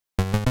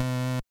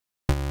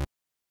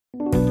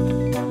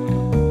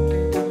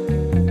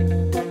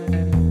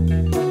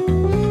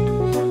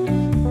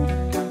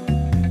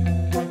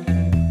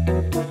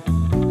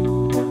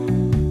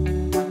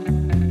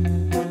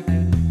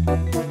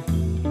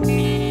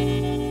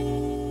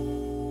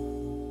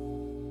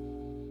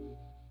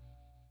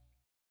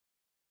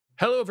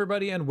Hello,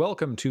 everybody, and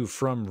welcome to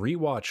From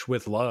Rewatch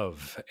with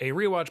Love, a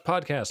rewatch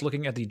podcast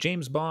looking at the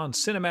James Bond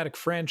cinematic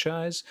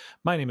franchise.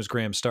 My name is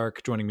Graham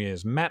Stark. Joining me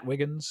is Matt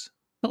Wiggins.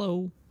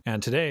 Hello.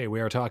 And today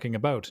we are talking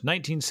about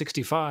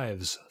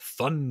 1965's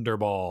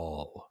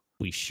Thunderball.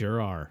 We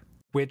sure are.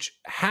 Which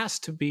has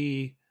to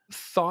be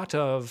thought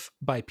of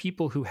by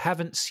people who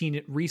haven't seen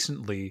it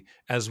recently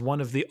as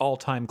one of the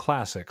all-time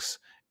classics.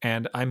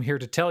 And I'm here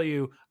to tell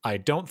you, I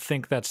don't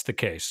think that's the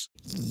case.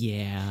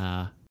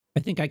 Yeah. I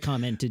think I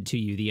commented to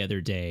you the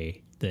other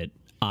day that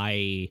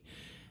I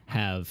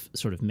have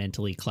sort of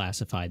mentally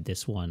classified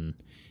this one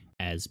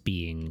as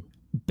being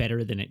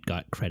better than it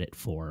got credit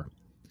for.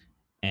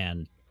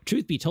 And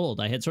truth be told,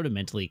 I had sort of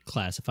mentally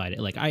classified it.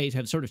 Like, I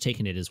have sort of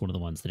taken it as one of the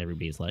ones that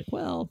everybody's like,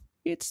 well,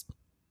 it's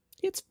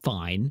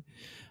fine.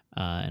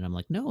 And I'm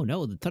like, no,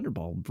 the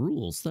Thunderball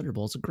rules.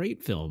 Thunderball's a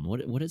great film.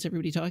 What is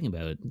everybody talking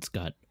about? It's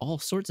got all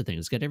sorts of things.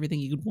 It's got everything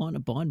you'd want in a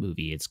Bond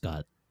movie. It's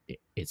got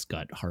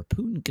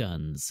harpoon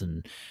guns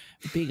and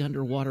big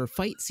underwater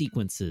fight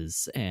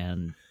sequences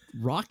and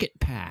rocket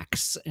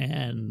packs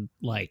and,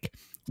 like,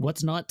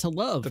 what's not to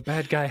love? The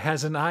bad guy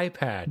has an eye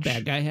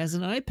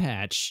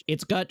patch.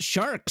 It's got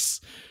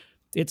sharks.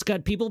 It's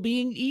got people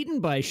being eaten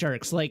by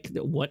sharks. Like,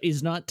 what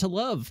is not to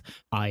love?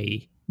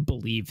 I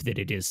believe that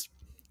it is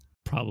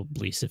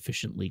probably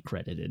sufficiently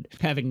credited,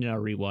 having now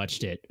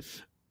rewatched it.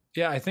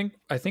 Yeah, I think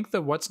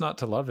the what's not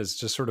to love is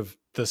just sort of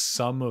the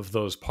sum of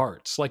those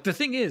parts. Like, the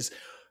thing is,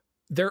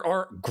 there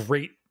are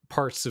great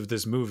parts of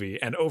this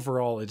movie, and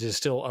overall it is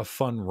still a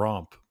fun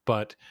romp.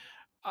 But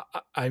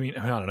I mean,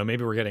 I don't know,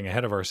 maybe we're getting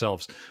ahead of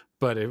ourselves,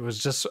 but it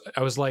was just,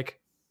 I was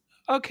like,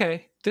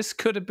 okay, this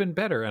could have been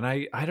better. And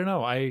I don't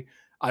know, I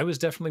was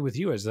definitely with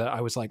you as that. I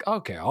was like,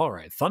 okay, all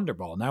right,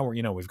 Thunderball.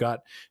 Now we've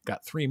got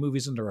 3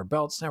 movies under our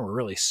belts. Now we're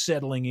really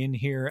settling in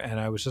here. And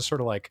I was just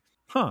sort of like,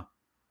 all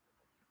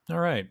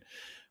right.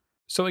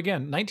 So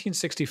again,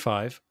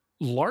 1965,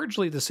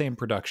 largely the same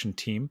production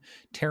team.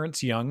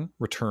 Terrence Young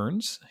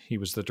returns. He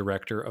was the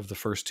director of the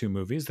first 2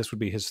 movies. This would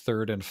be his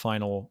third and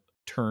final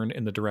turn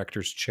in the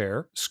director's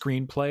chair.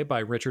 Screenplay by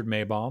Richard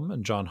Maibaum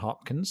and John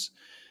Hopkins.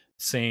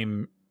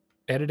 Same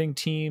editing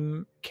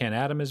team. Ken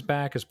Adam is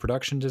back as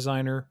production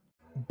designer.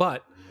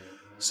 But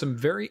some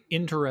very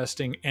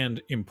interesting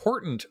and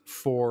important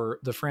for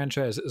the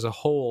franchise as a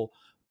whole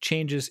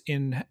changes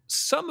in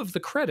some of the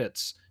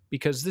credits,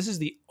 because this is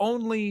the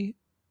only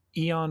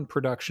Eon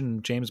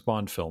production James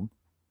Bond film,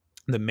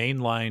 the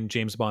mainline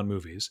James Bond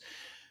movies,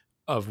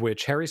 of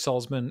which Harry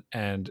Saltzman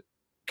and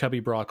Cubby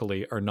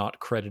Broccoli are not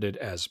credited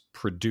as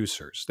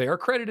producers. They are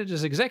credited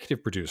as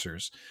executive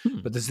producers,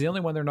 but this is the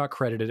only one they're not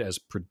credited as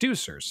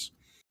producers,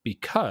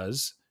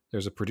 because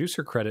there's a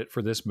producer credit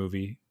for this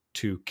movie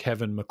to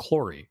Kevin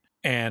McClory.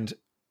 And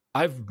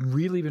I've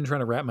really been trying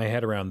to wrap my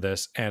head around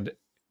this, and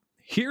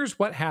here's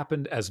what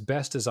happened as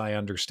best as I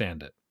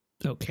understand it.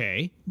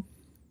 Okay.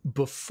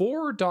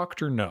 Before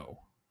Dr.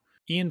 No,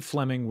 Ian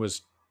Fleming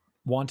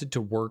wanted to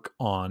work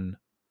on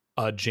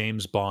a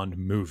James Bond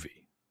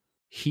movie.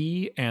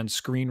 He and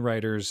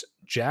screenwriters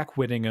Jack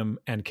Whittingham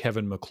and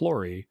Kevin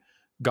McClory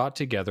got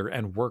together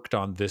and worked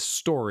on this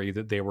story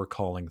that they were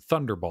calling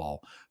Thunderball,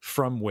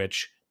 from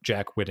which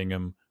Jack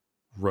Whittingham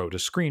wrote a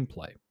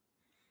screenplay.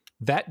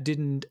 That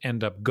didn't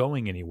end up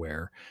going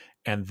anywhere,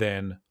 and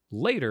then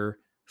later,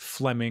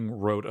 Fleming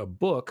wrote a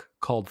book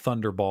called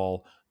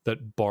Thunderball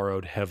that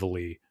borrowed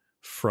heavily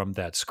from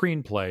that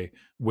screenplay,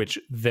 which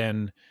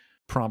then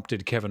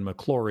prompted Kevin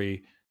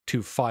McClory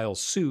to file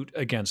suit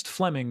against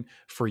Fleming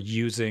for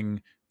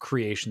using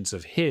creations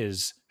of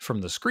his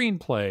from the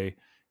screenplay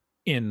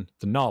in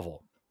the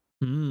novel.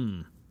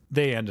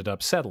 They ended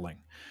up settling.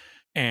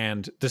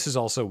 And this is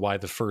also why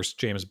the first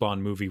James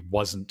Bond movie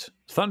wasn't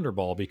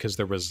Thunderball, because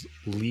there was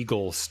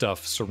legal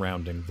stuff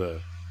surrounding the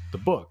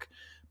book.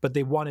 But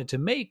they wanted to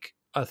make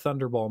a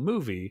Thunderball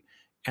movie,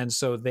 and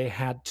so they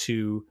had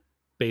to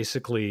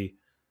basically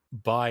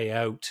buy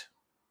out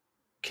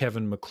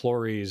Kevin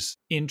McClory's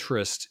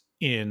interest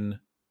in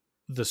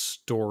the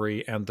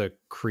story and the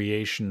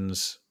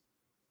creations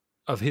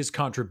of his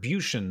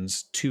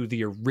contributions to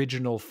the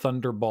original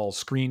Thunderball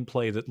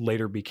screenplay that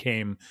later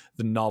became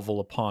the novel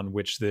upon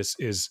which this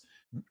is,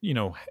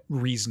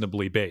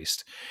 reasonably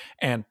based.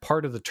 And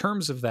part of the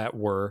terms of that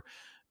were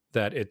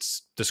that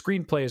the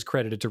screenplay is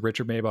credited to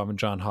Richard Maibaum and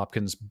John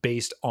Hopkins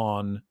based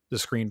on the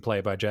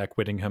screenplay by Jack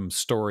Whittingham's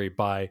story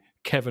by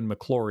Kevin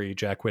McClory,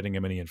 Jack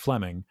Whittingham, and Ian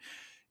Fleming,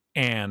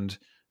 and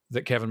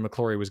that Kevin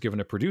McClory was given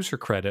a producer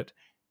credit,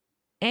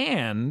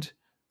 and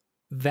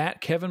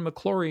that Kevin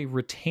McClory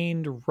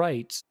retained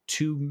rights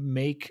to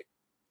make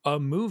a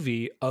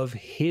movie of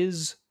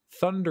his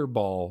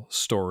Thunderball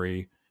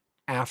story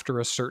after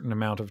a certain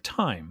amount of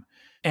time.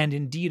 And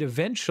indeed,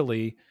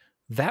 eventually,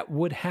 that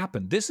would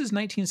happen. This is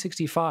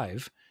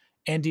 1965,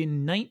 and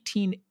in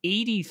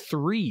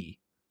 1983,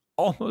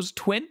 almost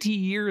 20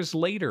 years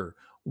later,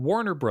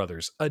 Warner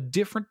Brothers, a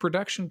different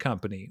production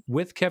company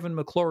with Kevin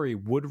McClory,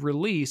 would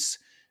release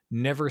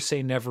Never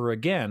Say Never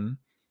Again,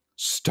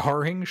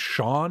 starring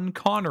Sean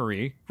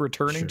Connery,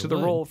 returning to the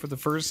role for the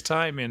first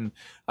time in,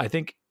 I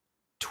think,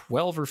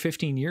 12 or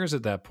 15 years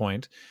at that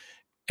point,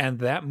 and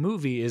that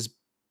movie is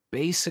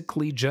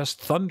basically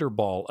just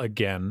Thunderball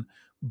again,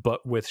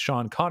 but with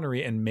Sean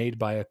Connery and made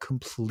by a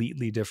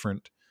completely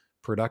different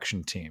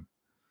production team.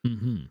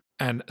 Mm-hmm.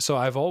 And so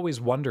I've always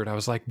wondered, I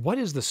was like, what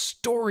is the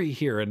story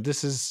here? And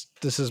this is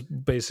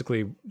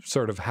basically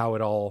sort of how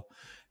it all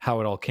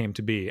came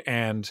to be.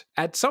 And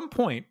at some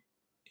point,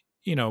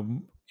 you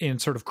know, in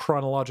sort of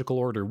chronological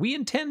order, we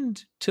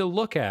intend to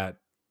look at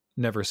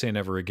Never Say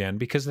Never Again,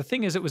 because the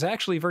thing is, it was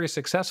actually very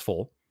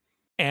successful.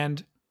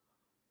 And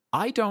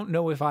I don't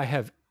know if I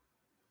have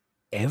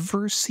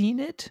ever seen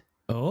it.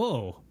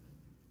 Oh.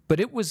 But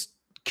it was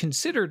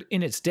considered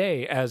in its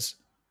day as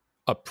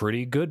a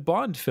pretty good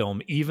Bond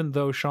film, even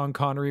though Sean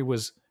Connery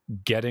was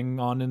getting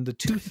on in the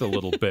tooth a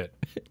little bit.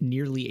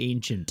 Nearly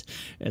ancient,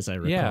 as I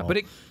recall. Yeah,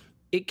 but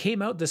it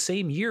came out the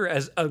same year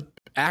as a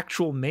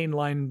actual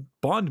mainline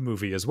Bond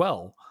movie as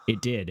well.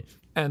 It did.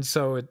 And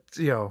so it,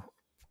 you know,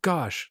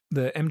 gosh,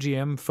 the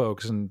MGM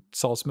folks and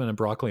Saltzman and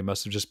Broccoli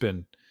must have just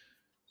been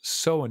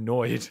so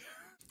annoyed.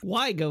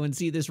 Why go and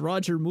see this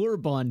Roger Moore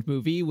Bond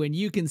movie when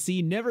you can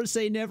see Never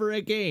Say Never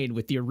Again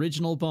with the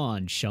original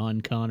Bond,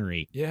 Sean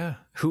Connery? Yeah,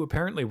 who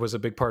apparently was a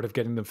big part of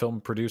getting the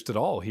film produced at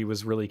all. He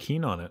was really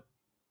keen on it.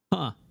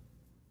 Huh.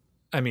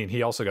 I mean,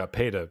 he also got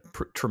paid a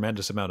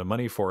tremendous amount of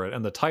money for it.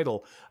 And the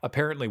title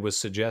apparently was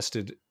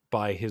suggested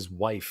by his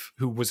wife,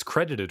 who was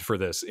credited for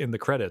this in the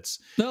credits.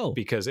 No.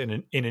 Because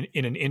in an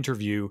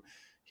interview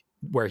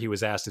where he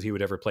was asked if he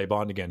would ever play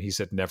Bond again, he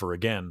said never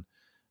again.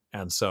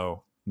 And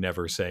so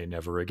Never Say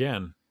Never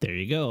Again. There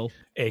you go.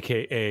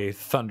 AKA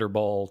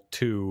Thunderball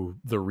 2,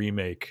 the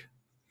remake,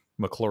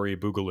 McClory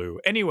Boogaloo.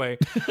 Anyway.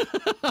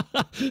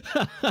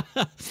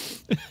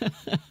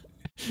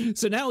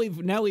 So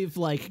now we've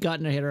like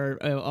gotten ahead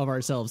of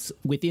ourselves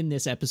within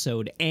this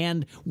episode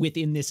and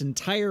within this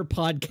entire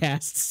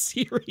podcast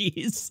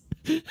series.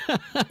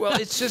 Well,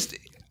 it's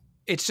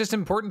just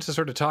important to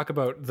sort of talk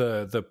about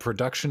the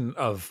production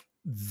of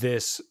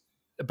this,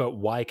 about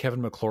why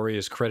Kevin McClory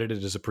is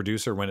credited as a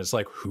producer when it's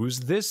like,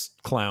 who's this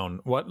clown?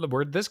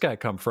 Where'd this guy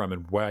come from?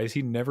 And why is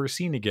he never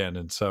seen again?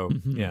 And so,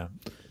 yeah.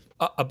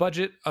 A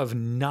budget of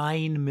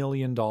 $9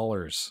 million.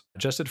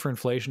 Adjusted for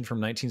inflation from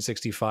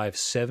 1965,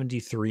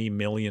 $73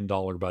 million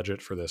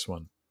budget for this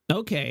one.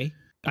 Okay.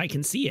 I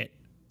can see it.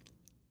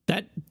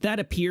 That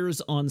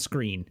appears on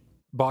screen.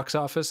 Box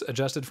office,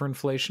 adjusted for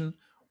inflation,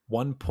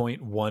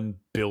 $1.1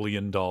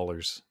 billion.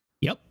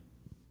 Yep.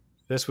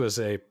 This was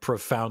a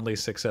profoundly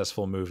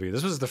successful movie.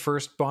 This was the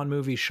first Bond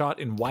movie shot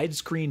in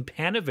widescreen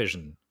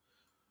Panavision.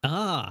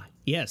 Ah,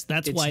 yes.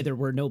 That's why there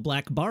were no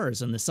black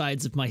bars on the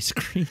sides of my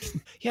screen.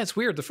 Yeah, it's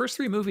weird. The first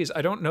three movies,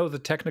 I don't know the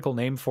technical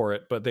name for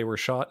it, but they were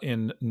shot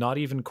in not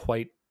even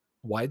quite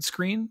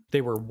widescreen.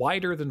 They were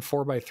wider than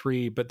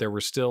 4:3, but there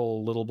were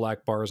still little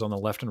black bars on the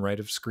left and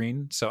right of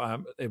screen.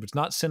 So it was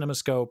not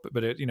CinemaScope,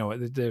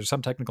 but there's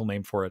some technical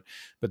name for it.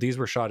 But these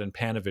were shot in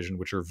Panavision,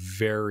 which are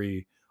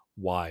very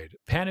wide.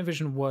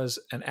 Panavision was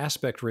an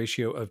aspect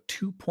ratio of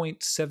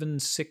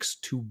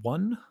 2.76 to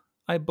 1.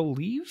 I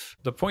believe.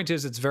 The point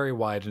is, it's very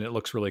wide and it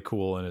looks really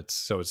cool, and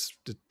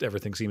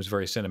everything seems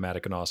very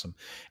cinematic and awesome.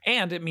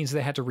 And it means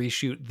they had to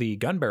reshoot the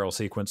gun barrel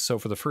sequence. So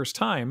for the first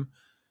time,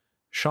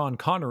 Sean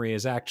Connery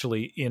is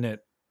actually in it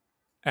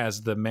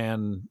as the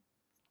man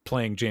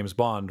playing James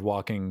Bond,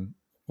 walking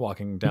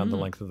down the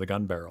length of the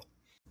gun barrel,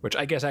 which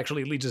I guess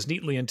actually leads us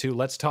neatly into,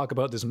 let's talk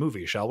about this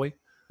movie, shall we?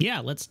 Yeah,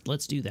 let's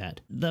do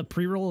that. The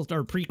pre-roll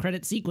or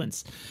pre-credit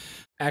sequence.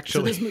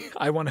 Actually,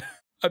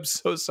 I'm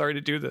so sorry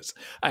to do this.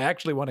 I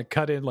actually want to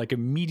cut in like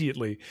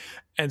immediately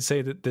and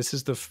say that this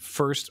is the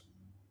first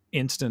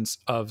instance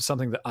of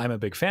something that I'm a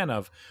big fan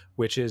of,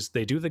 which is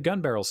they do the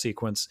gun barrel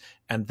sequence,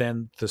 and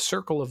then the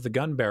circle of the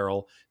gun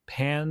barrel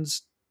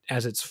pans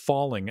as it's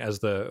falling, as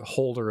the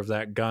holder of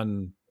that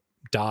gun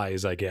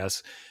dies, I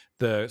guess.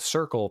 The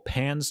circle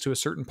pans to a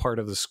certain part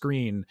of the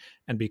screen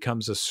and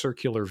becomes a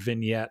circular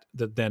vignette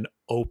that then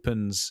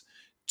opens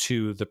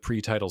to the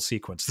pre-title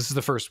sequence. This is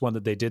the first one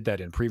that they did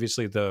that in.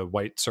 Previously, the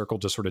white circle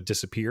just sort of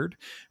disappeared,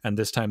 and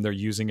this time they're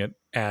using it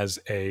as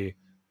a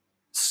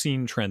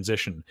scene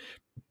transition,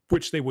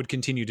 which they would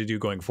continue to do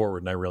going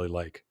forward, and I really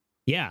like.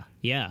 Yeah,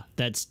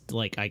 that's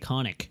like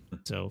iconic.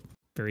 So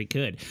very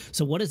good.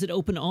 So what does it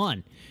open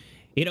on?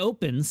 It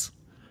opens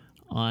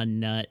on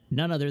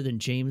none other than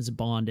James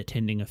Bond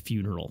attending a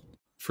funeral.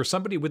 For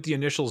somebody with the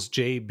initials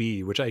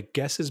JB, which I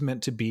guess is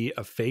meant to be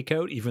a fake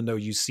out, even though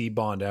you see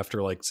Bond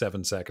after like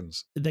 7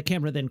 seconds. The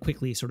camera then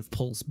quickly sort of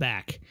pulls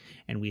back,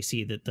 and we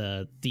see that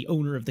the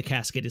owner of the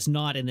casket is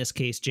not, in this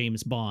case,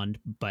 James Bond,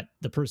 but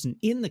the person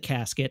in the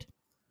casket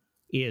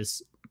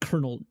is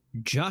Colonel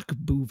Jacques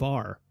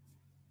Bouvard,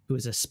 who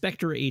is a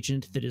Spectre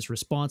agent that is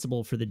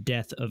responsible for the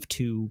death of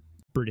 2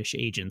 British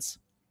agents.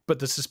 But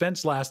the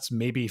suspense lasts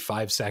maybe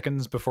 5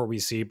 seconds before we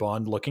see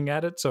Bond looking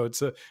at it, so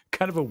it's a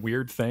kind of a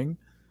weird thing.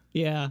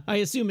 Yeah, I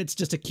assume it's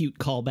just a cute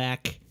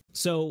callback.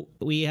 So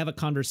we have a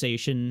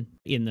conversation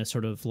in the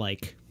sort of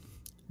like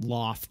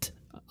loft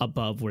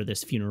above where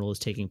this funeral is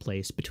taking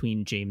place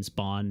between James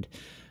Bond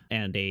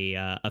and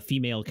a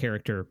female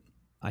character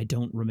I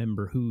don't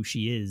remember who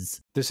she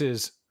is. This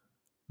is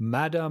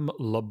Madame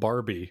La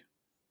Barbie,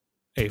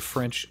 a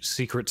French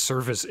Secret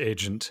Service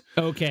agent.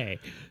 Okay.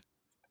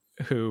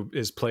 Who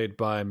is played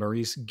by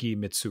Maurice Guy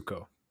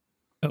Mitsuko.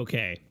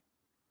 Okay.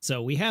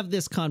 So we have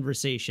this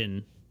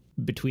conversation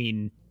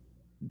between,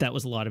 that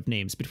was a lot of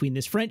names, between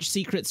this French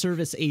Secret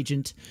Service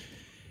agent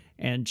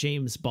and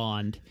James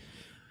Bond.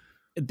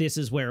 This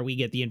is where we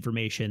get the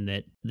information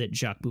that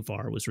Jacques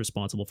Bouvard was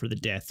responsible for the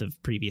death of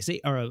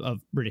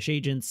of British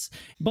agents.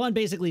 Bond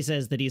basically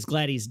says that he's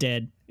glad he's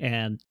dead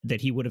and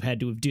that he would have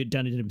had to have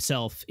done it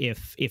himself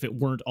if it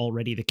weren't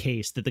already the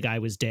case that the guy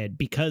was dead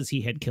because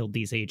he had killed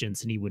these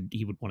agents and he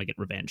would want to get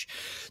revenge.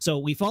 So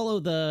we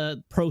follow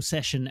the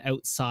procession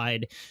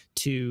outside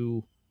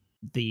to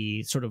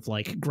the sort of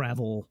like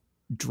gravel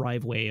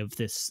driveway of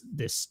this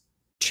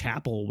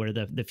chapel where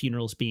the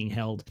funeral's being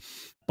held.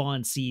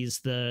 Bond sees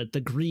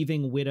the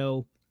grieving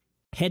widow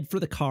head for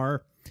the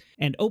car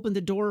and open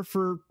the door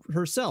for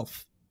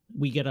herself.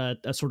 We get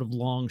a sort of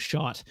long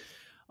shot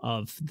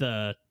of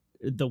the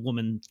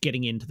woman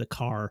getting into the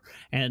car,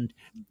 and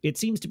it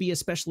seems to be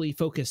especially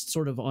focused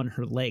sort of on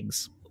her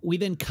legs. We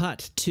then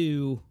cut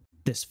to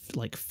this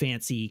like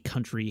fancy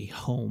country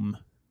home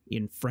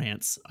in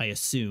France, I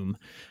assume,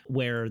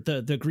 where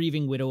the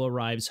grieving widow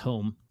arrives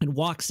home and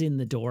walks in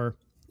the door.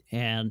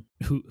 And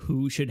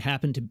who should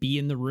happen to be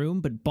in the room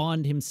but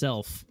Bond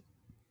himself.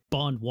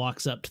 Bond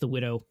walks up to the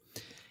widow,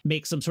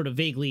 makes some sort of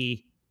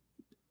vaguely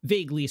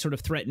sort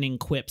of threatening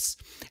quips,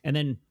 and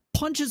then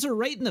punches her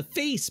right in the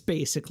face,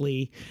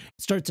 basically.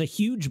 Starts a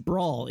huge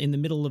brawl in the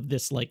middle of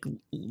this, like,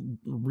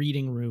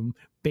 reading room,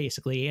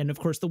 basically. And, of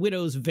course, the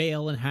widow's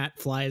veil and hat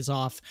flies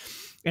off.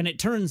 And it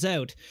turns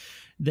out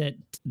that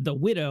the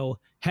widow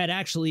had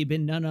actually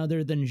been none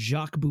other than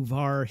Jacques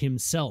Bouvard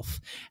himself,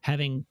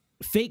 having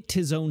faked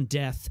his own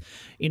death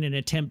in an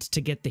attempt to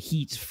get the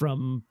heat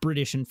from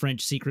British and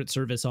French Secret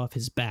Service off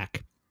his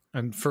back.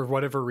 And for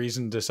whatever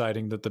reason,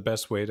 deciding that the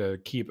best way to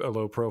keep a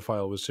low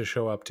profile was to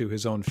show up to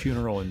his own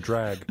funeral in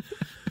drag.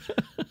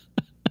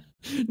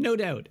 No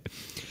doubt.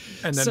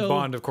 And then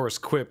Bond, of course,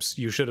 quips,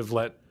 "You should have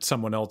let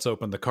someone else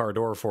open the car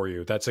door for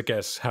you." That's, I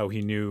guess, how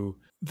he knew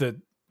that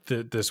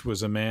this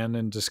was a man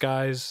in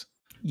disguise.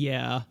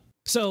 Yeah.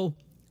 So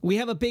we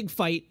have a big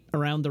fight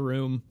around the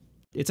room.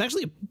 It's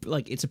actually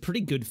it's a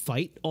pretty good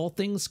fight, all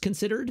things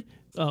considered,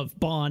 of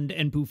Bond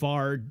and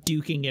Bouvard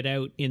duking it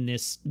out in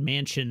this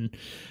mansion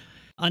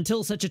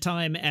until such a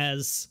time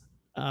as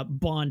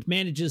Bond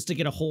manages to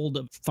get a hold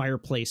of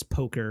fireplace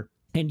poker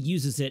and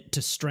uses it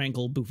to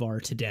strangle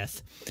Bouvard to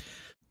death.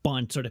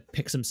 Bond sort of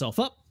picks himself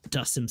up,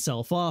 dusts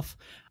himself off.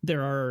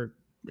 There are,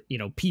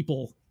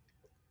 people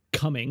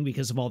coming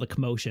because of all the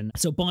commotion.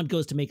 So Bond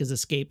goes to make his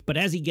escape, but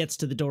as he gets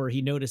to the door,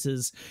 he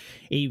notices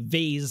a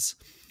vase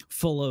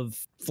full of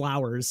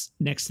flowers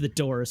next to the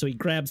door. So he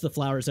grabs the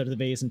flowers out of the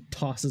vase and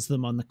tosses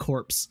them on the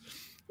corpse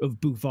of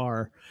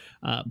Bouvard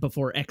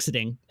before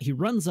exiting. He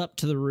runs up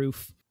to the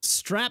roof,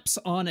 straps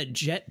on a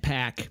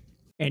jetpack,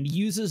 and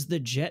uses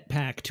the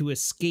jetpack to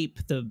escape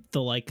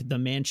the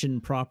mansion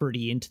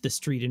property into the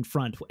street in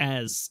front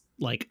as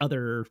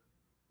other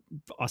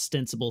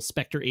ostensible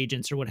Spectre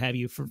agents or what have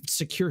you for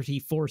security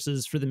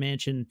forces for the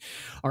mansion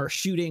are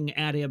shooting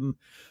at him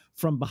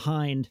from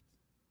behind.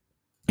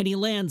 And he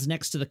lands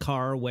next to the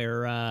car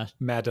where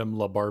Madame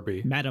La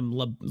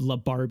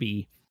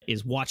Barbie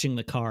is watching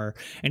the car,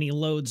 and he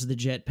loads the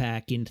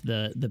jetpack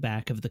into the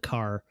back of the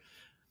car,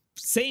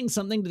 saying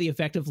something to the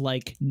effect of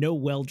no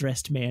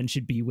well-dressed man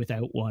should be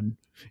without one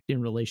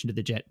in relation to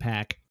the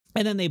jetpack.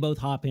 And then they both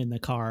hop in the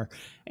car,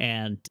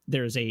 and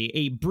there's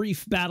a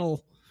brief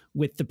battle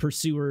with the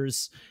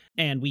pursuers,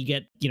 and we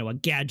get, a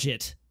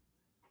gadget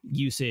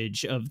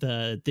usage of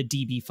the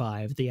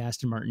DB5, the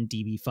Aston Martin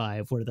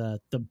DB5, where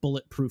the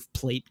bulletproof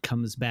plate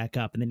comes back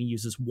up, and then he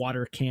uses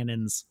water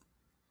cannons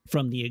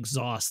from the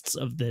exhausts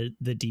of the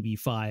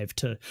DB5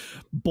 to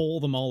bowl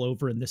them all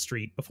over in the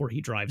street before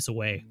he drives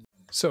away.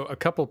 So a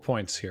couple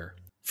points here.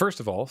 First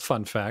of all,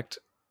 fun fact,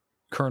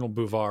 Colonel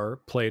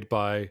Bouvard, played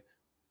by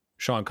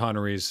Sean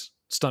Connery's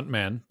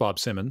stuntman, Bob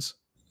Simmons.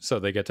 So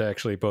they get to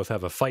actually both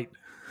have a fight.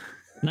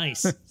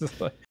 Nice.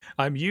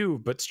 I'm you,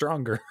 but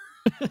stronger.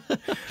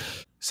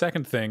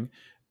 Second thing,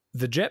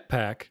 the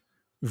jetpack,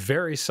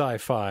 very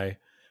sci-fi,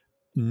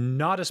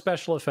 not a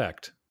special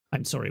effect.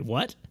 I'm sorry,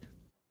 what?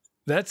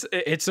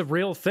 It's a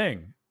real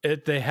thing.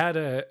 They had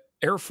a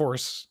Air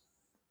Force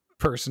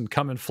person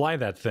come and fly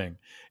that thing.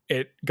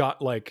 It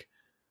got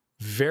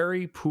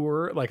very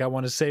poor, I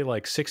want to say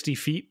 60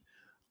 feet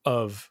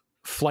of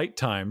flight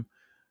time,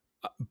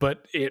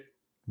 but it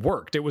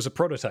worked. It was a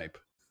prototype.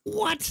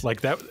 What?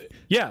 That?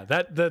 Yeah,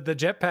 the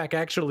jetpack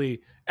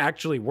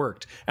actually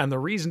worked. And the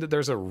reason that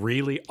there's a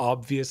really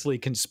obviously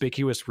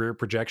conspicuous rear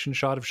projection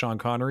shot of Sean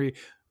Connery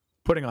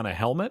putting on a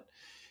helmet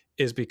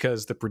is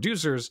because the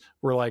producers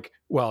were like,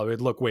 well, it'd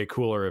look way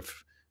cooler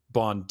if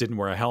Bond didn't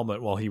wear a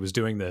helmet while he was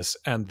doing this.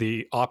 And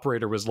the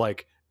operator was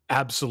like,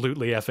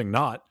 absolutely effing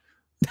not.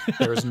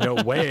 There's no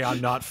way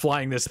I'm not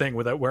flying this thing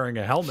without wearing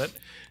a helmet.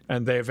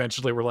 And they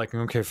eventually were like,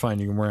 okay, fine,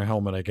 you can wear a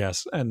helmet, I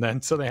guess. And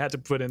then so they had to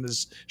put in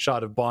this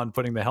shot of Bond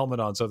putting the helmet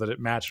on so that it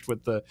matched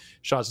with the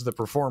shots of the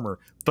performer.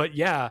 But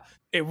yeah,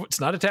 it's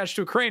not attached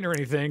to a crane or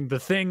anything. The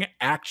thing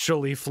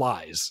actually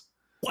flies.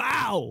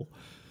 Wow.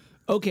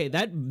 Okay,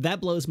 that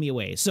blows me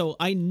away. So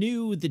I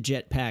knew the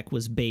jetpack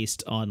was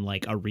based on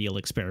like a real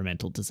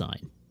experimental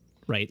design,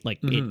 right? Like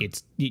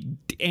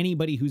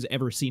anybody who's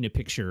ever seen a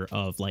picture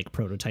of like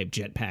prototype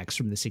jetpacks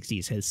from the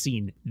 60s has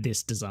seen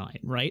this design,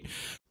 right?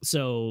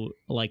 So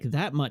like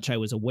that much I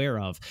was aware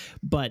of,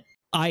 but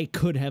I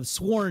could have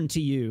sworn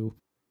to you,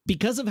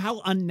 because of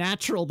how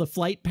unnatural the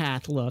flight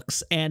path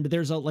looks, and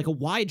there's a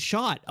wide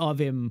shot of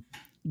him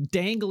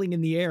dangling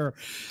in the air,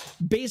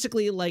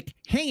 basically like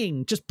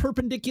hanging just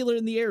perpendicular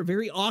in the air,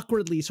 very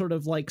awkwardly, sort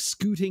of like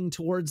scooting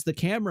towards the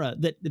camera,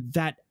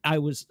 that I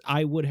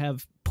would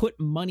have put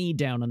money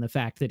down on the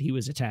fact that he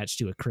was attached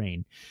to a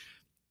crane.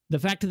 The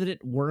fact that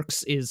it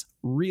works is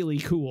really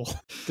cool.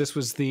 This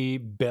was the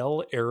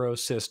Bell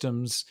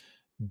Aerosystems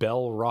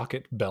Bell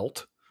rocket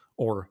belt,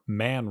 or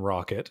man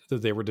rocket,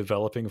 that they were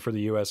developing for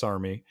the US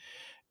Army.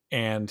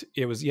 And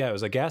it was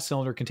a gas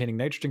cylinder containing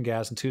nitrogen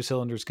gas and 2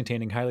 cylinders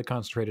containing highly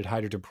concentrated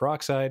hydrogen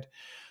peroxide.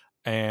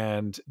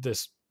 And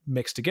this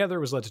mixed together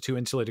was led to 2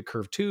 insulated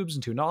curved tubes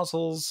and 2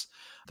 nozzles.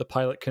 The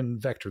pilot can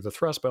vector the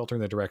thrust by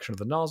altering the direction of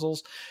the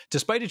nozzles.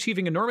 Despite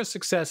achieving enormous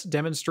success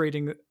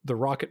demonstrating the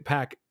rocket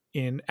pack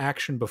in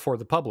action before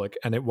the public,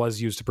 and it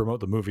was used to promote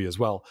the movie as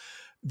well,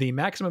 the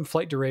maximum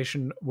flight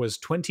duration was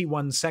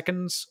 21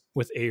 seconds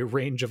with a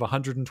range of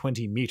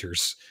 120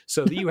 meters.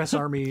 So the US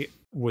Army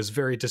was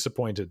very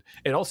disappointed.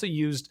 It also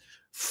used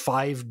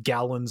 5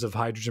 gallons of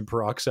hydrogen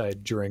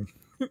peroxide during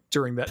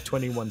that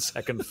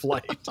 21-second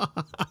flight.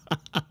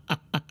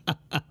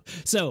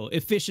 So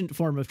efficient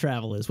form of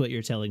travel is what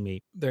you're telling me.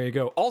 There you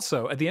go.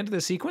 Also, at the end of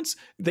the sequence,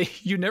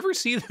 you never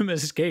see them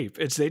escape.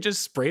 They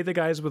just spray the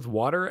guys with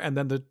water, and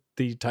then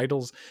the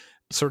titles,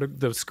 sort of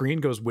the screen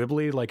goes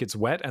wibbly like it's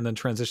wet, and then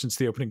transitions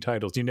to the opening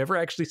titles. You never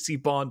actually see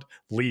Bond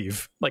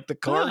leave. Like the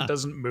car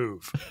doesn't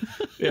move.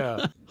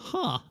 Yeah.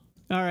 Huh.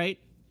 All right.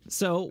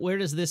 So where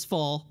does this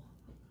fall?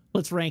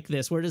 Let's rank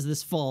this. Where does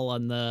this fall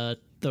on the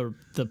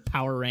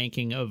power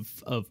ranking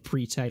of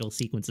pre-title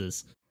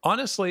sequences?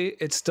 Honestly,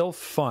 it's still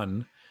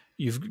fun.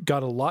 You've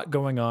got a lot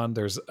going on.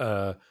 There's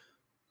a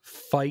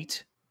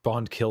fight.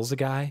 Bond kills a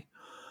guy.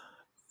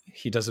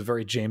 He does a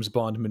very James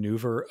Bond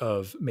maneuver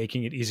of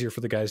making it easier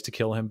for the guys to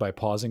kill him by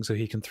pausing so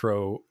he can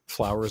throw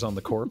flowers on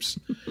the corpse.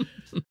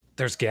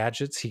 There's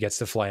gadgets. He gets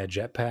to fly a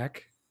jetpack.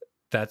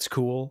 That's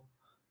cool.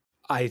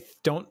 I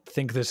don't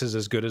think this is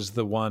as good as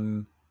the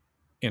one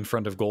in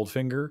front of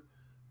Goldfinger,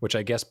 which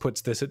I guess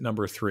puts this at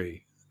number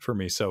 3 for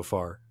me so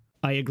far.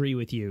 I agree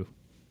with you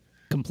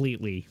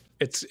completely.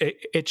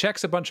 It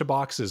checks a bunch of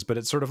boxes, but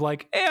it's sort of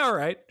like, all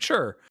right,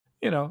 sure.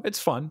 It's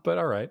fun, but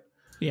all right.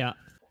 Yeah.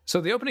 So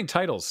the opening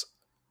titles.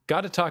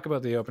 Got to talk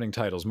about the opening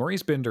titles.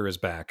 Maurice Binder is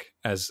back.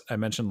 As I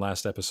mentioned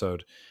last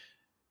episode,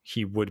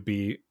 he would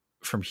be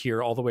from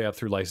here all the way up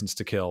through License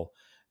to Kill.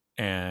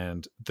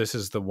 And this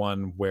is the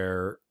one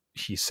where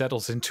he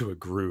settles into a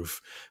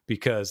groove,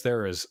 because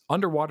there is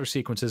underwater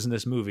sequences in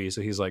this movie.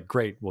 So he's like,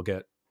 great, we'll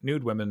get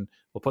nude women,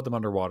 we'll put them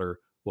underwater,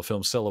 we'll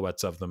film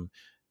silhouettes of them,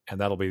 and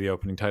that'll be the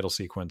opening title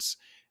sequence.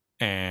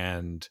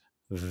 And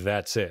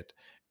that's it.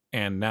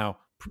 And now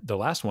the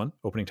last one,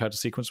 opening title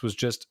sequence, was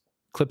just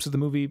clips of the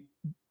movie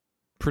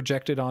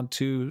projected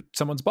onto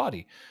someone's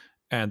body.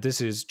 And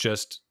this is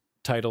just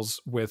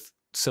titles with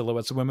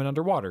silhouettes of women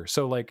underwater.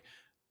 So like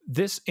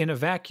this in a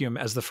vacuum,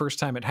 as the first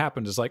time it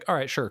happened, is like, all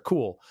right, sure,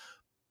 cool.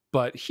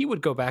 But he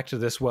would go back to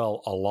this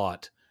well a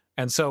lot.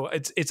 And so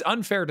it's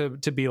unfair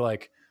to be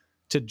like,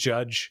 to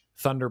judge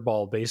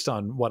Thunderball based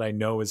on what I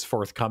know is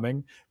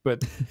forthcoming.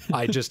 But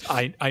I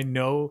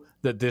know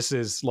that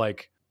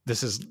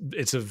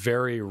it's a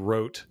very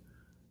rote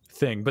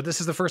thing, but this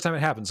is the first time it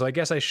happened, so I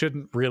guess I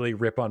shouldn't really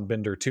rip on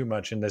Binder too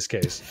much in this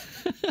case.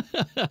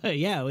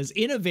 Yeah, it was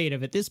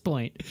innovative at this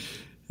point.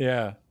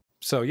 Yeah.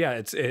 So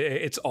yeah,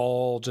 it's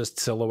all just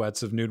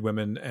silhouettes of nude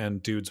women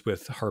and dudes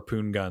with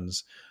harpoon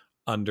guns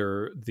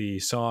under the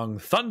song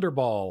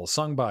Thunderball,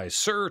 sung by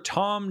Sir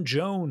Tom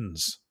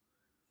Jones.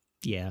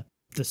 Yeah,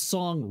 the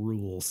song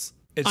rules.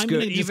 I'm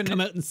good. Gonna just come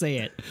out and say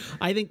it.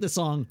 I think the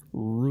song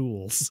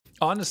rules.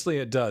 Honestly,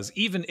 it does.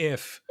 Even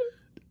if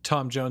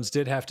Tom Jones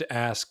did have to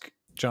ask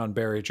John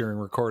Barry during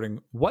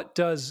recording, what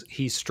does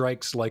 "he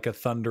strikes like a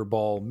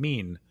thunderball"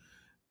 mean?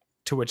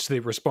 To which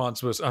the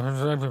response was,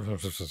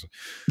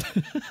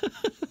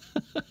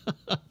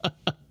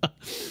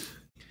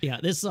 yeah,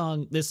 this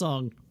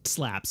song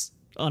slaps,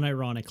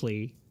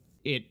 unironically.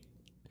 It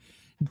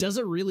does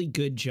a really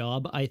good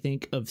job, I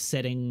think, of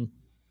setting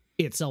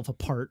itself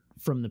apart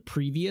from the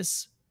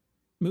previous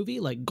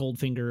movie. Like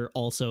Goldfinger,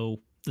 also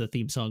the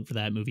theme song for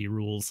that movie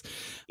rules.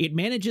 It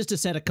manages to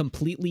set a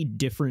completely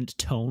different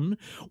tone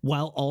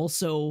while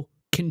also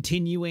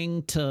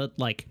continuing to,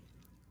 like,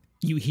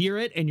 you hear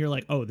it and you're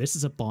like, oh, this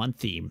is a Bond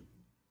theme.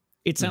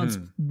 It sounds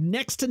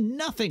next to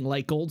nothing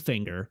like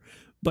Goldfinger,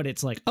 but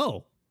it's like,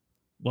 oh,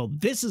 well,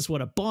 this is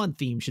what a Bond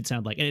theme should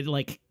sound like. And it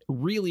like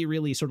really,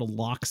 really sort of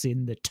locks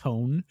in the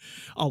tone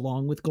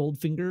along with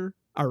Goldfinger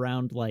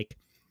around like,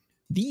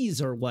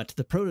 these are what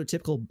the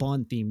prototypical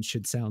Bond themes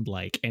should sound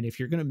like. And if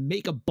you're going to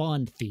make a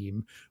Bond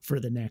theme for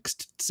the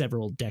next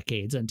several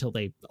decades until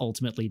they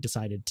ultimately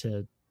decided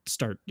to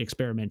start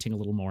experimenting a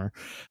little more,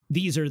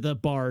 these are the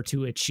bar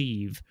to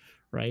achieve,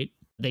 right?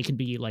 They can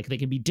be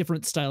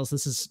different styles.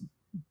 This is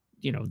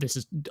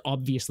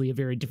obviously a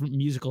very different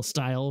musical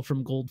style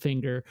from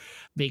Goldfinger.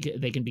 They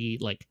can be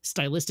like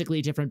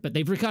stylistically different, but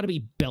they've got to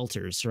be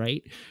belters,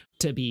 right?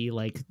 To be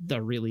like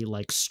the really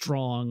like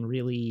strong,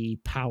 really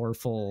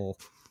powerful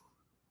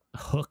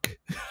hook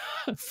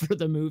for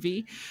the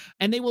movie.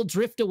 And they will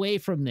drift away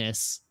from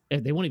this.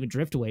 They won't even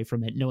drift away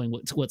from it knowing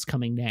what's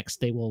coming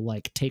next. They will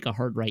like take a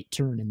hard right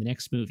turn in the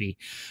next movie.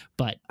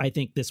 But I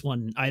think this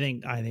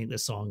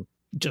song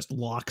just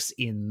locks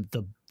in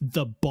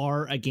the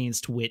bar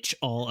against which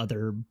all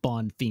other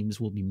Bond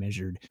themes will be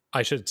measured.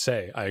 I should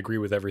say, I agree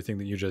with everything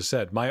that you just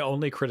said. My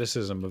only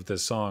criticism of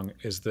this song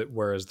is that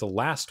whereas the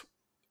last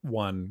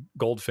one,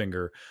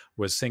 Goldfinger,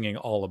 was singing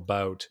all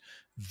about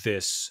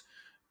this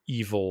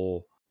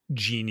evil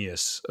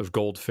genius of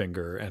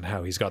Goldfinger and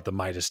how he's got the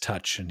Midas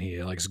touch and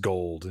he likes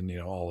gold and,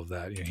 all of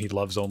that. He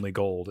loves only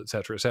gold, et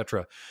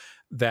cetera,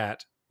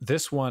 that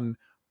this one,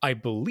 I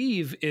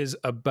believe, is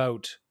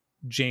about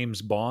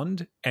James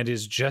Bond and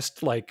is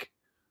just like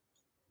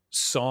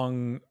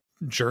song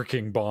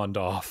jerking Bond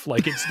off.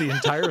 Like it's the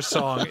entire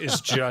song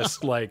is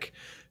just like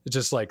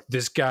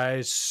this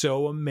guy's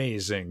so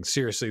amazing.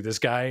 Seriously, this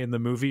guy in the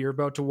movie you're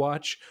about to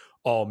watch,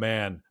 oh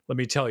man, let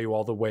me tell you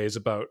all the ways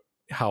about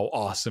how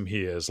awesome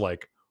he is.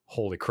 Like,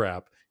 holy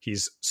crap,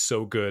 he's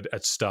so good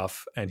at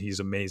stuff and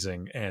he's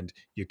amazing and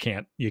you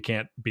can't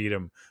beat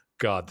him.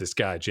 God, this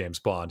guy James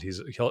Bond,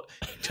 he'll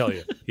tell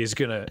you he's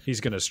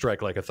gonna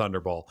strike like a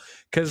thunderball,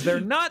 because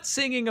they're not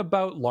singing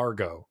about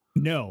Largo.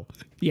 No,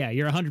 yeah,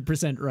 you're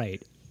 100%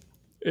 right.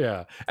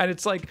 Yeah, and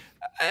it's like,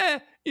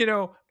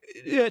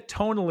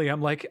 tonally,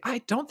 I'm like,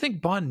 I don't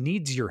think Bond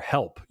needs your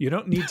help. You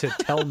don't need to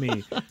tell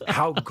me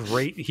how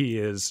great he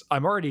is.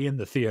 I'm already in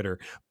the theater,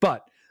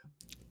 but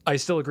I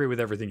still agree with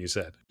everything you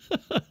said.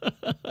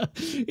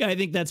 Yeah, I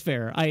think that's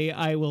fair.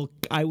 I will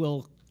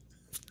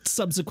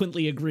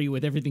subsequently agree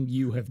with everything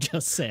you have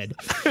just said.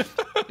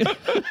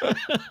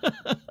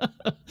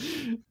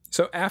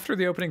 So after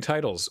the opening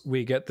titles,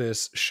 we get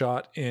this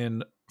shot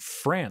in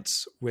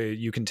France, where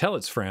you can tell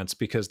it's France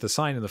because the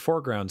sign in the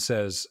foreground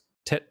says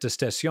Tête de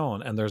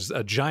Station, and there's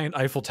a giant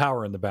Eiffel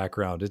Tower in the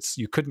background.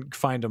 You couldn't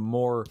find a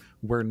more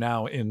 "we're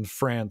now in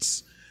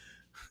France"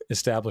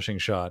 establishing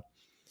shot.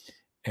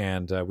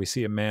 And we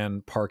see a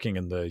man parking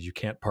in the "you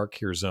can't park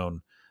here"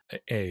 zone.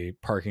 A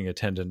parking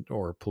attendant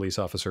or police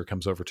officer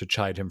comes over to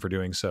chide him for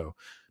doing so,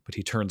 but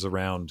he turns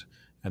around,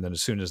 and then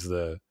as soon as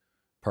the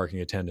parking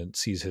attendant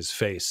sees his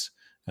face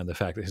and the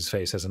fact that his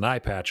face has an eye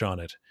patch on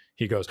it,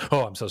 he goes,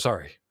 "Oh, I'm so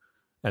sorry,"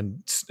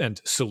 and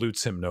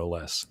salutes him no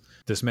less.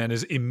 This man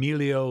is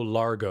Emilio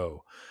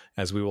Largo,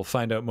 as we will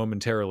find out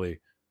momentarily,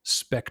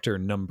 Spectre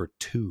number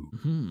 2.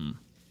 Mm-hmm.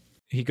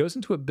 He goes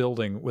into a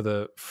building with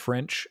a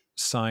French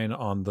sign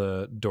on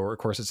the door. Of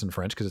course, it's in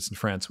French because it's in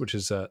France, which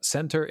is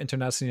Centre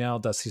International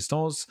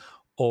d'Assistance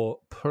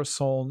aux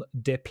Personnes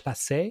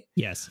Déplacées.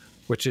 Yes.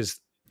 Which is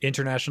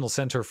International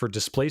Center for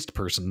Displaced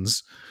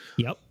Persons.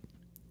 Yep.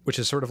 Which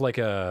is sort of like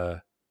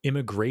a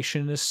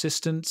immigration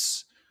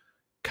assistance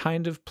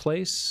kind of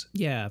place.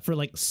 Yeah, for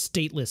like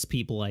stateless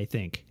people, I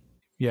think.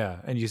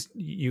 Yeah, and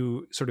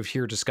you sort of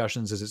hear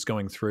discussions as it's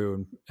going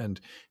through, and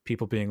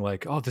people being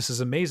like, "Oh, this is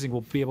amazing.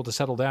 We'll be able to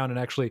settle down and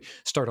actually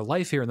start a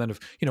life here." And then,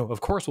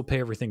 of course, we'll pay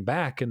everything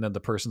back. And then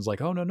the person's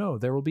like, "Oh, no,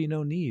 there will be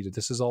no need.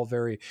 This is all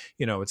very,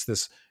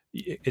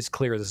 it's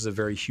clear this is a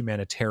very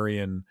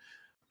humanitarian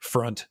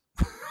front."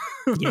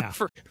 Yeah,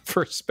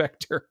 for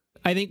Spectre.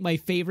 I think my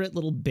favorite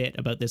little bit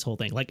about this whole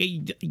thing, like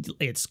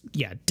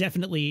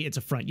definitely it's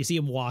a front. You see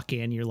him walk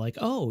in, you're like,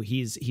 oh,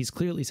 he's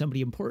clearly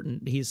somebody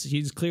important.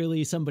 He's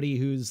clearly somebody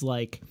who's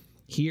like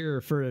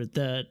here for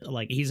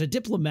he's a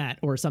diplomat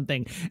or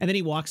something. And then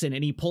he walks in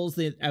and he pulls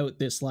out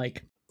this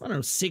like, I don't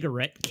know,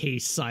 cigarette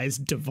case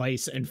sized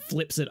device and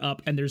flips it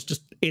up. And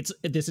it's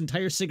this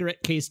entire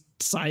cigarette case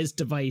sized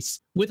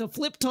device with a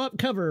flip top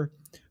cover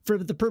for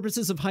the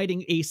purposes of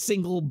hiding a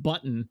single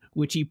button,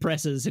 which he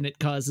presses and it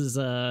causes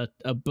a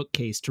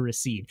bookcase to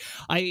recede.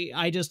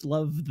 I just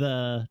love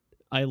the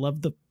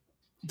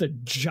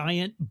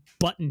giant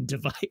button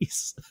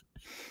device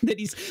that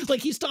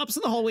he stops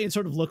in the hallway and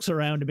sort of looks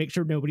around to make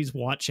sure nobody's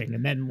watching,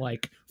 and then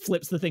like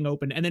flips the thing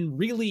open and then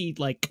really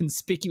like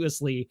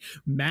conspicuously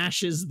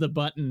mashes the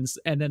buttons,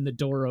 and then the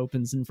door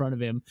opens in front of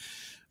him.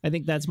 I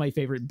think that's my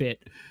favorite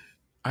bit.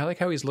 I like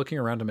how he's looking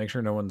around to make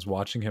sure no one's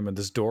watching him, and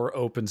this door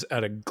opens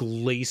at a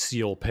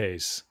glacial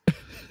pace.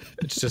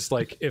 It's just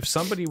like, if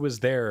somebody was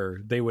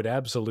there, they would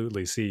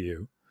absolutely see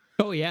you.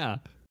 Oh, yeah.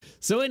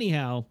 So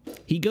anyhow,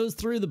 he goes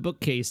through the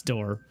bookcase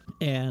door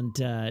and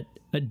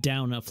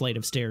down a flight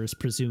of stairs,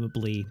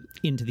 presumably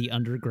into the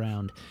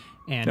underground.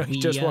 And he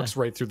just walks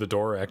right through the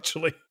door,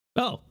 actually.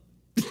 Oh,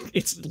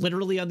 It's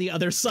literally on the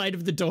other side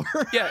of the door.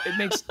 Yeah, it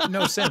makes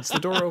no sense. The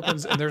door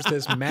opens and there's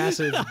this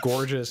massive,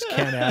 gorgeous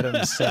Ken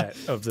Adams set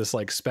of this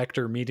like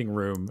Spectre meeting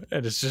room,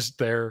 and it's just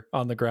there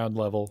on the ground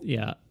level.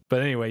 Yeah.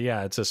 But anyway,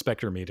 yeah, it's a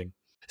Spectre meeting.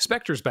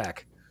 Spectre's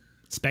back.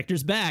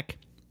 Spectre's back.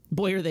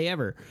 Boy, are they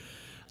ever.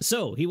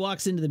 So he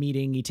walks into the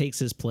meeting, he takes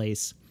his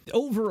place.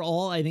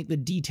 Overall, I think the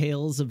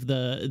details of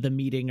the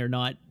meeting are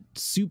not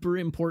super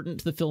important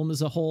to the film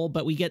as a whole,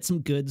 but we get some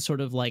good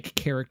sort of like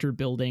character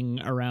building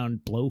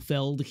around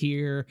Blofeld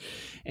here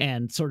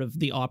and sort of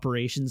the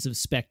operations of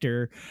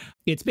Spectre.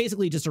 It's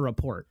basically just a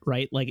report,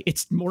 right? Like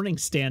it's morning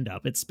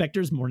stand-up. It's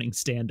Spectre's morning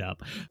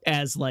stand-up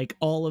as like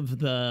all of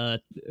the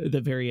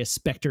various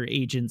Spectre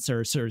agents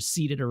are sort of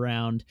seated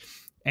around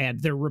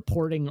and they're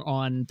reporting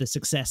on the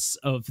success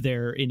of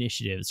their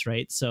initiatives,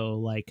 right? So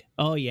like,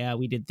 oh yeah,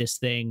 we did this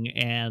thing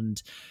and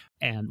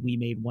we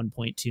made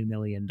 $1.2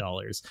 million.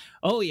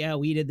 Oh yeah,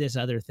 we did this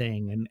other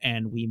thing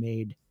and we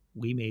made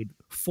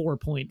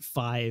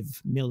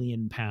 4.5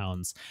 million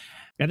pounds.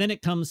 And then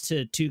it comes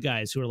to two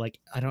guys who are like,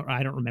 I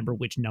don't remember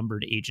which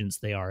numbered agents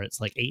they are.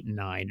 It's like 8 and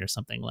 9 or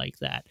something like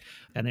that.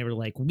 And they were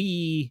like,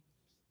 we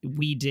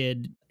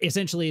did,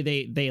 essentially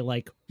they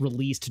like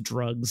released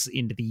drugs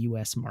into the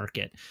US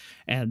market,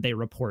 and they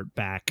report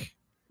back,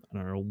 I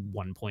don't know,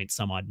 1 point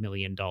some odd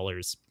million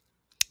dollars.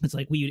 It's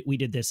like we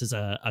did this as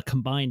a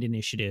combined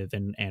initiative,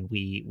 and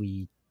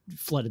we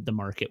flooded the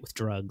market with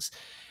drugs,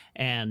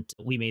 and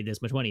we made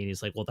this much money. And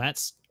he's like, well,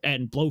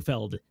 and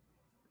Blofeld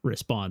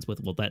responds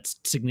with, well, that's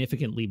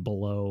significantly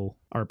below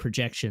our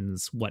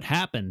projections. What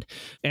happened?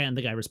 And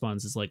the guy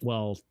responds is like,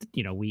 well,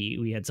 you know,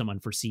 we had some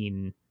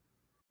unforeseen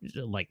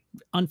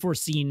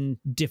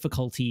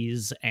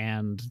difficulties,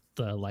 and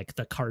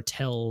the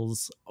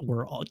cartels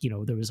were all, you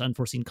know, there was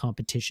unforeseen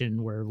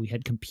competition where we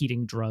had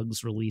competing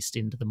drugs released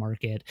into the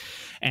market,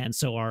 and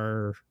so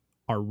our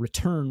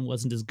return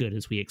wasn't as good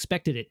as we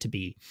expected it to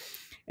be.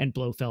 And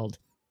Blofeld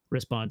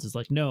responds is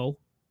like, no,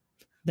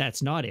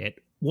 that's not it.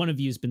 One of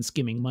you's been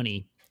skimming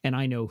money, and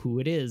I know who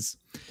it is.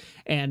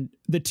 And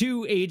the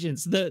two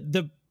agents,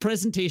 the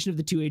presentation of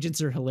the two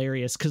agents are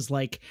hilarious, because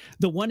like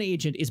the one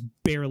agent is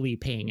barely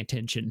paying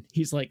attention.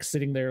 He's like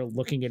sitting there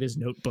looking at his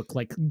notebook,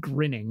 like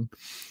grinning.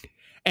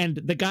 And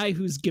the guy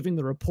who's giving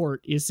the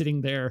report is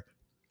sitting there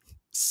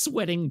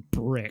sweating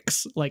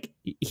bricks. Like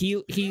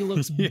he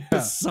looks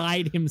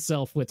beside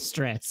himself with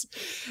stress.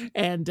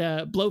 And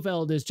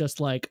Blofeld is just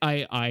like,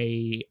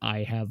 I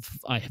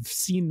have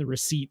seen the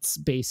receipts,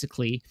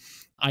 basically.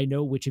 I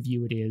know which of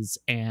you it is,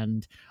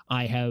 and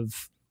I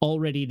have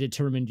already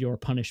determined your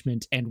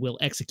punishment and will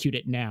execute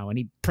it now. And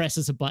he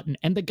presses a button,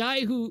 and the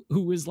guy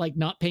who is like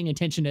not paying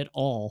attention at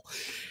all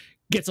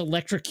gets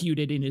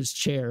electrocuted in his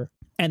chair,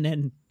 and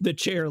then the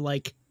chair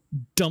like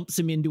dumps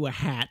him into a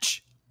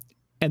hatch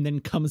and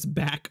then comes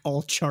back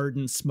all charred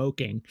and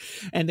smoking.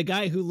 And the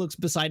guy who looks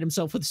beside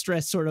himself with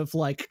stress sort of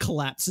like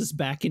collapses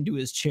back into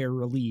his chair,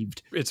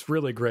 relieved. It's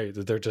really great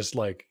that they're just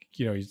like,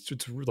 you know,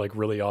 it's like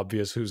really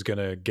obvious who's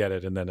gonna get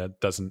it, and then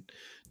it doesn't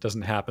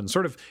happen.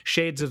 Sort of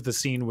shades of the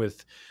scene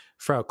with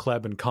Frau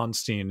Klebb and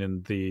Constantine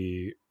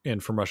in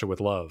From Russia with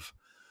Love.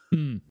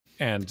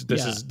 And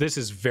this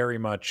is very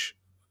much,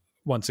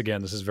 once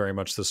again, this is very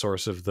much the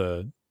source of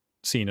the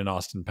scene in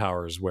Austin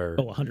Powers where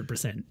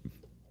 100%.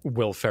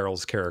 Will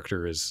Ferrell's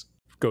character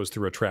goes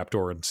through a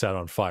trapdoor and set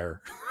on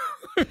fire.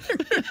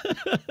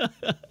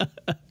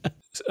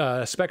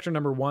 Spectre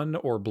number 1,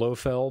 or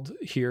Blofeld,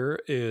 here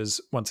is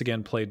once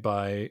again played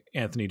by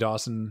Anthony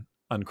Dawson,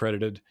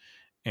 uncredited,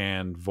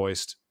 and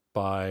voiced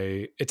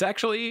by, it's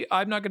actually,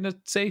 I'm not going to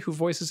say who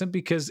voices him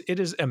because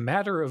it is a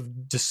matter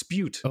of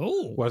dispute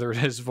whether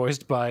it is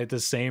voiced by the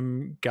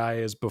same guy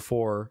as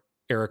before,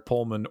 Eric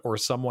Pullman, or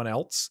someone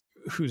else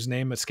whose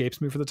name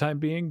escapes me for the time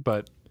being,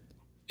 but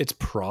it's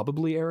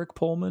probably Eric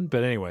Pullman.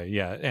 But anyway,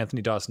 yeah,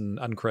 Anthony Dawson,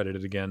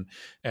 uncredited again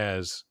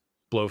as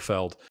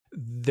Blofeld.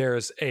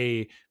 There's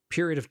a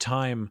period of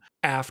time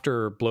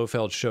after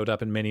Blofeld showed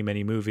up in many,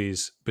 many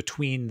movies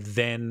between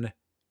then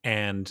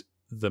and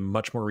the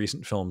much more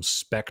recent film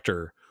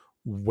Spectre,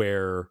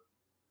 where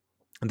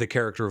the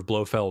character of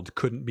Blofeld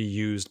couldn't be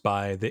used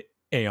by the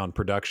Aeon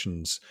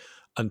Productions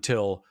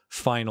until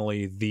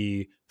finally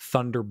the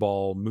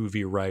Thunderball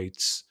movie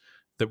rights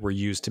that were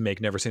used to make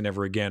Never Say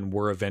Never Again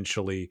were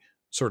eventually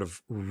sort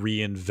of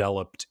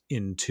re-enveloped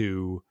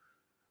into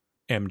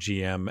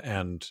MGM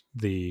and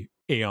the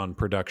Aeon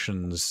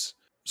Productions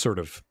sort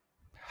of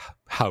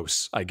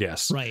house, I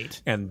guess.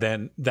 Right. And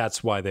then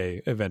that's why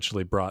they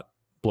eventually brought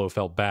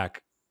Blofeld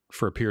back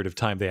for a period of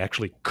time they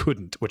actually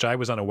couldn't, which I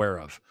was unaware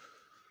of.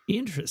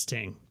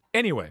 Interesting.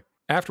 Anyway,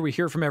 after we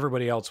hear from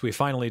everybody else, we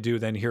finally do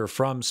then hear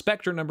from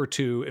Spectre number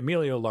 2,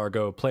 Emilio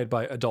Largo, played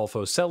by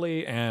Adolfo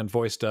Celli and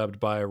voice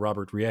dubbed by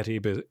Robert Rietti,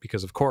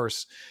 because of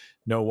course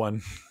no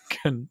one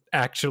can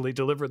actually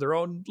deliver their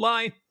own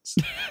lines.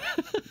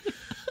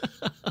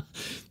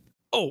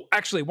 Oh,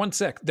 actually, one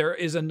sec. There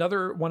is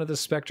another one of the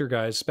Spectre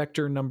guys.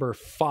 Spectre number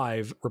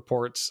 5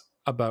 reports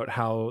about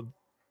how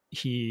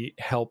he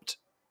helped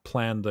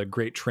plan the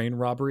Great Train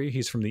Robbery.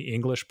 He's from the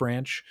English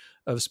branch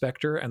of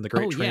Spectre, and the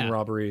Great Train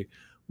Robbery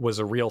was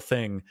a real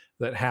thing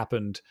that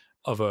happened,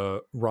 of a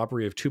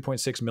robbery of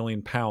 2.6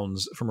 million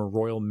pounds from a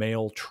Royal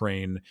Mail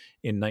train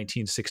in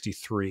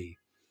 1963.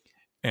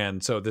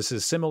 And so this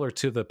is similar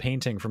to the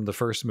painting from the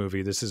first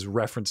movie. This is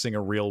referencing a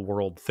real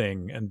world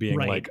thing and being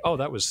like, oh,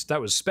 that was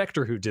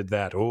Spectre who did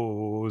that.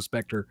 Oh,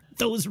 Spectre.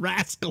 Those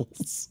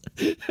rascals.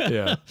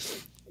 Yeah.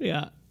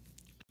 Yeah.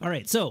 All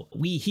right. So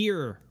we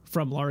hear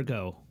from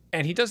Largo.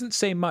 And he doesn't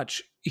say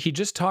much. He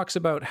just talks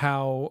about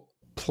how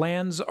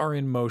plans are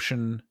in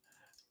motion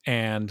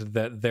and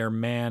that their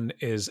man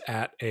is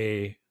at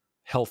a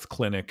health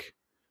clinic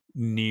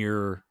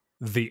near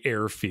the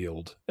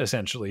airfield,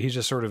 essentially. He's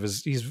just sort of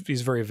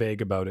he's very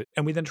vague about it.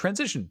 And we then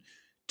transition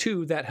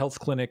to that health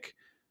clinic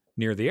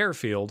near the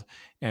airfield,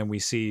 and we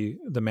see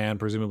the man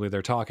presumably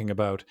they're talking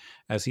about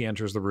as he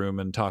enters the room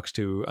and talks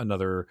to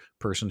another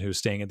person who's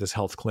staying at this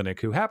health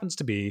clinic, who happens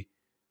to be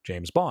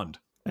James Bond.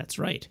 That's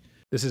right.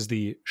 This is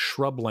the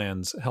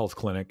Shrublands Health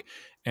Clinic,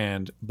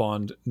 and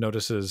Bond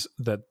notices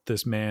that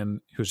this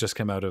man who's just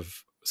come out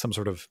of some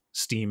sort of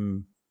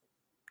steam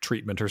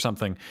treatment or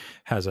something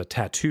has a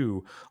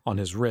tattoo on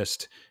his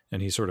wrist,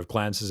 and he sort of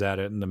glances at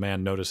it, and the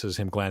man notices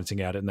him glancing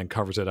at it and then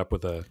covers it up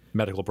with a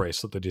medical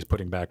bracelet that he's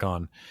putting back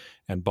on.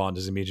 And Bond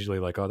is immediately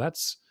like, oh,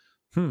 that's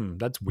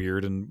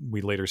weird. And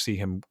we later see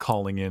him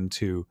calling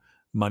into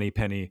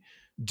Moneypenny,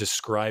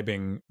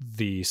 describing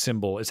the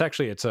symbol. It's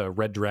a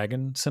red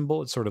dragon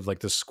symbol. It's sort of like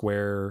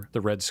the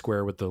red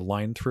square with the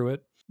line through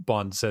it.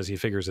 Bond says he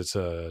figures it's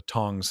a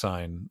Tong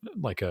sign,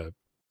 like a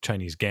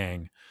Chinese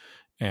gang,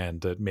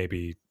 and that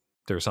maybe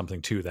there's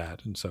something to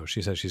that. And so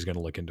she says she's going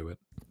to look into it.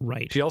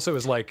 Right. She also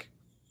is like,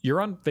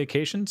 you're on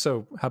vacation,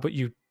 so how about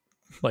you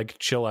like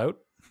chill out?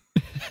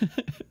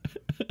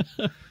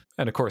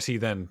 And of course he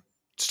then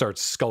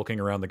starts skulking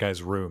around the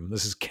guy's room.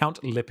 This is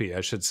Count Lippy,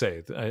 I should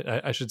say.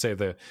 I should say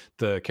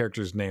the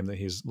character's name that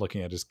he's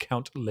looking at is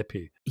Count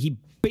Lippy. He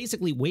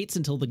basically waits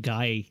until the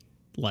guy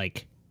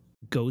like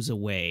goes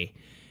away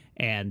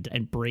and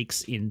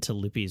breaks into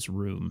Lippy's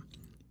room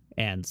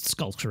and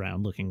skulks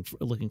around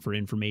looking for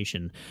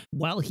information.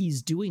 While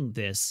he's doing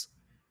this,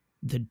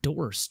 the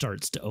door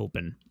starts to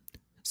open.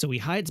 So he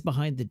hides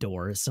behind the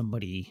door as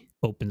somebody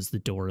opens the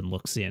door and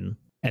looks in,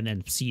 and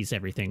then sees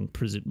everything,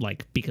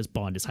 because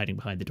Bond is hiding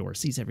behind the door,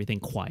 sees everything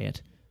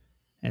quiet,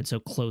 and so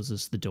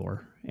closes the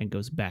door and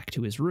goes back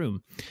to his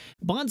room.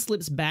 Bond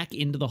slips back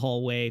into the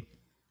hallway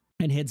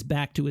and heads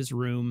back to his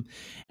room.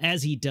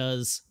 As he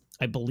does,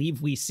 I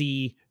believe we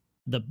see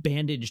the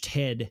bandaged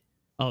head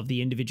of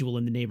the individual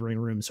in the neighboring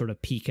room sort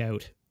of peek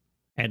out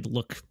and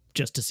look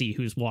just to see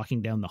who's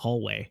walking down the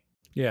hallway.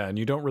 Yeah, and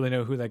you don't really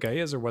know who that guy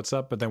is or what's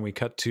up, but then we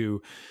cut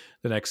to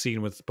the next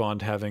scene with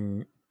Bond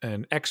having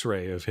an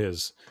X-ray of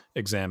his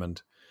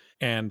examined.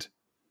 And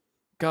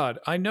God,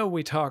 I know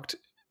we talked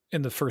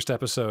in the first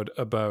episode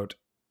about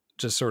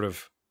just sort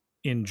of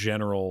in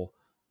general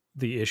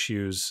the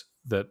issues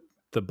that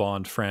the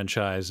Bond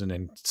franchise and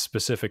in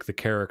specific the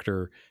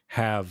character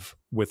have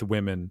with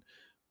women,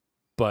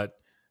 but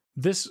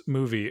this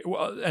movie,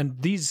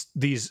 and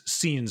these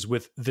scenes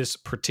with this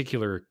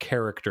particular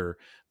character,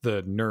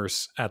 the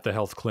nurse at the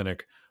health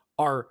clinic,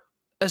 are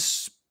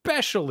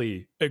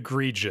especially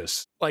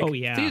egregious. Like, oh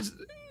yeah,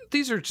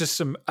 these are just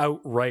some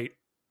outright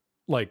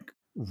like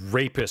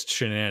rapist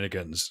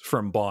shenanigans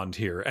from Bond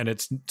here, and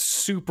it's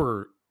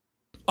super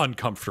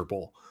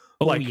uncomfortable.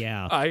 Oh like,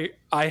 yeah,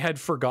 I had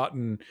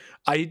forgotten.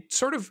 I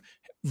sort of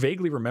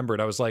vaguely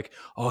remembered. I was like,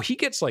 oh, he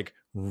gets like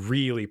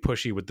really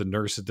pushy with the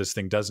nurse at this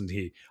thing, doesn't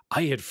he?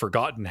 I had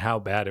forgotten how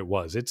bad it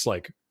was. It's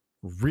like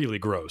really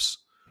gross.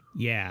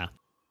 Yeah.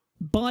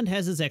 Bond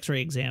has his X-ray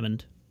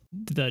examined.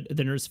 The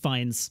nurse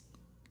finds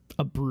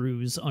a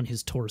bruise on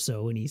his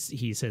torso, and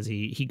he says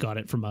he got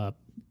it from a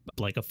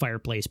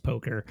fireplace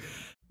poker,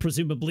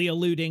 presumably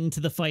alluding to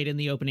the fight in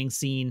the opening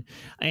scene.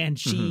 And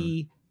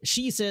she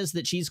says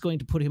that she's going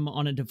to put him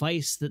on a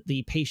device that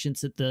the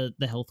patients at the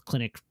health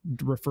clinic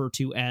refer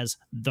to as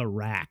the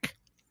rack.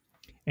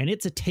 And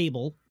it's a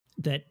table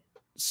that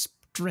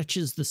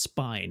stretches the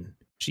spine,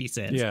 she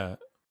says. Yeah.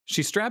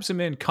 She straps him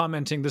in,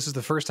 commenting, "This is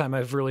the first time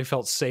I've really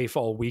felt safe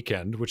all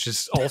weekend," which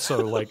is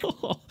also like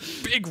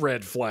big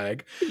red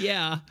flag.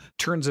 Yeah.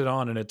 Turns it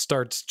on and it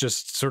starts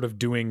just sort of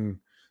doing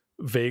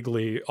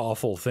vaguely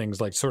awful things,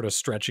 like sort of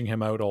stretching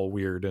him out all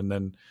weird. And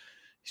then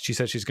she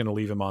says she's going to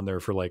leave him on there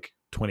for like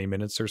 20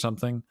 minutes or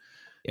something.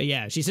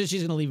 Yeah, she says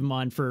she's going to leave him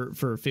on for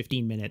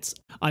 15 minutes.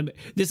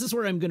 This is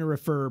where I'm going to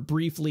refer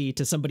briefly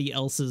to somebody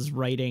else's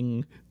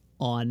writing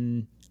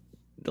on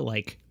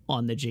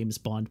the James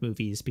Bond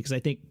movies, because I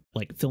think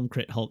like Film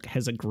Crit Hulk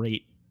has a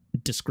great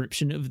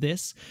description of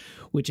this,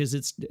 which is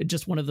it's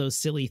just one of those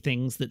silly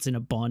things that's in a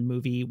Bond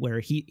movie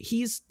where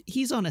he's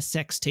on a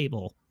sex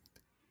table.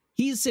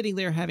 He's sitting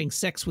there having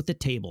sex with the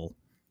table.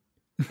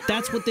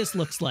 That's what this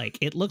looks like.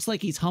 It looks like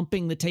he's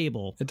humping the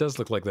table. It does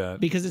look like that.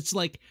 Because it's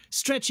like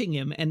stretching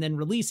him and then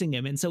releasing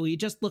him. And so he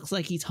just looks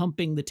like he's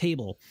humping the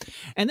table.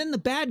 And then the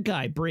bad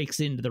guy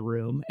breaks into the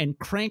room and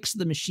cranks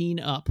the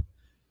machine up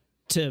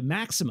to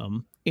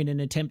maximum in an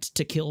attempt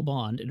to kill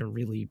Bond, in a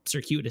really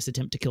circuitous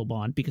attempt to kill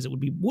Bond, because it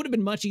would have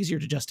been much easier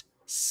to just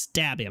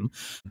stab him.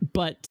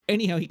 But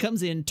anyhow, he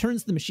comes in,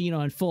 turns the machine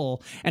on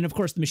full, and of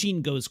course the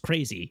machine goes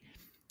crazy.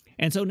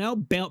 And so now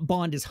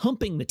Bond is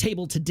humping the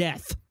table to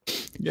death.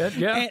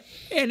 Yeah.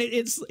 And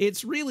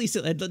it's really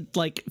silly.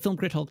 Like, Film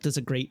Crit Hulk does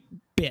a great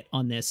bit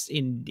on this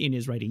in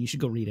his writing. You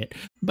should go read it.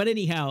 But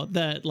anyhow,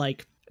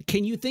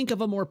 can you think of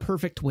a more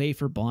perfect way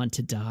for Bond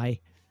to die?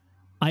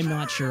 I'm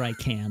not sure I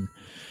can.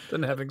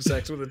 Than having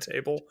sex with a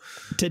table.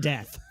 To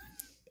death.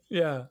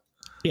 Yeah.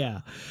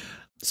 Yeah.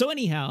 So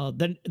anyhow,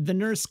 the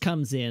nurse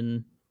comes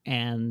in,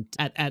 and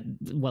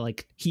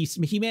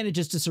he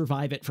manages to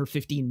survive it for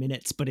 15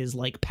 minutes, but is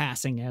like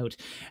passing out.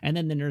 And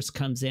then the nurse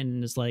comes in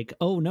and is like,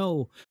 "Oh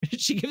no."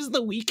 She gives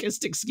the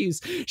weakest excuse.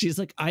 She's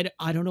like, I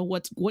don't know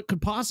what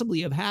could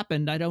possibly have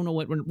happened. I don't know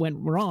what went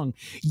wrong.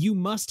 You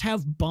must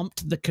have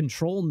bumped the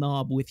control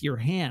knob with your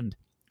hand,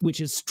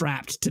 which is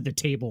strapped to the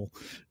table,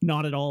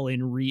 not at all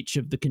in reach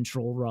of the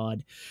control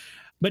rod.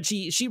 But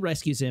she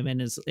rescues him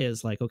and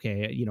is like,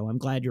 "Okay, I'm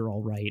glad you're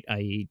all right.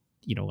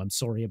 I'm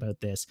sorry about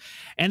this."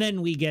 And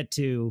then we get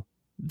to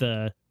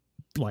the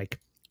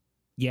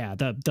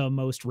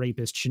most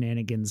rapist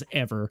shenanigans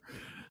ever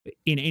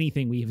in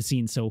anything we have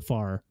seen so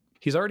far.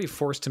 He's already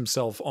forced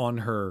himself on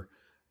her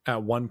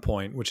at one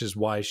point, which is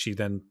why she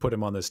then put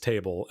him on this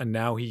table. And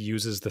now he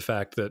uses the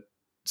fact that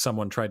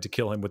someone tried to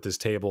kill him with this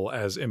table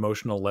as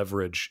emotional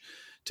leverage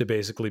to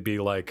basically be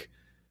like,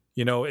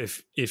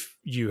 if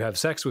you have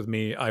sex with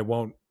me, I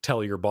won't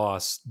tell your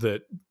boss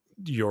that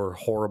your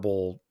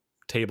horrible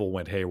table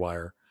went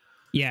haywire.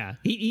 Yeah,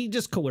 he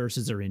just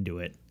coerces her into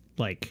it.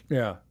 Like,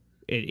 yeah,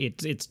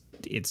 it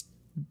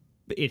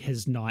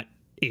has not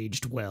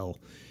aged well.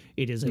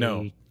 It is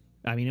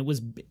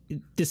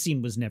this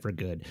scene was never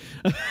good.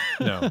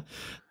 No,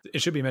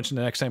 it should be mentioned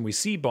the next time we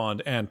see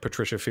Bond and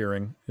Patricia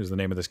Fearing, who's the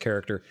name of this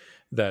character,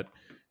 that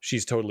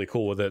she's totally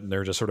cool with it, and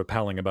they're just sort of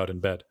palling about in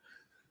bed.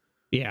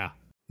 Yeah,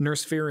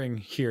 Nurse Fearing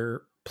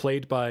here,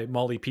 played by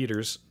Molly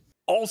Peters,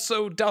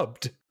 also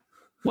dubbed.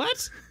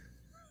 What?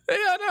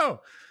 Yeah,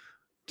 no.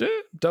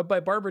 Dubbed by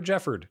Barbara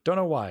Jefford. Don't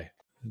know why.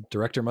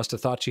 Director must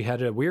have thought she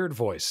had a weird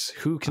voice.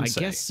 Who can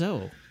say? I guess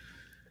so.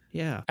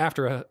 Yeah.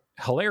 After a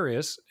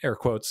hilarious, air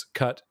quotes,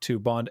 cut to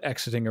Bond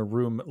exiting a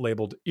room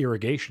labeled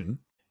irrigation,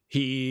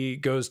 he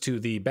goes to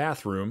the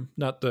bathroom,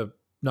 not the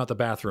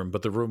bathroom,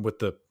 but the room with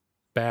the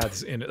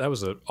baths in it. That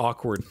was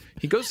awkward.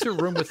 He goes to a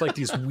room with like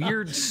these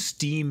weird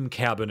steam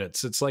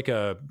cabinets. It's like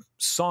a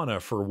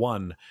sauna for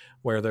one,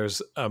 where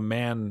there's a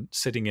man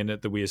sitting in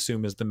it that we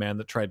assume is the man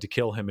that tried to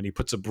kill him, and he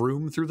puts a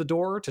broom through the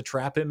door to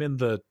trap him in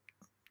the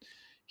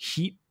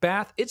heat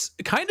bath. It's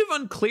kind of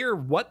unclear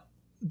what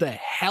the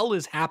hell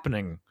is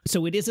happening.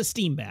 So it is a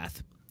steam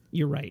bath.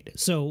 You're right.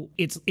 So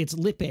it's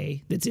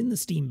Lippe that's in the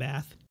steam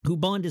bath, who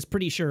Bond is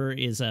pretty sure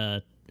is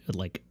the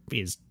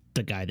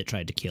guy that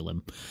tried to kill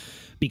him,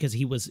 because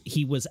he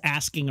was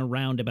asking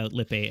around about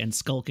Lippe and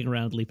skulking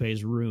around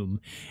Lippe's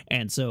room.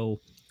 And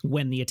so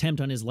when the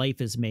attempt on his life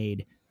is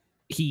made,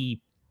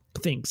 he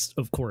thinks,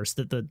 of course,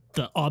 that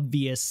the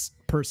obvious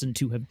person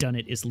to have done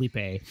it is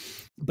Lippe.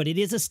 But it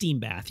is a steam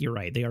bath. You're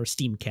right. They are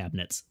steam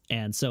cabinets.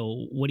 And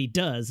so what he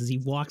does is he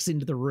walks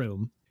into the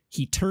room,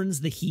 he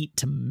turns the heat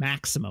to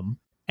maximum,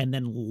 and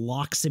then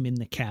locks him in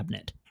the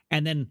cabinet,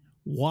 and then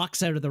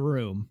walks out of the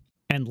room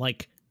and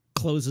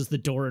closes the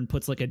door and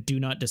puts a do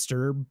not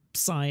disturb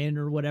sign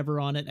or whatever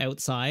on it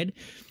outside,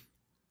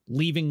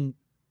 leaving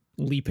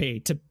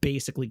Lippe to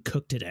basically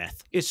cook to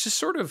death. It's just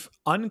sort of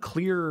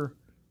unclear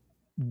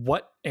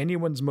what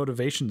anyone's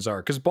motivations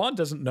are, because Bond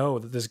doesn't know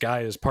that this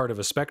guy is part of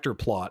a Spectre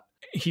plot.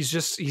 He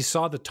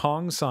saw the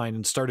Tong sign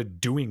and started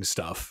doing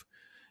stuff.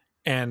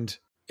 And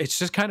it's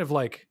just kind of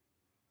like,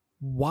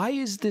 why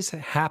is this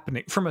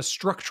happening? From a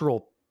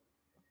structural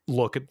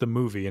look at the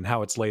movie and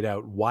how it's laid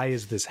out, why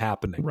is this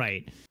happening?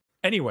 Right.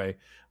 Anyway,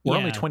 we're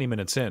only 20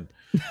 minutes in.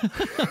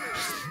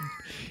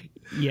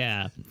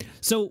 Yeah.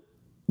 So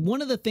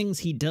one of the things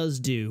he does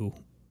do,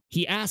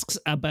 he asks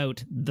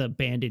about the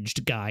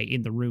bandaged guy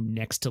in the room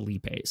next to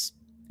Lippe's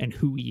and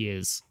who he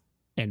is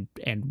and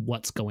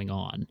what's going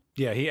on.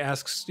 Yeah, he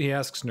asks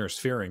Nurse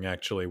Fearing,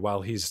 actually,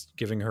 while he's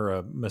giving her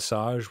a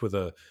massage with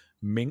a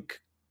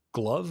mink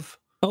glove.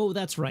 Oh,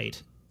 that's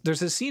right.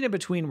 There's a scene in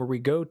between where we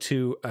go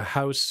to a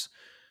house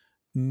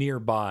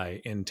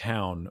nearby in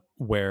town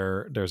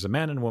where there's a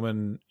man and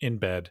woman in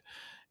bed,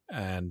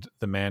 and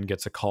the man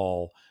gets a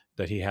call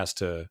that he has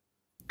to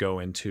go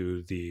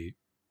into the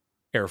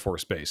Air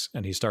Force base,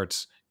 and he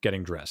starts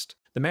getting dressed.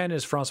 The man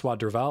is Francois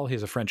Derval.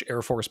 He's a French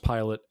Air Force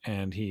pilot,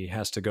 and he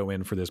has to go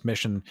in for this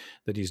mission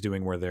that he's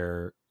doing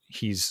where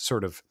he's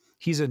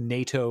a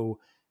NATO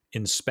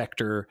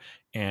inspector,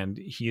 and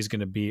he's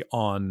going to be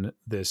on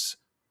this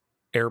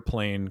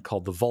airplane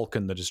called the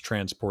Vulcan that is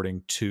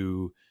transporting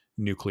 2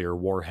 nuclear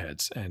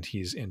warheads. And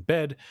he's in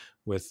bed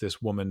with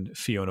this woman,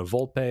 Fiona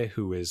Volpe,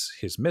 who is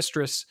his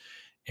mistress.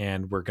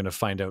 and we're going to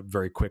find out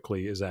very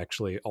quickly is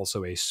actually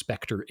also a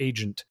Spectre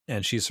agent.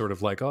 And she's sort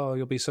of like, oh,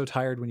 you'll be so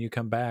tired when you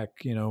come back.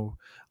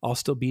 I'll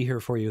still be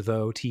here for you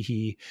though,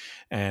 teehee.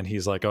 And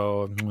he's like,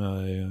 oh,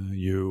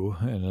 you,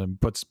 and then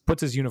puts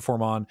his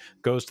uniform on,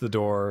 goes to the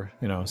door,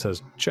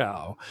 says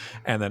ciao,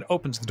 and then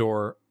opens the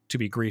door to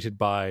be greeted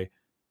by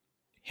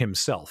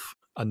himself,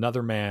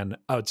 another man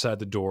outside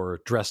the door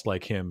dressed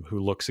like him, who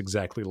looks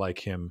exactly like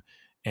him,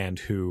 and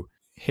who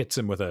hits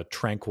him with a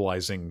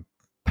tranquilizing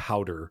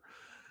powder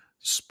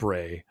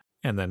spray,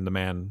 and then the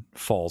man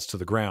falls to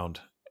the ground.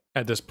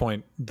 At this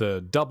point, the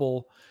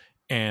double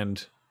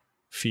and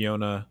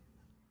Fiona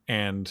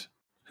and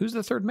who's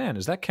the third man?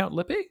 Is that Count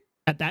Lippe?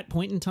 At that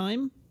point in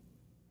time?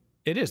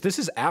 It is. This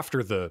is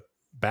after the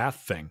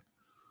bath thing.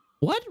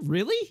 What?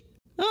 Really?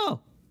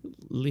 Oh,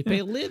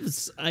 Lippe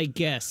lives, I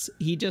guess.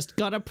 He just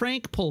got a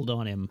prank pulled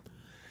on him.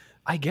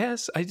 I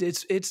guess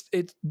it's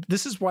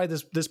this is why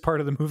this part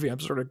of the movie I'm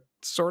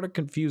sort of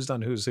confused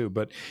on who's who.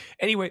 But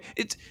anyway,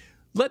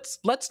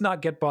 let's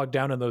not get bogged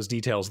down in those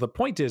details. The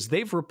point is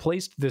they've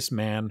replaced this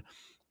man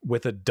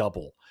with a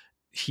double.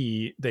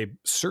 They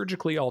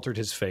surgically altered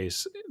his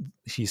face.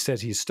 He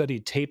says he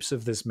studied tapes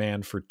of this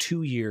man for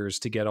 2 years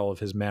to get all of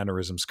his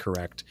mannerisms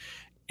correct.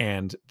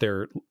 And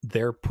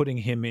they're putting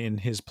him in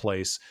his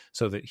place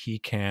so that he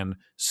can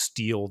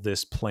steal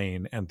this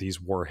plane and these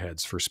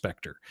warheads for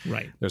Spectre.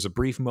 Right. There's a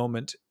brief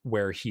moment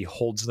where he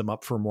holds them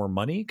up for more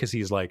money because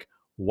he's like,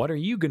 what are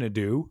you going to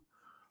do?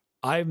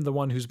 I'm the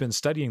one who's been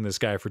studying this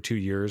guy for 2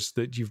 years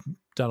that you've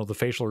done all the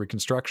facial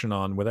reconstruction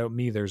on. Without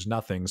me, there's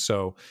nothing.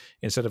 So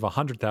instead of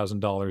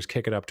 $100,000,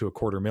 kick it up to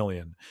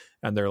 $250,000.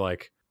 And they're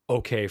like,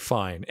 okay,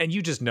 fine. And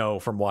you just know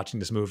from watching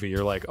this movie,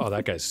 you're like, oh,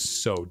 that guy's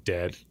so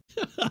dead.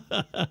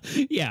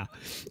 Yeah.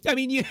 I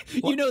mean, you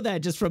know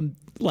that just from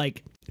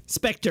like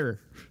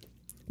Spectre.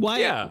 Why?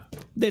 Yeah.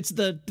 That's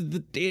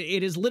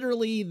it is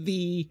literally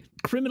the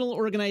criminal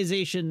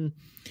organization.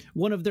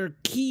 One of their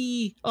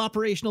key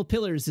operational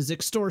pillars is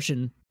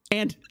extortion.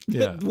 And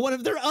one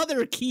of their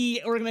other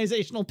key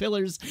organizational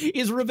pillars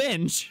is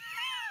revenge.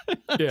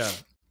 Yeah.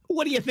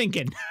 What are you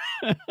thinking?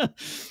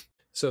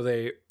 So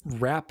they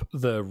wrap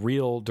the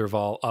real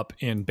Derval up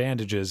in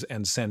bandages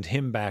and send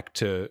him back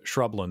to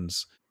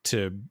Shrublands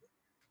to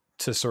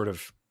sort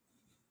of,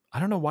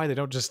 I don't know why they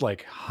don't just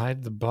like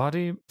hide the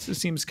body. It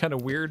seems kind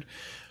of weird.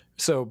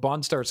 So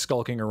Bond starts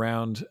skulking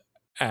around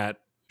at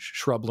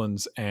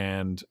Shrublands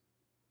and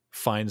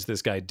finds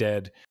this guy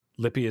dead.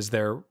 Lippe is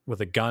there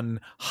with a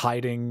gun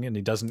hiding, and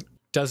he doesn't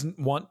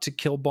want to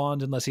kill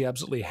Bond unless he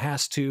absolutely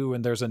has to.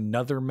 And there's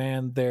another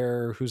man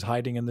there who's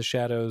hiding in the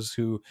shadows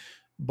who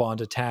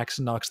Bond attacks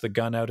and knocks the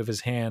gun out of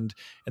his hand,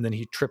 and then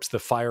he trips the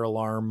fire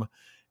alarm,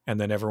 and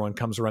then everyone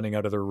comes running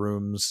out of their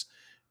rooms,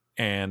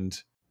 and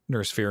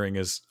Nurse Fearing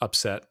is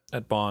upset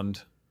at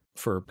Bond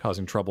for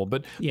causing trouble.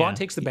 But Bond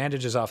takes the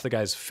bandages off the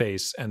guy's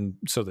face, and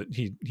so that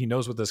he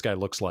knows what this guy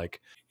looks like,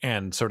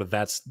 and sort of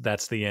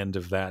that's the end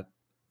of that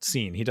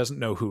scene. He doesn't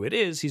know who it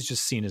is, he's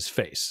just seen his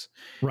face.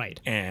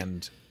 Right.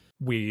 And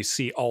we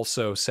see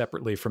also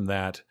separately from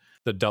that,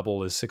 the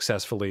double is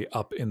successfully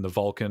up in the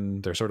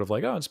Vulcan. They're sort of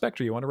like, oh,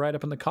 Inspector, you want to ride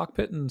up in the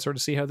cockpit and sort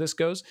of see how this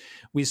goes?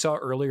 We saw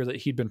earlier that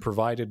he'd been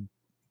provided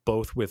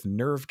both with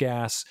nerve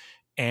gas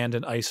and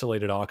an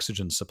isolated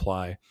oxygen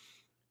supply.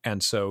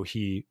 And so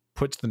he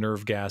puts the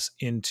nerve gas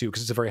into,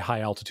 because it's a very high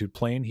altitude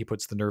plane, he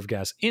puts the nerve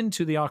gas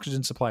into the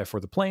oxygen supply for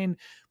the plane,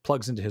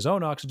 plugs into his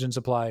own oxygen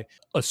supply,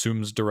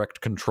 assumes direct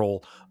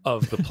control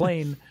of the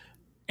plane,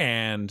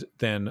 and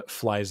then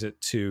flies it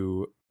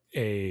to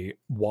a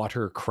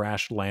water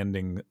crash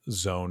landing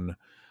zone,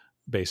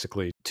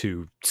 basically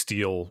to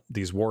steal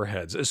these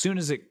warheads. As soon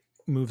as it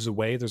moves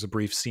away, there's a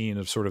brief scene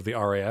of sort of the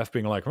RAF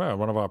being like, well,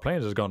 one of our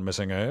planes has gone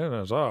missing.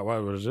 Oh,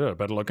 what was it?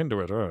 Better look into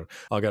it.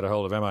 I'll get a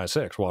hold of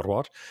MI6.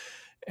 What?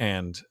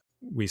 And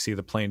we see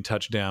the plane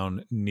touch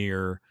down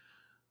near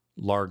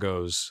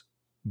Largo's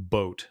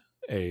boat,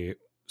 a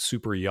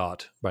super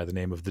yacht by the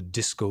name of the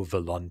Disco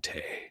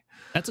Volante.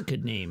 That's a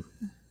good name.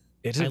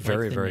 It's a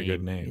very, very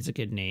good name. It's a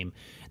good name.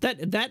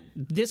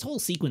 This whole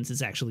sequence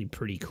is actually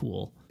pretty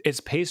cool. It's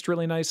paced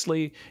really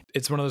nicely.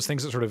 It's one of those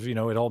things that sort of, it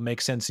all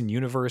makes sense in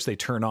universe. They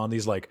turn on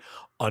these like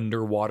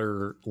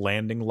underwater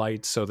landing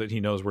lights so that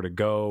he knows where to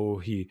go.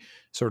 He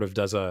sort of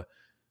does a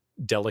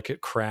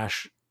delicate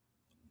crash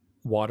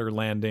water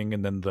landing,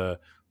 and then the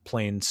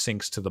plane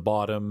sinks to the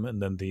bottom,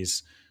 and then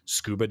these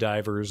scuba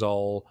divers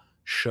all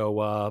show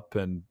up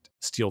and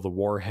steal the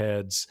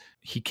warheads.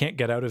 He can't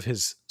get out of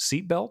his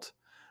seatbelt.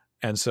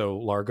 And so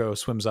Largo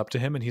swims up to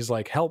him and he's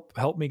like, help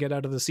me get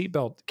out of the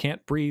seatbelt.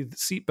 Can't breathe,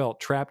 seatbelt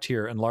trapped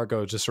here. And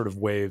Largo just sort of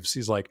waves.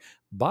 He's like,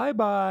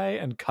 bye-bye,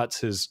 and cuts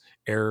his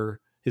air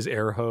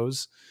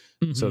hose.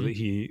 Mm-hmm. So that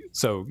he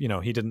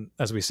didn't,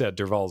 as we said,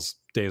 Derval's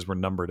days were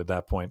numbered at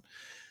that point.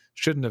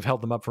 Shouldn't have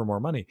held them up for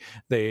more money.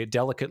 They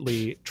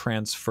delicately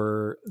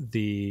transfer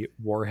the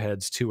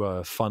warheads to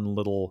a fun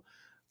little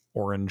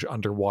orange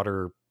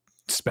underwater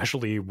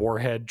specialty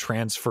warhead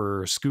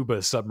transfer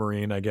scuba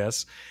submarine, I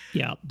guess.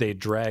 Yeah. They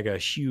drag a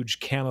huge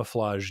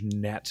camouflage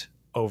net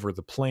over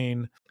the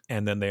plane,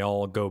 and then they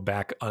all go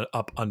back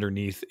up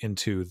underneath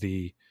into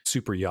the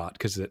super yacht,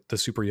 because the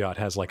super yacht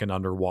has like an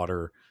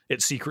underwater,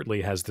 it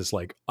secretly has this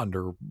like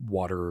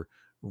underwater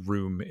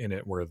room in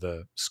it where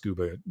the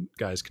scuba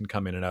guys can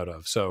come in and out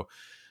of. So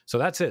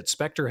that's it.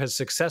 Spectre has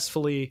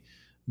successfully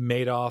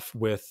made off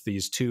with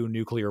these 2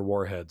 nuclear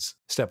warheads.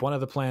 Step 1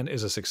 of the plan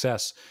is a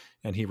success,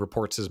 and he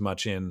reports as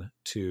much in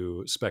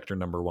to Spectre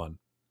number 1.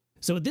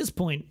 So at this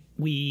point,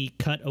 we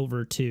cut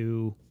over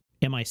to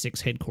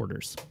MI6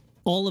 headquarters.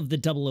 All of the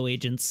 00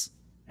 agents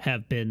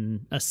have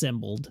been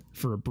assembled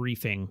for a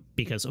briefing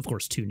because, of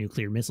course, 2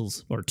 nuclear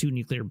missiles or 2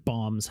 nuclear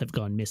bombs have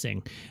gone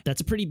missing.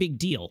 That's a pretty big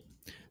deal.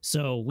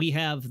 So we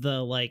have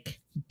the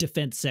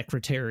defense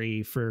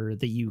secretary for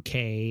the UK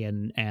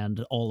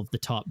and all of the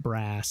top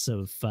brass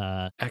of.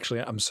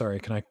 Actually, I'm sorry.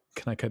 Can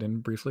I cut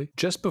in briefly?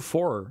 Just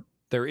before,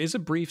 there is a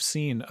brief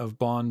scene of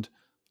Bond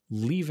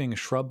leaving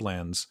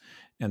Shrublands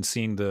and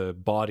seeing the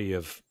body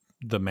of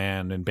the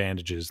man in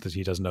bandages that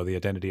he doesn't know the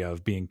identity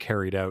of being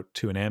carried out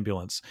to an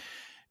ambulance.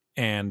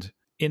 And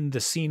in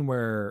the scene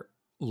where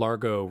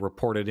Largo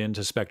reported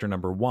into Spectre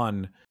number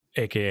 1,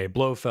 aka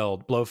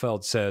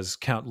Blofeld says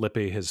Count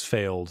Lippe has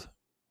failed.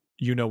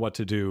 You know what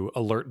to do.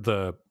 Alert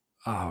the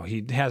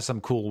he has some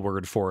cool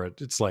word for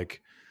it. It's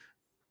like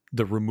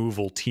the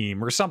removal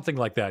team or something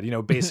like that.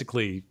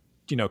 Basically,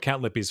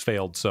 Count Lippe's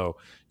failed, so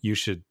you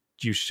should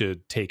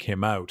take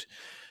him out.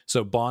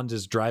 So Bond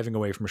is driving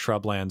away from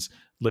Shrublands.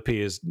 Lippe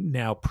is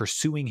now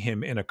pursuing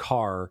him in a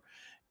car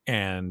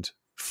and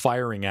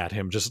firing at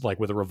him just like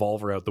with a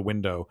revolver out the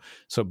window.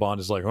 So Bond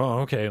is like,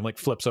 oh, okay, and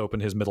flips open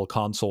his middle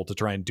console to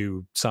try and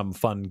do some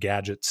fun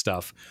gadget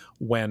stuff,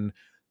 when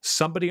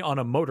somebody on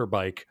a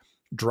motorbike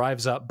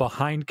drives up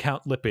behind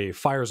Count Lippe,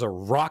 fires a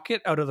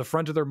rocket out of the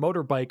front of their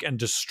motorbike, and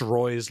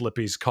destroys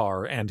Lippe's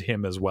car and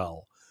him as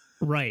well.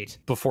 Right.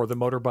 Before the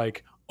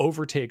motorbike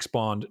overtakes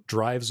Bond,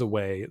 drives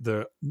away,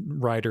 the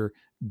rider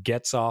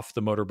gets off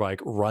the motorbike,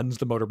 runs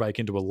the motorbike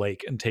into a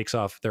lake, and takes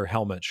off their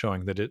helmet,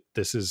 showing that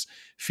this is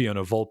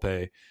Fiona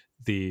Volpe,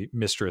 the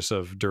mistress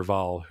of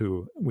Derval,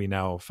 who we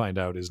now find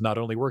out is not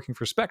only working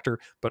for Spectre,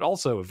 but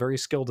also a very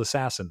skilled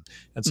assassin.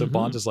 And so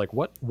Bond is like,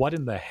 what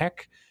in the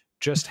heck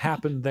just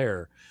happened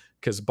there?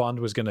 Because Bond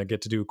was going to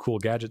get to do cool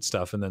gadget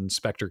stuff, and then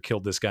Spectre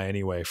killed this guy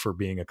anyway for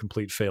being a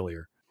complete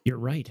failure. You're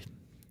right.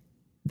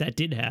 That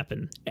did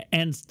happen.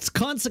 And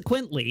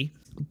consequently,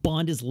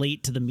 Bond is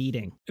late to the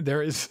meeting.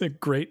 There is a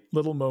great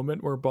little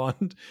moment where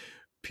Bond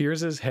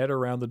peers his head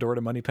around the door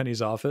to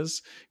Moneypenny's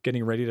office,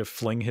 getting ready to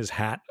fling his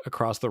hat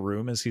across the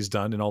room as he's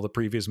done in all the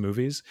previous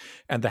movies.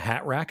 And the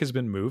hat rack has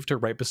been moved to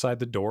right beside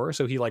the door.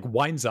 So he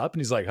winds up and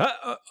he's like,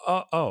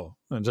 oh,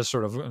 and just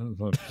sort of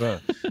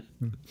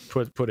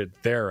put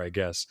it there, I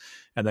guess.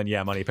 And then,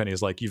 Moneypenny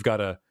is like, you've got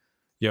to,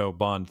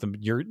 Bond,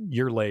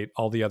 you're late.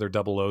 All the other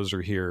 00s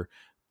are here.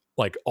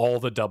 All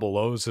the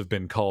 00s have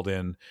been called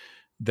in.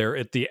 They're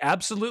at the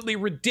absolutely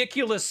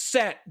ridiculous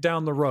set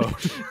down the road.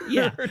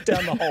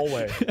 Down the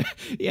hallway.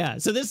 Yeah.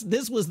 So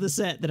this was the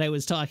set that I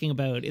was talking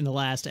about in the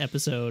last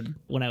episode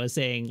when I was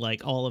saying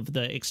all of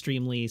the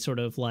extremely sort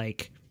of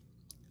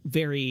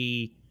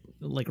very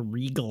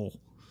regal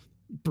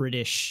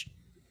British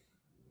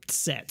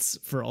sets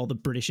for all the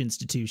British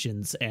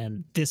institutions,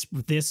 and this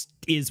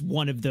is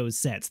one of those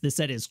sets. This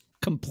set is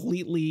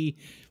completely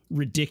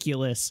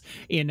ridiculous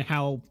in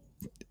how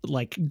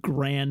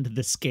grand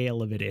the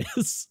scale of it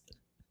is.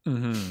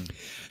 Mm-hmm.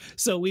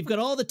 So we've got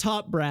all the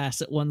top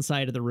brass at one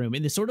side of the room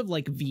in this sort of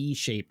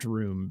V-shaped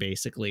room,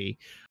 basically.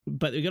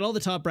 But we got all the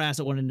top brass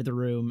at one end of the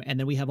room, and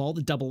then we have all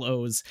the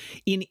 00s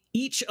in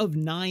each of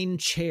 9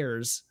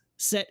 chairs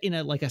set in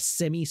a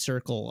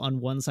semicircle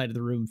on one side of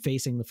the room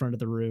facing the front of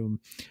the room.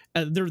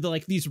 They're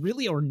these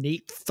really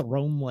ornate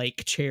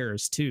throne-like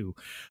chairs too.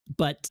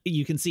 But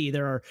you can see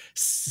there are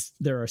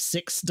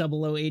 6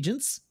 00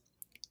 agents,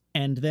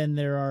 and then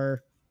there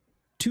are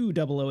 2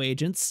 00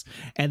 agents,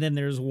 and then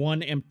there's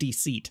 1 empty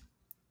seat.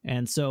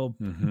 And so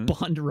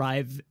Bond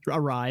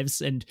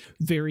arrives and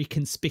very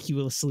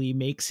conspicuously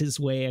makes his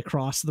way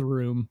across the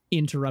room,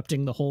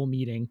 interrupting the whole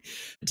meeting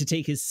to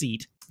take his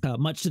seat,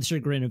 much to the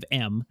chagrin of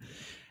M.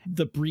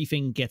 The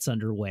briefing gets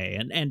underway,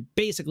 and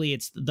basically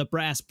it's the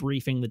brass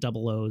briefing the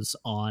 00s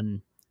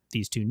on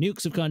these 2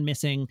 nukes have gone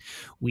missing.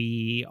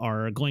 We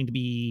are going to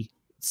be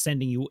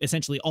sending you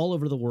essentially all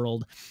over the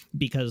world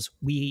because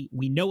we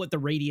know what the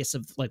radius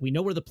of we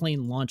know where the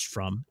plane launched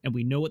from, and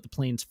we know what the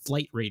plane's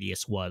flight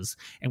radius was,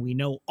 and we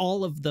know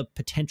all of the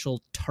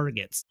potential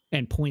targets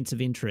and points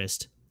of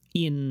interest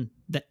in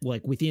that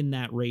within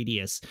that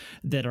radius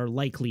that are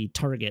likely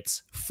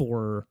targets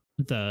for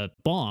the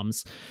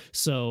bombs.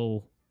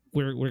 So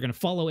we're going to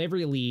follow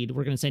every lead.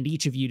 We're going to send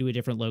each of you to a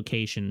different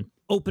location,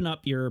 open up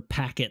your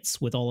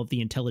packets with all of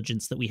the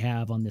intelligence that we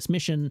have on this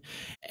mission,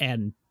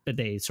 and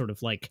they sort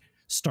of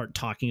start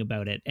talking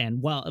about it.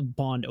 And while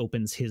Bond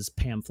opens his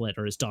pamphlet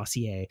or his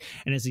dossier,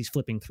 and as he's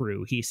flipping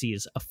through, he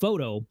sees a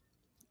photo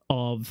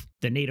of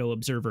the NATO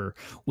observer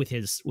with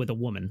a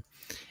woman,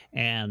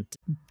 and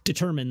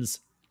determines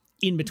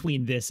in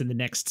between this and the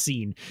next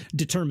scene,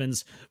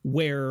 determines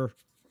where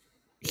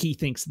he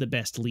thinks the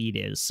best lead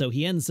is. So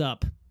he ends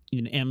up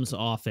in M's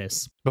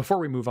office. Before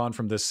we move on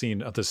from this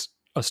scene of this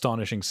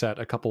astonishing set,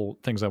 a couple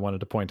things I wanted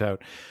to point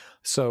out.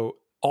 So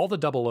all the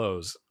double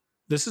O's,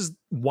 this is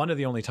one of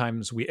the only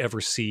times we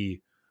ever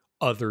see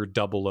other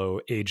double O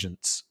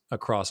agents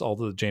across all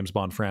the James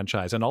Bond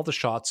franchise. And all the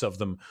shots of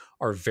them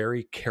are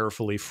very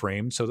carefully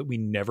framed so that we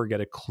never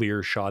get a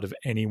clear shot of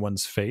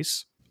anyone's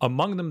face.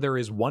 Among them, there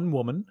is one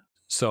woman.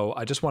 So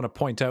I just want to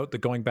point out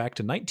that going back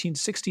to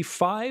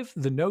 1965,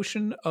 the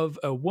notion of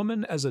a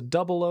woman as a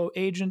double O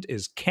agent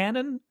is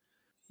canon.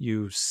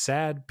 You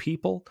sad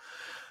people.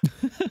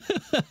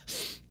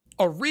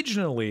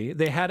 Originally,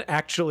 they had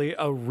actually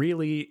a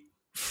really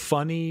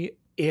funny,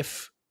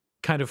 if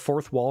kind of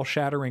fourth wall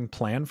shattering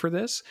plan for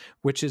this,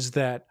 which is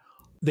that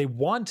they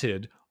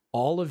wanted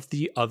all of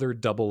the other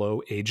double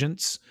O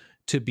agents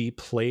to be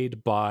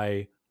played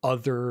by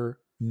other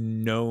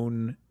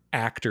known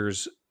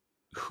actors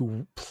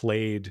who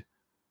played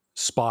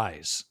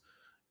spies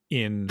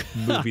in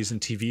movies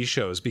and TV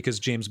shows, because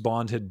James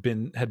Bond had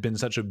been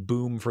such a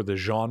boom for the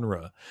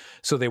genre.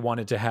 So they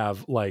wanted to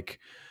have like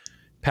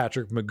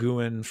Patrick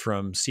McGoohan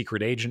from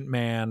Secret Agent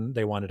Man.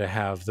 They wanted to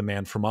have the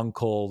man from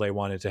U.N.C.L.E. They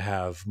wanted to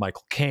have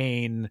Michael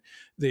Caine.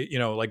 They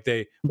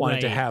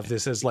wanted to have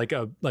this as like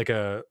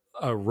a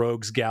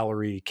rogues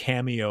gallery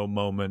cameo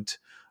moment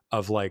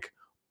of like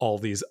all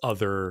these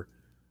other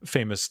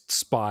famous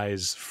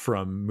spies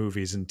from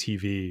movies and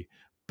TV,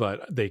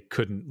 but they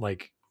couldn't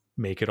like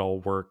make it all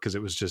work because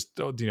it was just,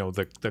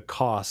 the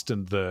cost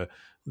and the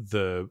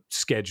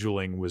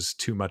scheduling was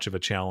too much of a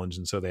challenge,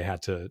 and so they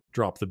had to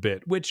drop the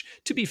bit, which,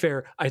 to be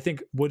fair, I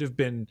think would have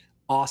been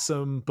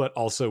awesome, but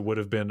also would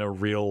have been a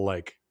real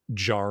like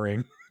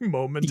jarring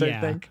moment. I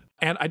think.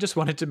 And I just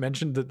wanted to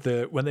mention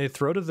that when they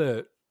throw to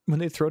the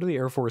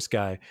Air Force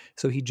guy,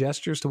 so he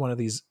gestures to one of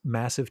these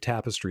massive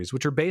tapestries,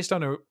 which are based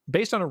on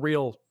a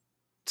real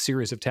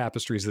series of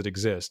tapestries that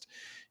exist.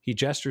 He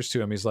gestures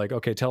to him. He's like,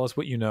 "Okay, tell us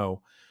what you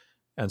know."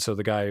 And so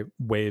the guy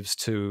waves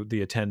to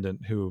the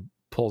attendant, who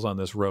pulls on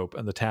this rope,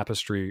 and the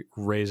tapestry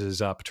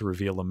raises up to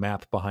reveal a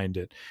map behind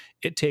it.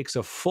 It takes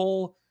a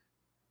full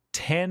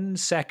 10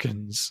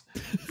 seconds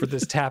for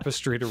this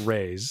tapestry to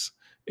raise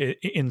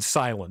in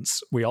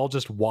silence. We all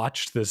just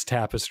watched this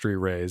tapestry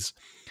raise.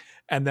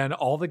 And then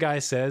all the guy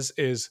says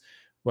is,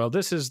 "Well,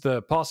 this is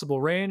the possible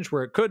range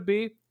where it could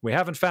be. We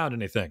haven't found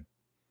anything."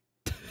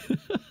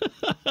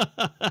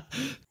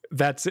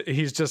 That's it.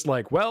 He's just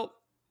like, "Well,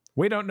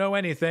 we don't know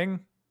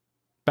anything.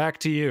 Back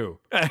to you."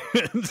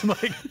 It's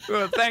like,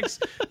 well,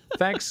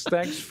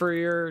 thanks for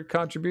your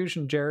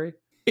contribution, Jerry.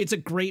 It's a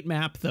great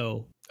map,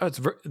 though. Oh, it's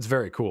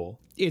very cool.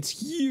 It's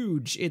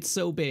huge. It's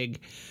so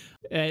big,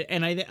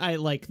 and I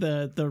like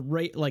the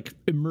right, like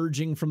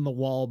emerging from the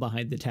wall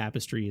behind the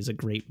tapestry is a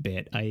great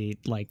bit.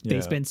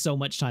 They spend so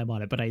much time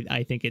on it, but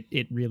I think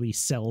it really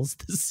sells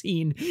the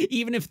scene,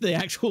 even if the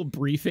actual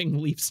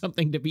briefing leaves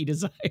something to be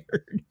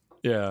desired.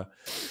 Yeah.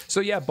 So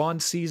yeah,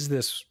 Bond sees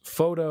this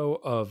photo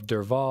of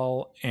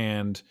Derval,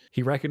 and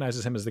he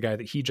recognizes him as the guy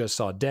that he just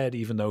saw dead,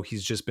 even though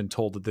he's just been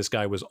told that this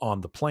guy was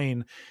on the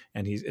plane.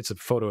 And it's a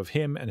photo of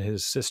him and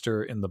his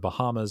sister in the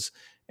Bahamas.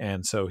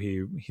 And so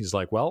he's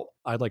like, "Well,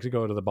 I'd like to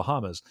go to the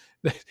Bahamas."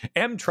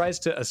 M tries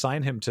to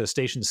assign him to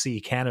Station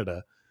C,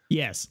 Canada.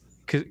 Yes.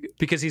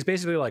 Because he's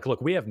basically like,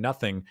 "Look, we have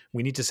nothing.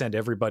 We need to send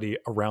everybody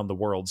around the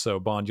world. So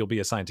Bond, you'll be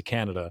assigned to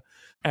Canada."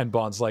 And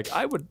Bond's like,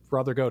 "I would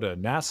rather go to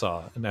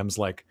Nassau." And M's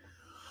like,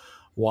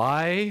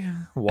 Why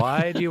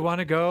do you want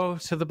to go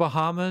to the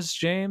Bahamas,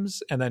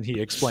 James? And then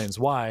he explains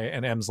why,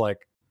 and M's like,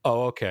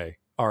 "Oh, okay.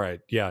 All right.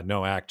 Yeah,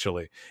 no,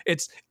 actually."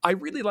 I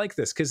really like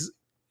this because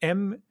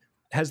M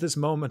has this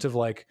moment of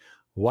like,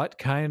 "What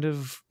kind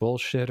of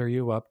bullshit are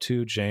you up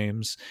to,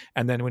 James?"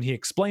 And then when he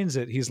explains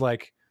it, he's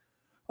like,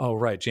 "Oh,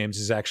 right, James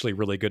is actually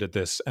really good at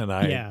this, and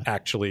I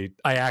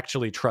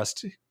actually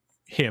trust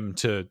him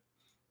to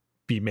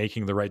be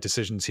making the right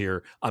decisions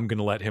here. I'm going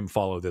to let him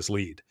follow this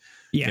lead."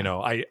 Yeah.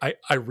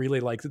 I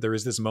really like that there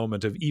is this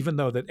moment of, even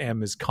though that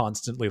M is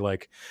constantly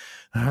like,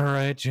 "All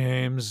right,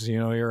 James,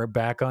 you're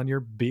back on your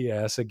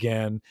BS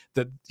again,"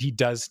 that he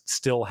does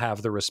still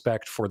have the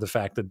respect for the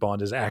fact that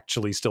Bond is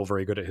actually still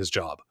very good at his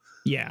job.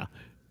 Yeah.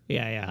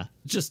 Yeah.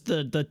 Just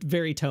the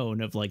very tone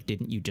of like,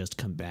 "Didn't you just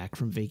come back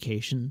from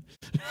vacation?"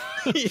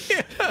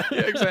 Yeah,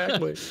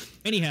 exactly.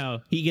 Anyhow,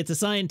 he gets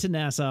assigned to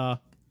Nassau,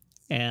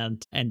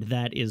 and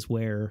that is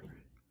where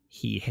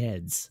he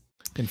heads.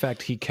 In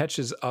fact, he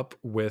catches up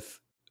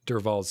with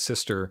Derval's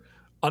sister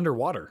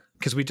underwater,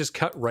 because we just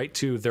cut right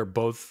to they're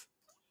both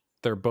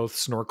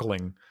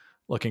snorkeling,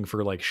 looking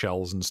for like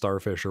shells and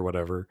starfish or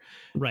whatever.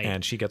 Right.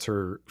 And she gets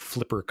her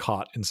flipper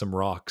caught in some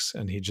rocks,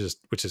 and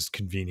which is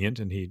convenient,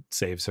 and he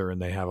saves her,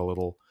 and they have a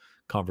little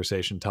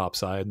conversation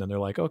topside, and then they're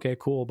like, "Okay,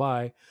 cool,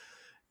 bye."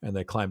 And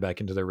they climb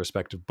back into their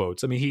respective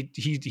boats. I mean,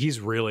 he's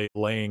really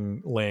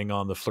laying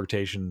on the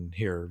flirtation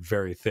here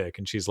very thick,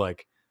 and she's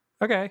like,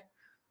 "Okay,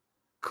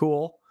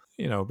 cool."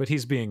 But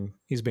he's being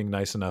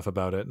nice enough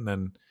about it, and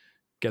then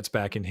gets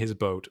back in his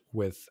boat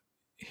with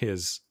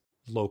his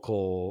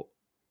local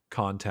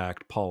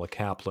contact, Paula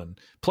Kaplan,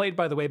 played,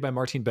 by the way, by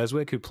Martine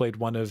Beswick, who played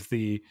one of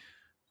the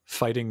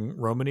fighting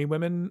Romany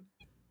women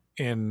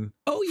in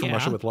Oh, From yeah.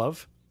 Russia with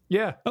Love.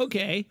 Yeah.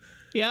 Okay.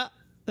 Yeah,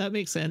 that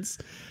makes sense.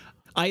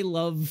 I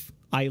love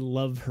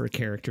her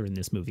character in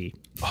this movie.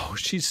 Oh,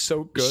 she's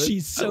so good.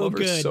 She's so I love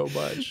good. her so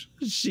much.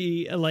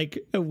 She, like,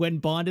 when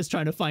Bond is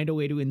trying to find a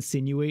way to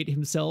insinuate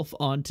himself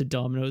onto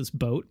Domino's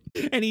boat,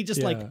 and he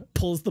just like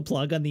pulls the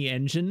plug on the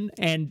engine,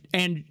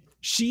 and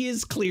she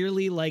is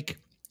clearly like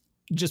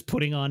just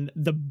putting on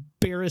the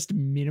barest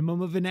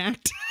minimum of an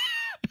act.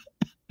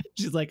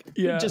 She's like,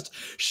 just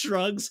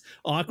shrugs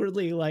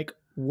awkwardly, like,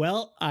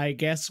 well, I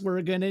guess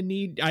you're gonna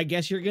need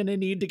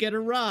to get a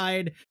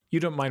ride. You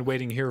don't mind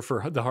waiting here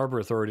for the Harbor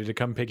Authority to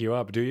come pick you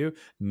up, do you?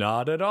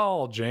 Not at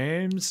all,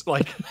 James.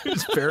 Like,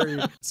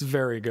 it's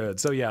very good.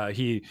 So yeah,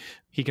 he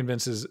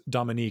convinces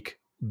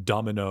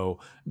Domino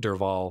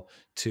Derval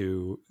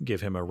to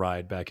give him a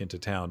ride back into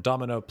town.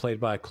 Domino, played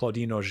by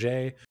Claudine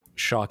Auger,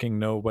 shocking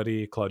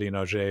nobody. Claudine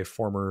Auger,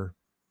 former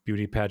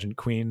beauty pageant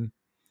queen.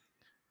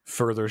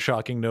 Further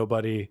shocking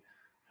nobody,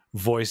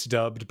 voice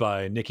dubbed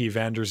by Nikki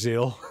van der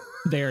Zyl.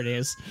 There it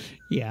is.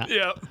 Yeah.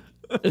 Yep.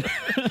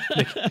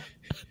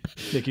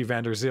 Nikki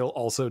van der Zyl,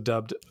 also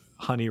dubbed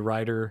Honey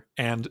Rider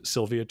and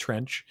Sylvia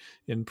Trench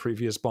in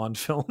previous Bond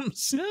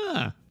films.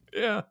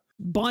 Yeah.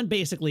 Bond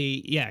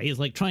basically, he's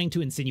like trying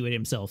to insinuate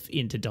himself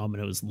into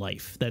Domino's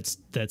life.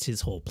 That's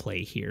his whole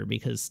play here,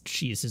 because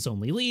she's his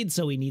only lead,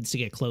 so he needs to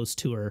get close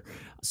to her.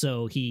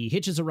 So he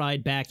hitches a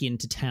ride back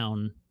into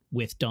town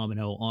with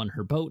Domino on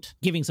her boat,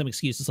 giving some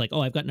excuses like,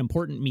 oh, I've got an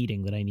important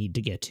meeting that I need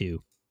to get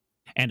to.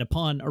 And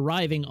upon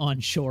arriving on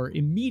shore,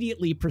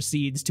 immediately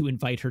proceeds to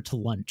invite her to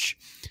lunch,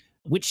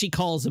 which she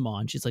calls him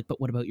on. She's like,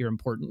 but what about your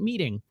important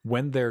meeting?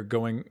 When they're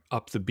going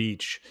up the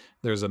beach,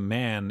 there's a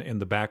man in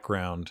the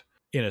background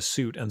in a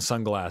suit and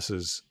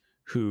sunglasses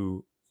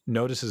who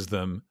notices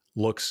them,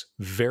 looks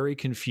very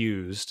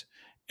confused,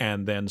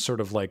 and then sort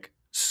of like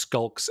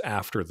skulks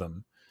after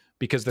them,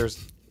 because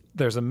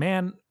there's a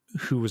man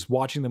who was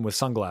watching them with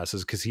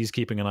sunglasses because he's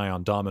keeping an eye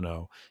on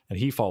Domino, and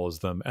he follows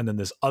them. And then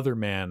this other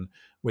man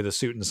with a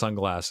suit and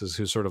sunglasses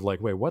who's sort of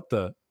like, wait,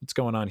 what's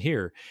going on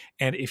here?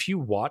 And if you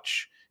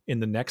watch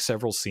in the next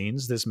several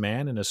scenes, this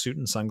man in a suit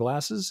and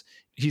sunglasses,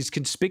 he's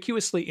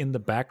conspicuously in the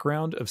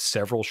background of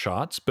several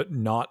shots, but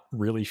not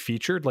really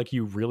featured. Like,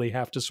 you really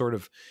have to sort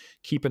of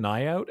keep an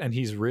eye out. And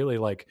he's really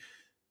like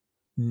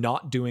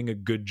not doing a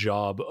good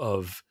job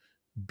of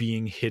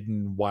being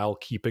hidden while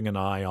keeping an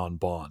eye on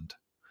Bond.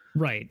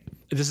 Right.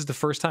 This is the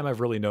first time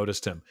I've really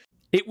noticed him.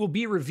 It will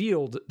be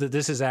revealed that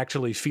this is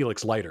actually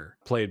Felix Leiter,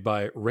 played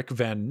by Rick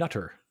Van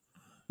Nutter.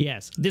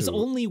 Yes, this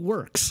only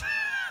works,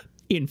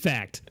 in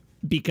fact,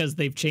 because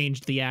they've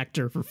changed the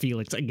actor for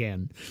Felix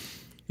again.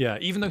 Yeah,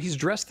 even though he's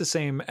dressed the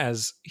same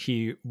as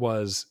he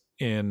was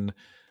in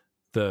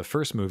the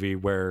first movie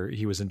where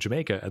he was in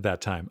Jamaica at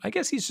that time. I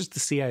guess he's just the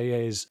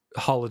CIA's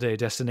holiday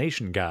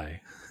destination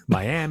guy.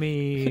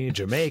 Miami,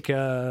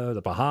 Jamaica,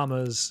 the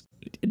Bahamas.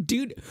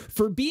 Dude,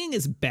 for being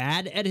as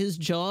bad at his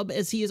job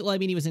as he is, well, I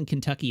mean, he was in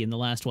Kentucky in the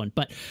last one,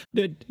 but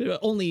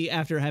only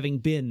after having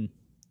been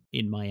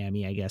in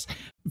Miami, I guess.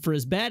 For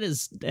as bad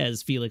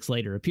as Felix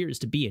Leiter appears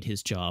to be at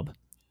his job,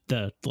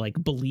 the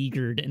like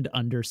beleaguered and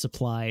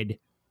undersupplied,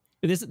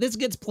 this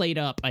gets played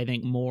up, I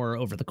think, more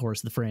over the course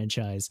of the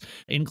franchise,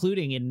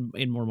 including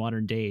in more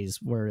modern days,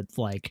 where it's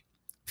like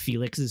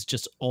Felix is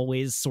just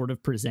always sort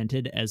of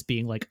presented as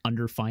being like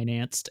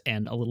underfinanced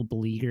and a little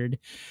beleaguered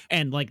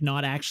and like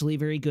not actually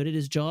very good at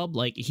his job.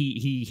 Like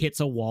he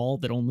hits a wall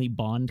that only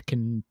Bond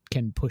can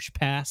push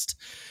past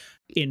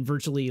in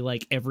virtually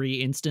like every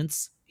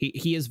instance.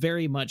 He is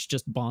very much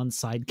just Bond's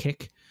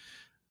sidekick,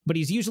 but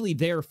he's usually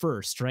there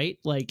first, right?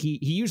 Like he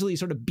usually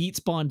sort of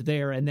beats Bond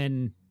there, and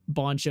then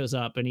Bond shows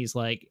up and he's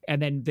like,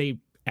 and then they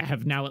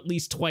have now at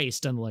least twice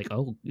done like,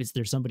 oh, is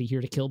there somebody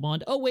here to kill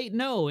Bond? Oh wait,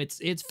 no,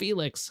 it's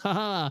Felix.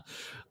 Haha,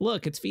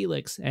 look, it's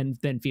Felix. And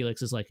then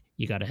Felix is like,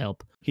 you gotta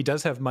help. He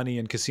does have money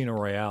in Casino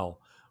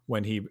Royale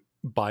when he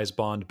buys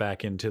Bond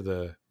back into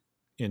the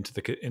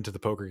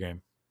poker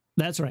game.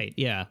 That's right.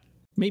 Yeah,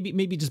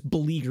 maybe just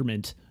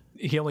beleaguerment.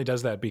 He only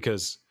does that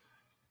because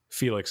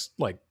Felix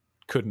like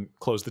couldn't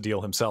close the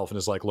deal himself and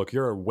is like, look,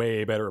 you're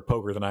way better at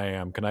poker than I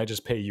am. Can I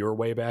just pay your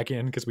way back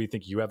in because we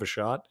think you have a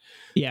shot?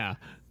 Yeah.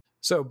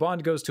 So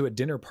Bond goes to a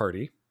dinner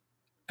party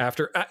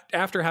after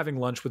having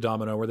lunch with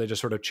Domino, where they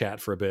just sort of chat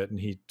for a bit, and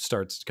he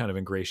starts kind of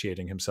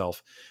ingratiating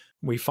himself.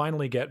 We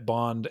finally get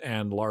Bond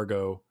and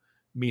Largo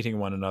meeting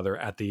one another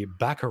at the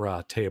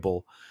baccarat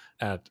table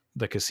at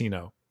the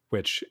casino,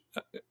 which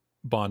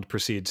Bond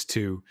proceeds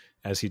to,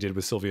 as he did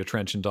with Sylvia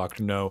Trench and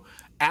Dr. No,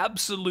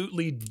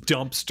 absolutely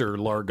dumpster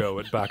Largo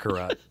at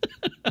baccarat.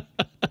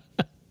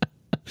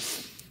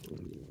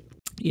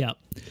 Yeah.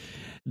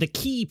 The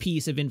key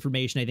piece of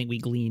information I think we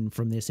glean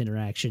from this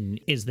interaction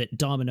is that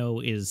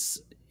Domino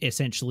is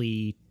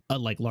essentially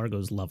like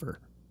Largo's lover,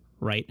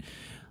 right?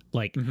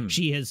 Like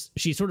she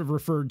sort of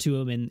referred to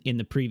him in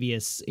the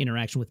previous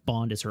interaction with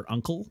Bond as her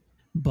uncle,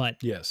 but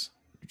yes,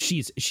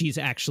 she's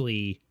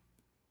actually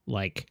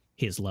like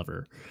his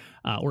lover,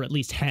 or at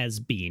least has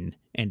been,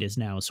 and is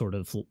now sort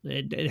of,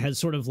 it has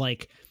sort of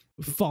like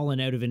fallen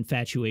out of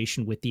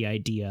infatuation with the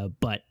idea,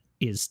 but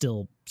is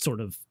still sort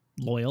of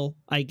loyal,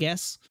 I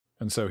guess.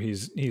 And so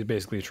he's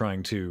basically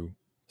trying to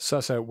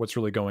suss out what's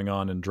really going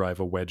on and drive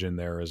a wedge in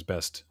there as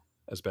best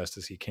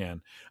as he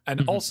can.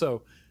 And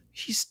also,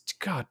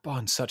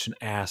 Bond's such an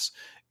ass.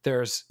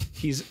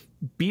 He's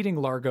beating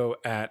Largo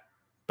at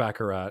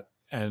Baccarat,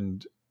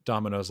 and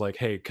Domino's like,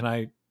 "Hey,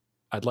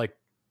 I'd like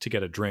to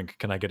get a drink.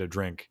 Can I get a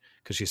drink?"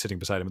 Because she's sitting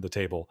beside him at the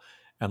table.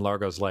 And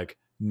Largo's like,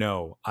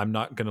 "No, I'm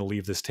not going to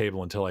leave this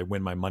table until I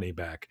win my money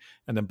back."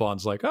 And then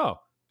Bond's like, "Oh,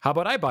 how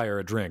about I buy her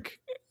a drink?"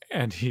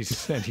 And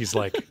he's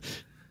like,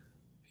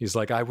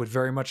 "I would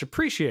very much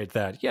appreciate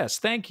that. Yes,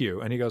 thank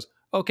you." And he goes,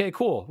 "Okay,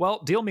 cool.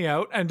 Well, deal me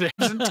out." And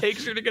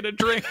takes her to get a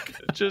drink.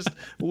 Just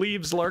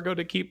leaves Largo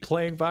to keep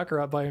playing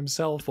Baccarat by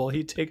himself while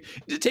doesn't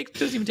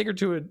even take her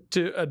to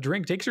a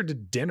drink, takes her to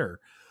dinner.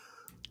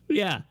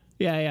 Yeah.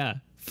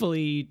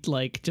 Fully,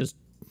 like, just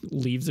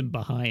leaves him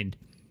behind.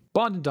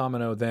 Bond and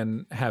Domino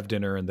then have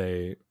dinner and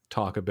they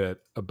talk a bit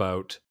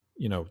about,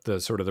 the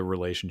sort of the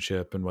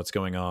relationship and what's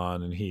going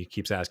on. And he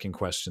keeps asking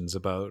questions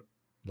about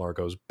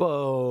Largo's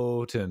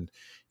boat and,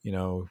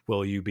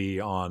 will you be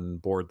on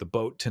board the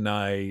boat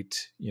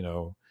tonight?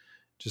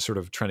 Just sort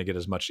of trying to get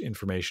as much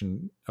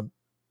information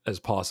as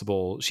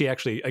possible. She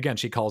actually, again,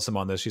 she calls him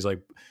on this. She's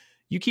like,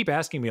 "You keep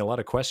asking me a lot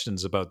of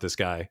questions about this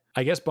guy."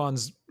 I guess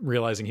Bond's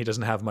realizing he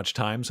doesn't have much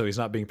time, so he's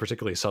not being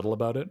particularly subtle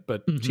about it,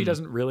 but she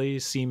doesn't really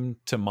seem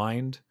to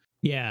mind.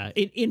 Yeah.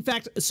 In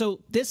fact,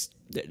 so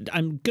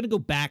I'm going to go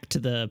back to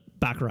the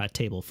Baccarat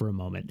table for a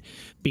moment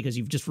because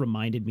you've just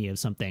reminded me of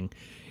something.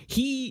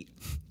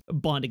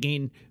 Bond,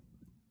 again,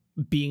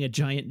 being a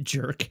giant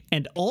jerk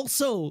and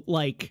also,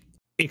 like,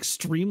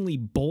 extremely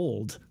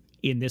bold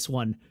in this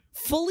one,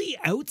 fully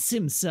outs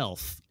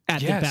himself at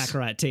the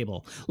Baccarat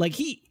table. Like,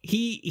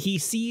 he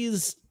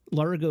sees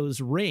Largo's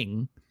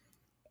ring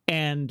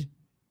and,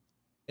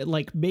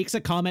 like, makes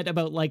a comment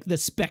about, like, the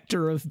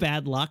specter of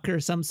bad luck or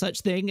some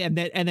such thing, and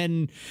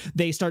then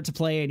they start to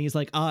play and he's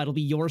like, "it'll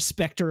be your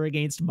specter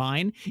against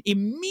mine,"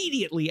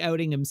 immediately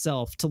outing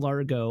himself to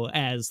Largo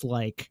as,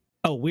 like,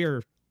 "Oh,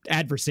 we're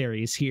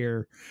adversaries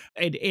here."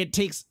 And it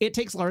takes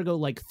Largo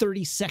like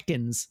 30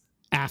 seconds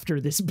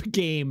after this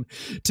game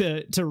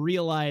to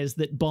realize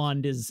that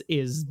Bond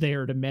is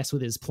there to mess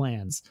with his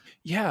plans.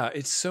 Yeah,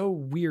 it's so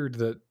weird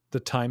that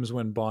the times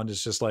when Bond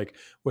is just like,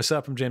 "What's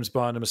up? I'm James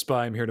Bond. I'm a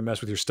spy. I'm here to mess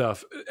with your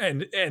stuff."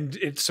 And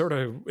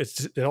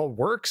it all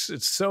works.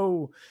 It's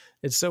so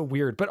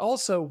weird. But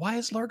also, why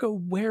is Largo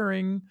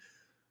wearing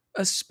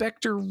a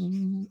Spectre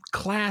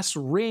class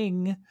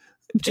ring?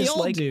 Just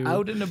like do.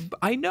 Out in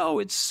I know,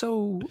 it's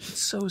so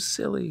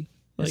silly.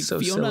 Like, it's so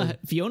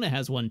Fiona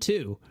has one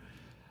too.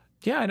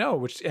 Yeah, I know,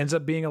 which ends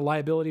up being a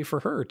liability for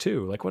her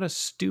too. Like, what a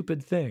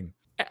stupid thing.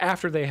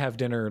 After they have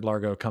dinner,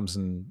 Largo comes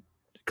and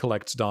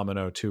collects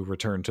Domino to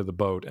return to the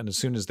boat. And as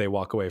soon as they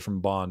walk away from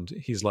Bond,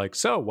 he's like,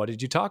 "So, what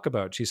did you talk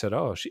about?" She said,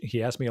 "Oh,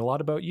 he asked me a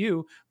lot about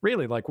you."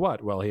 "Really? Like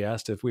what?" "Well, he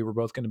asked if we were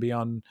both going to be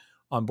on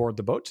board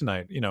the boat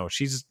tonight."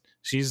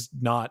 She's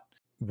not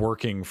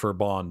working for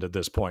Bond at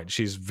this point.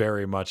 She's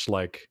very much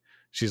like,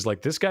 she's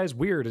like, "This guy's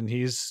weird and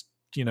he's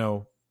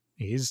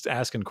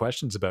asking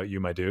questions about you,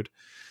 my dude."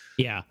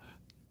 Yeah.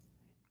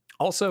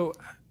 Also,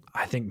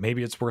 I think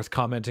maybe it's worth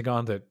commenting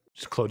on that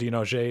Claudine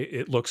Auger,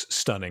 it looks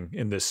stunning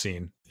in this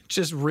scene. It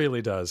just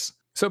really does.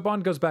 So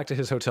Bond goes back to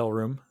his hotel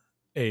room,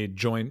 a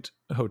joint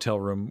hotel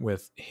room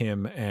with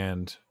him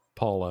and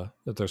Paula,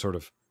 that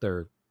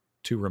they're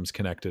two rooms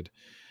connected.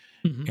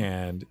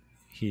 And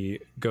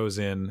he goes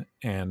in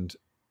and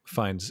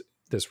finds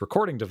this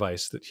recording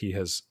device that he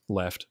has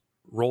left,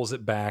 rolls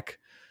it back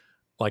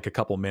like a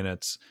couple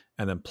minutes,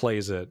 and then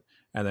plays it.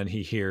 And then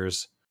he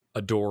hears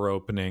a door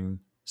opening,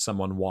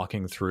 someone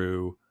walking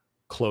through,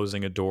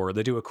 closing a door.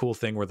 They do a cool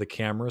thing where the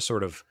camera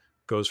sort of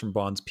goes from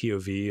Bond's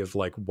POV of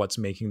like what's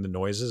making the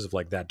noises of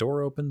like that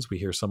door opens. We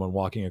hear someone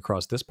walking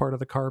across this part of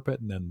the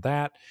carpet and then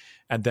that.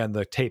 And then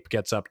the tape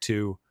gets up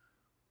to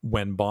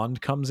when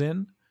Bond comes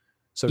in.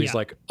 So he's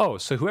like, "Oh,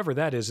 so whoever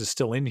that is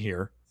still in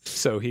here."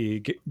 So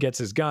he gets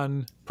his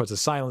gun, puts a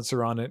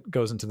silencer on it,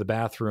 goes into the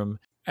bathroom.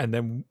 And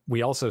then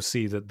we also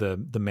see that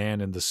the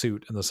man in the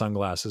suit and the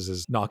sunglasses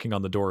is knocking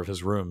on the door of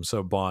his room.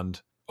 So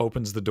Bond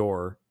opens the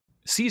door,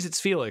 sees it's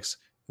Felix,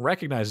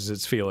 recognizes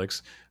it's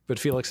Felix, but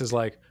Felix is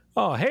like,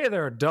 "Oh, hey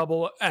there,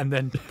 double," and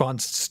then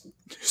Bond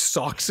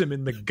socks him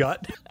in the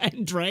gut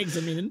and drags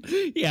him in.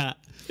 Yeah,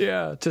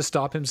 to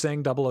stop him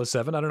saying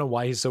 007. I don't know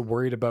why he's so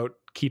worried about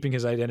keeping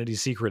his identity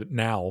secret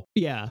now.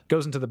 Yeah,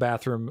 goes into the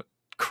bathroom,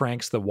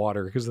 cranks the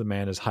water because the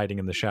man is hiding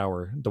in the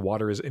shower. The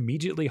water is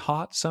immediately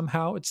hot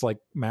somehow. It's like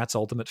Matt's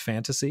ultimate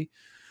fantasy.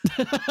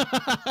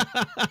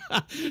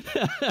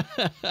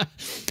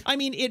 I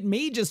mean, it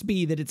may just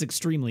be that it's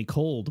extremely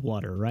cold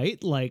water,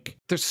 right? Like,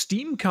 there's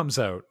steam comes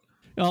out.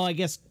 Oh, I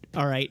guess.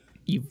 All right,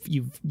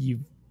 you've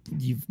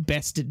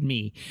bested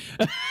me.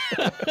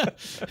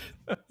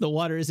 The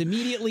water is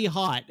immediately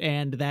hot,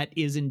 and that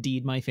is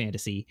indeed my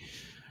fantasy.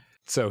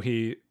 So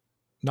he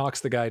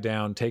knocks the guy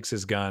down, takes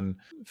his gun.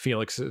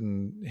 Felix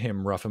and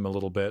him rough him a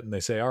little bit, and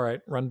they say, "All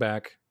right, run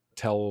back.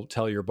 Tell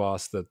your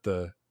boss that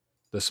the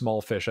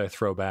small fish I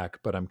throw back,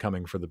 but I'm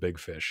coming for the big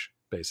fish,"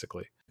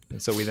 basically.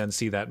 And so we then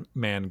see that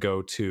man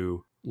go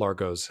to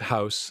Largo's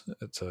house.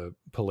 It's a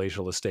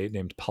palatial estate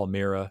named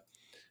Palmyra,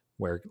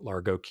 where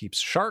Largo keeps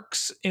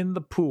sharks in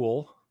the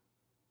pool.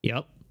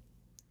 Yep.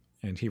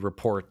 And he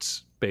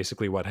reports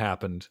basically what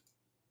happened.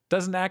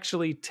 Doesn't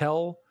actually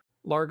tell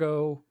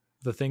Largo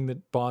the thing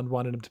that Bond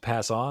wanted him to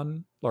pass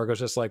on. Largo's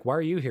just like, why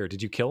are you here?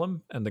 Did you kill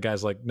him? And the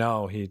guy's like,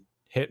 no, he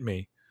hit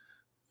me.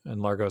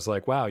 And Largo's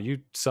like, wow, you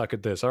suck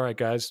at this. All right,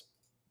 guys,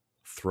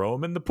 throw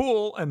him in the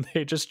pool. And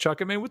they just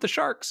chuck him in with the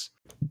sharks.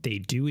 They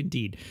do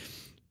indeed.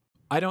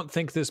 I don't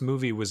think this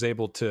movie was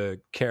able to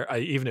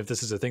carry, even if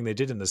this is a thing they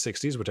did in the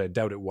 60s, which I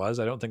doubt it was,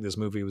 I don't think this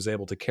movie was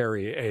able to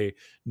carry a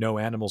no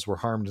animals were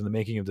harmed in the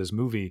making of this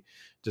movie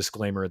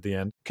disclaimer at the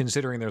end,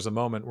 considering there's a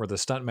moment where the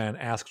stuntman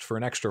asked for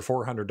an extra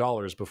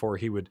 $400 before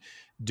he would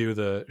do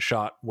the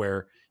shot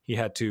where he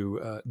had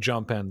to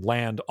jump and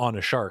land on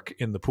a shark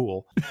in the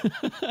pool.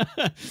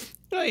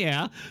 Oh,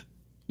 yeah.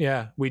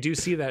 Yeah, we do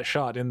see that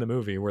shot in the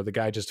movie where the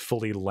guy just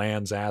fully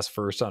lands ass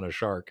first on a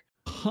shark.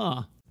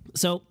 Huh.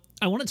 So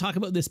I want to talk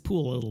about this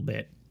pool a little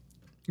bit.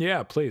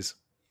 Yeah, please.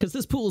 Because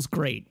this pool is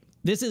great.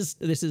 This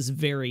is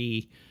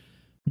very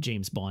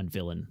James Bond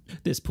villain,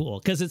 this pool.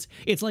 Because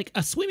it's like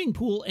a swimming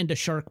pool and a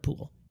shark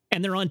pool.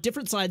 And they're on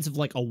different sides of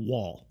like a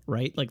wall,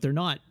 right? Like they're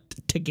not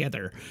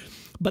together.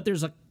 But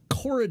there's a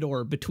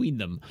corridor between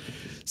them.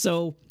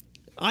 So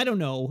I don't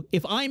know.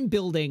 If I'm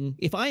building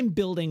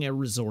a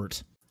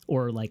resort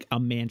or like a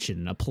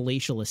mansion, a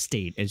palatial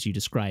estate, as you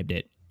described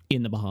it,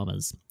 in the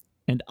Bahamas,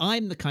 and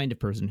I'm the kind of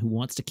person who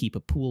wants to keep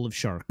a pool of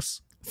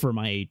sharks for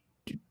my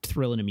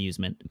thrill and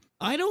amusement,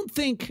 I don't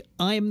think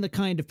I'm the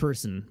kind of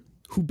person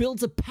who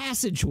builds a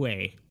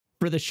passageway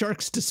for the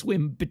sharks to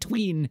swim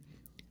between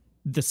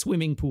the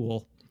swimming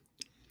pool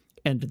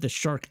and the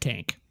shark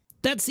tank.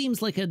 That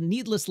seems like a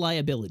needless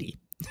liability.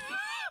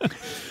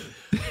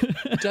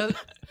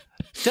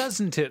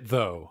 Doesn't it,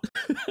 though?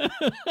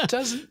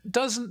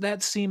 Doesn't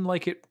that seem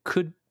like it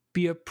could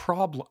be a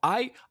problem?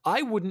 I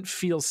wouldn't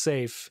feel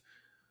safe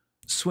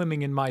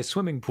swimming in my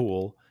swimming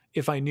pool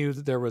if I knew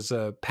that there was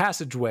a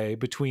passageway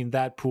between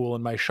that pool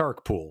and my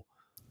shark pool.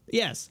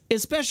 Yes,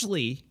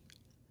 especially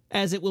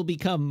as it will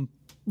become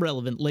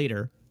relevant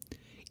later.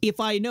 If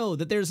I know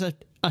that there's a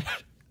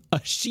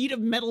sheet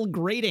of metal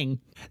grating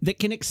that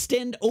can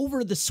extend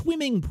over the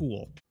swimming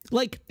pool.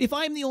 Like, if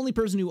I'm the only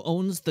person who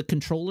owns the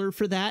controller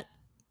for that,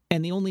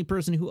 and the only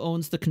person who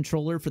owns the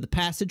controller for the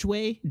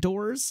passageway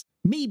doors,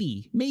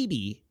 maybe.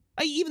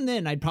 Even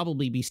then, I'd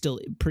probably be still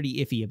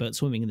pretty iffy about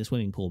swimming in the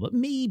swimming pool, but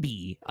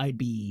maybe I'd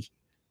be,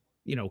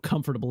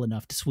 comfortable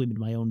enough to swim in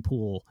my own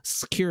pool,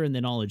 secure in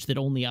the knowledge that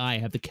only I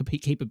have the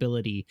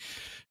capability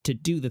to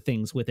do the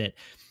things with it.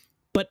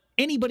 But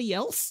anybody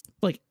else?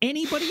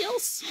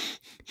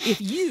 If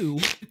you,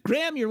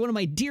 Graham, you're one of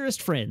my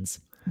dearest friends,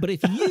 but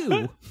if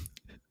you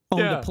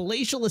owned a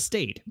palatial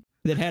estate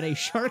that had a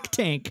shark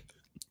tank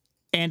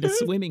and a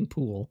swimming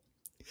pool,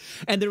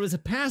 and there was a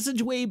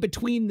passageway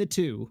between the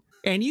two,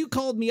 and you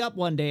called me up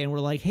one day and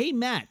were like, hey,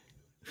 Matt,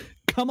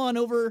 come on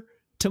over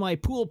to my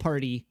pool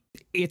party.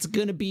 It's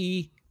going to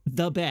be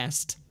the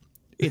best.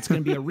 It's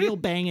going to be a real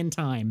banging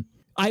time.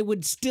 I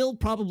would still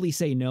probably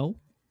say no.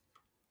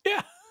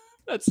 Yeah,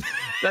 that's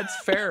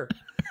fair.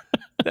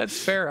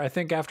 That's fair. I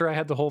think after I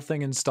had the whole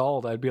thing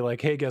installed, I'd be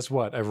like, hey, guess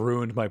what? I've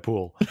ruined my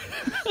pool.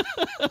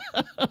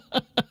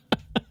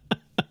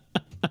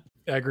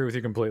 I agree with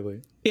you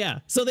completely. Yeah,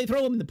 so they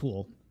throw him in the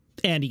pool,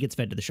 and he gets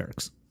fed to the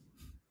sharks.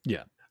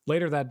 Yeah.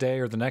 Later that day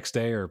or the next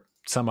day or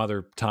some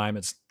other time,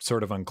 it's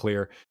sort of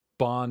unclear,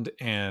 Bond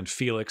and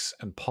Felix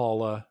and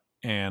Paula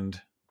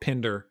and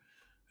Pinder,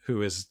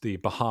 who is the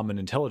Bahamian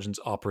intelligence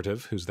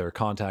operative, who's their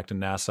contact in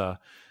NASA,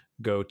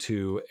 go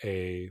to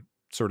a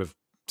sort of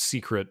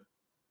secret,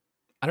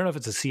 I don't know if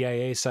it's a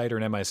CIA site or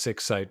an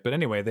MI6 site, but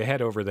anyway, they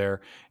head over there,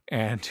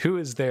 and who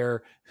is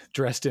there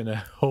dressed in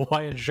a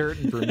Hawaiian shirt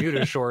and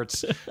Bermuda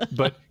shorts,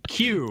 but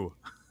Q,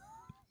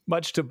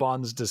 much to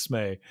Bond's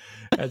dismay.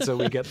 And so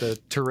we get the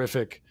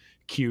terrific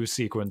Q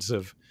sequence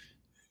of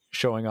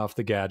showing off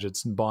the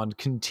gadgets and Bond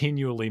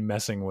continually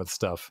messing with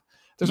stuff.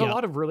 There's a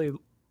lot of really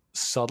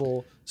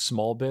subtle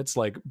small bits,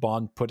 like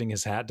Bond putting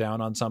his hat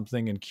down on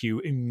something and Q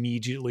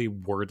immediately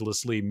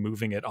wordlessly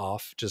moving it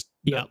off. Just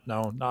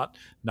no, not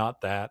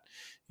that,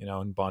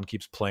 and Bond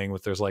keeps playing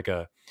with, there's like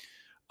a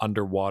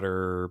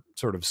underwater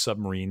sort of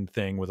submarine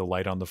thing with a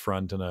light on the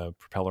front and a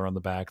propeller on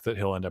the back that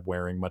he'll end up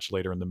wearing much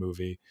later in the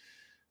movie.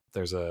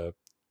 There's a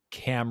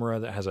camera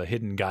that has a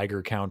hidden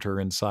Geiger counter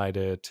inside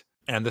it.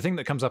 And the thing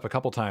that comes up a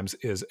couple times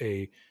is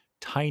a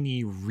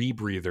tiny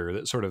rebreather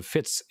that sort of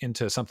fits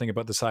into something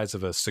about the size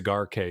of a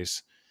cigar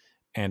case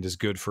and is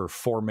good for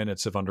 4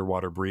 minutes of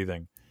underwater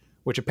breathing,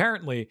 which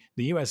apparently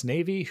the US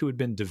Navy, who had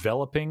been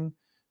developing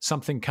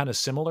something kind of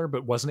similar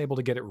but wasn't able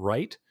to get it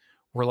right,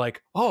 were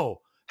like,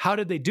 oh, how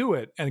did they do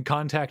it? And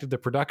contacted the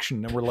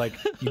production and were like,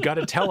 you got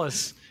to tell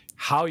us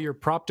how your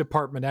prop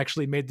department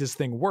actually made this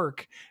thing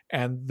work.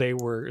 And they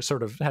were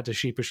sort of had to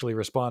sheepishly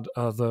respond,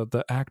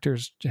 the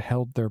actors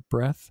held their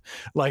breath.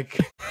 Like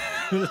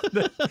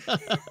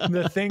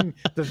the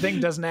thing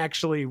doesn't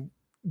actually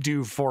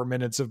do 4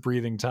 minutes of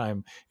breathing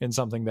time in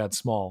something that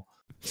small.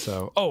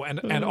 So,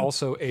 and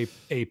also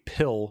a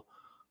pill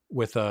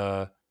with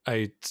a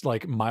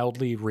like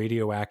mildly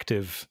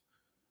radioactive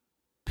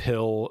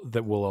pill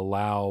that will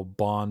allow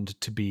Bond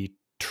to be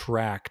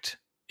tracked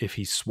if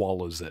he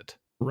swallows it.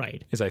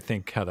 Right. Is I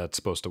think how that's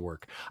supposed to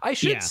work. I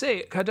should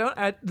say I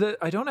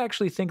don't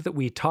actually think that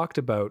we talked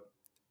about,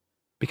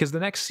 because the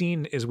next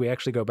scene is we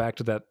actually go back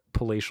to that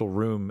palatial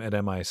room at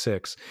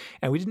MI6,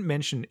 and we didn't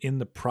mention in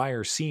the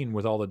prior scene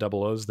with all the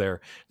double O's there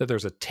that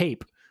there's a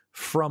tape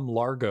from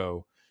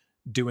Largo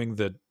doing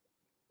the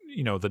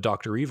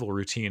Dr. Evil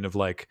routine of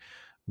like,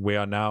 we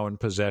are now in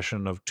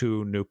possession of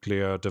 2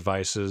 nuclear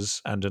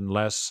devices, and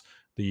unless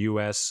the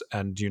US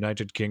and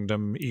United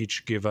Kingdom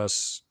each give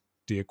us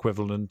the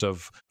equivalent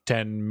of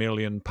 10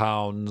 million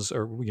pounds,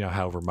 or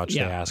however much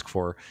they ask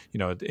for,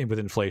 with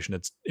inflation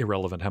it's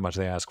irrelevant how much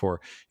they ask for,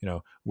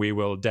 we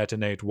will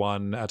detonate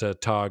one at a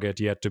target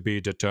yet to be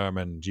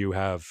determined. You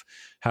have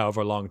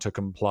however long to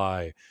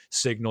comply.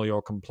 Signal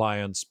your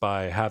compliance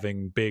by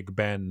having Big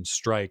Ben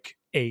strike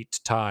 8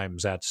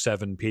 times at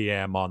 7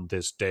 p.m. on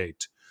this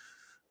date.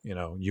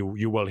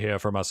 You will hear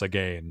from us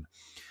again.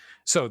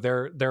 So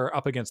they're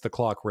up against the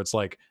clock where it's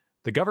like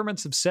the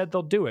governments have said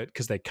they'll do it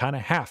because they kind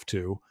of have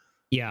to.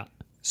 Yeah.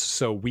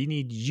 So we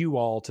need you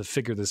all to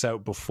figure this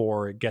out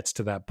before it gets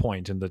to that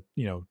point, and the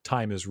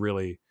time is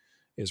really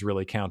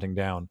counting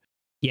down.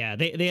 Yeah,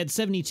 they had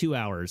 72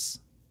 hours,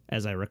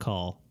 as I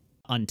recall,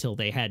 until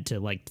they had to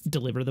like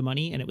deliver the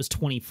money, and it was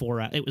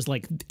 24 hours. It was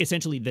like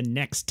essentially the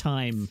next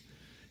time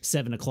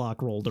 7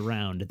 o'clock rolled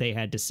around, they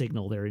had to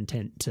signal their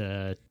intent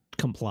to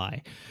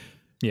comply.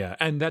 Yeah,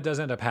 and that does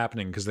end up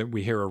happening because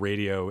we hear a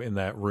radio in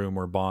that room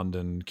where Bond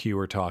and Q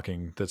are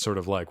talking that's sort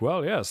of like,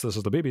 well, yes, this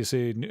is the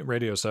BBC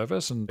radio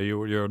service, and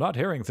you're not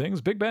hearing things.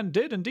 Big Ben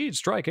did indeed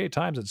strike 8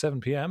 times at 7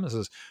 p.m. This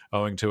is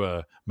owing to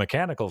a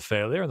mechanical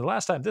failure, and the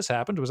last time this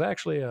happened was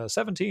actually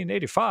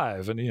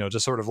 1785, and,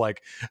 just sort of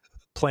like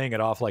playing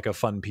it off like a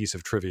fun piece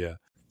of trivia.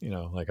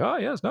 Like, oh,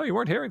 yes, no, you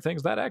weren't hearing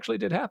things. That actually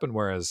did happen,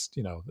 whereas,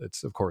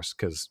 it's, of course,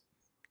 because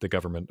the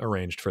government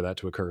arranged for that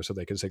to occur so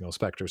they could signal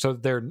Spectre. So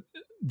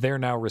they're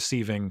now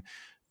receiving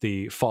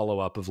the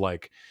follow-up of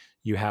like,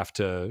 you have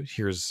to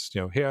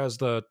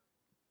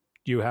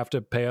you have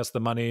to pay us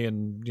the money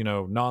and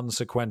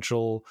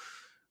non-sequential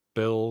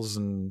bills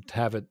and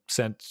have it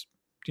sent,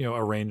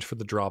 arranged for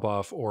the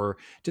drop-off. Or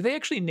do they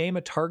actually name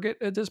a target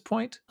at this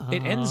point?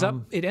 It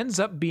ends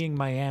up being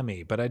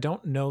Miami, but I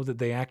don't know that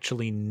they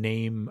actually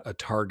name a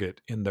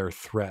target in their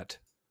threat.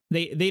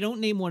 They don't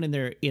name one in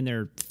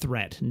their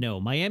threat. No,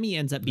 Miami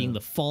ends up being the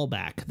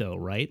fallback, though,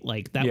 right?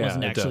 Like that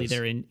wasn't actually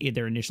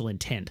their initial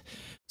intent.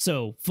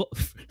 So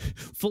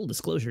full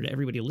disclosure to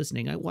everybody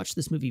listening, I watched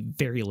this movie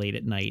very late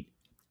at night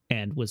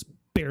and was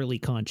barely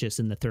conscious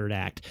in the third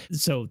act.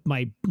 So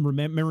my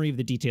memory of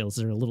the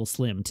details are a little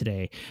slim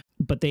today.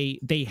 But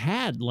they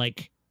had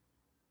like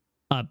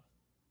a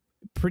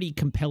pretty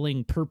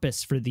compelling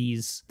purpose for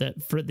these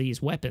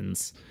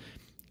weapons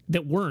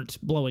that weren't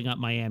blowing up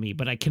Miami,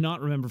 but I cannot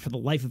remember for the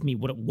life of me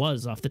what it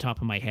was off the top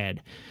of my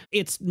head.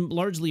 It's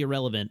largely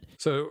irrelevant.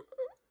 So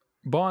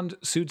Bond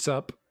suits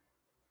up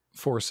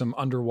for some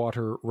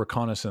underwater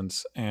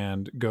reconnaissance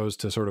and goes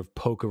to sort of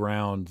poke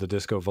around the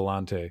Disco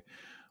Volante,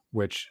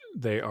 which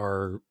they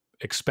are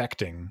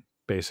expecting,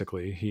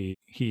 basically.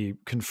 He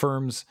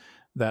confirms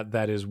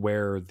that is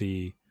where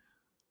the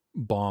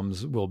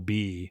bombs will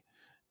be,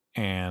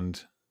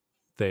 and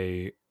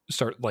they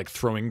start like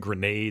throwing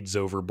grenades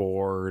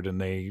overboard, and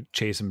they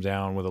chase him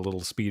down with a little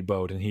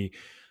speedboat, and he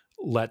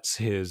lets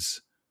his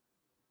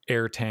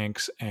air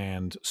tanks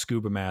and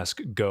scuba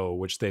mask go,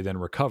 which they then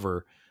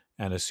recover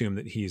and assume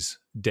that he's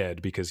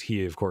dead because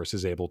he, of course,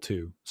 is able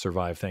to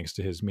survive thanks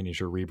to his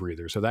miniature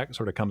rebreather. So that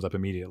sort of comes up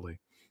immediately.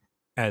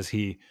 As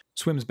he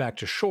swims back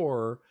to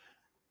shore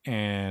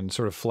and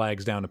sort of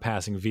flags down a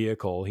passing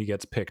vehicle, he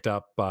gets picked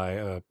up by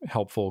a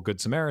helpful Good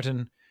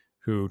Samaritan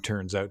who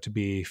turns out to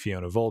be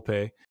Fiona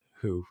Volpe,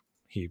 who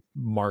he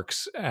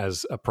marks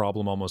as a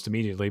problem almost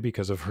immediately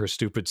because of her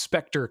stupid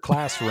Spectre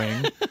class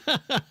ring.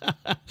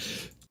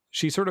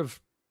 She sort of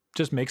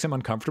just makes him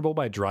uncomfortable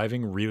by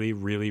driving really,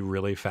 really,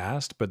 really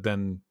fast, but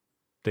then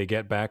they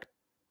get back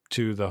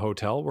to the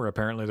hotel where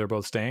apparently they're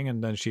both staying,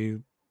 and then she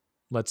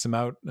lets him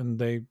out and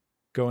they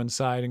go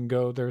inside and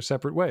go their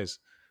separate ways.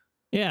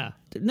 Yeah.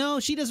 No,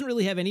 she doesn't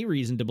really have any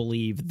reason to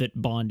believe that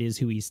Bond is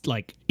who he's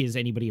like, is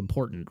anybody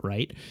important,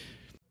 right?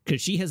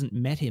 Because she hasn't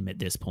met him at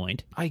this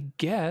point. I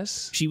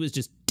guess. She was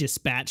just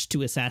dispatched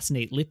to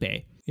assassinate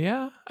Lippe.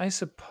 Yeah, I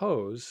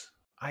suppose.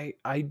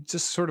 I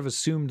just sort of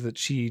assumed that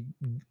she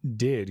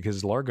did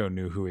because Largo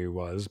knew who he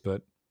was.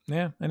 But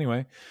yeah,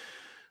 anyway,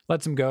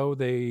 lets him go.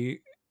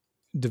 They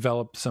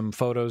develop some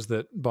photos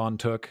that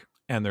Bond took,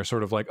 and they're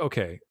sort of like,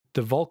 okay,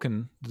 the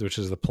Vulcan, which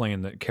is the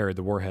plane that carried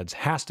the warheads,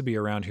 has to be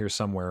around here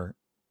somewhere.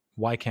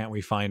 Why can't we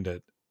find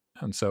it?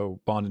 And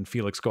so Bond and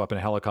Felix go up in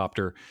a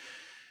helicopter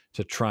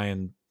to try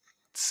and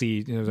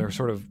see, they're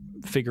sort of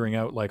figuring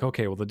out like,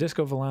 okay, well, the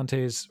Disco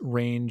Volante's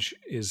range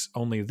is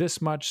only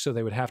this much, so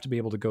they would have to be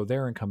able to go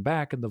there and come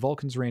back, and the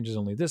Vulcan's range is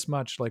only this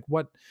much. Like,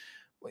 what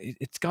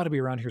it's got to be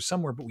around here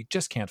somewhere, but we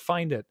just can't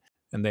find it.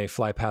 And they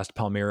fly past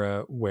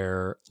Palmyra,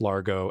 where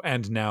Largo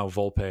and now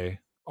Volpe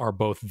are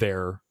both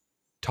there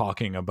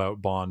talking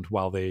about Bond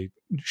while they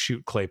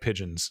shoot clay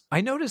pigeons. I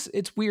notice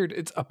it's weird.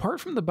 It's apart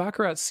from the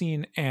Baccarat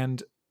scene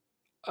and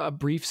a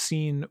brief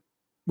scene,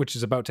 which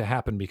is about to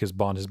happen because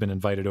Bond has been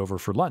invited over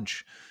for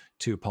lunch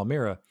to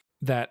Palmyra,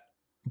 that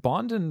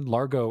Bond and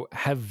Largo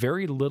have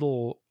very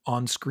little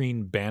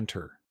on-screen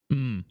banter.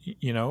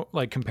 You know,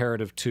 like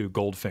comparative to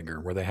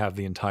Goldfinger, where they have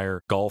the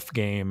entire golf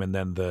game and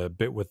then the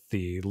bit with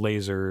the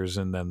lasers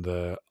and then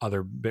the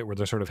other bit where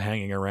they're sort of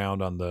hanging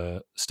around on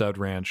the stud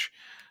ranch.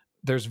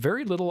 There's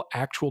very little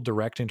actual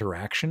direct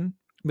interaction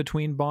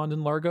between Bond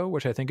and Largo,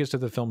 which I think is to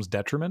the film's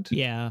detriment.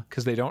 Yeah.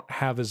 Because they don't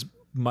have as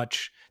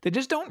much, they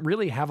just don't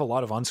really have a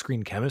lot of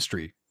on-screen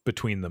chemistry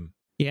between them.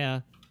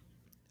 Yeah.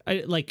 I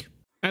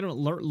don't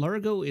know.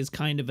 Largo is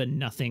kind of a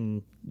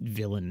nothing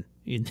villain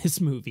in this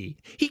movie.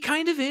 He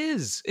kind of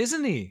is,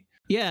 isn't he?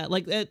 Yeah,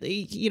 like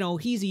you know,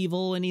 he's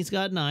evil and he's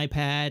got an eye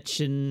patch,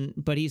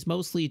 but he's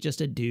mostly just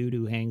a dude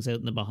who hangs out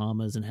in the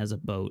Bahamas and has a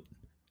boat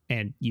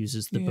and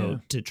uses the boat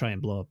to try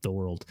and blow up the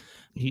world.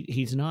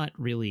 He's not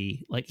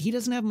really, like, he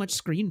doesn't have much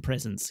screen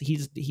presence.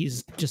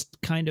 He's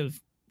just kind of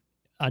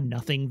a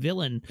nothing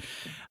villain.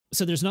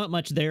 So there's not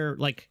much there.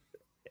 Like,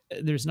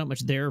 there's not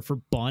much there for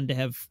Bond to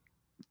have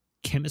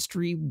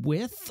chemistry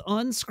with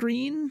on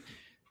screen.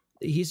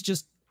 He's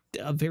just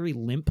a very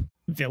limp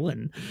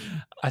villain.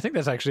 I think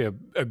that's actually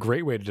a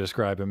great way to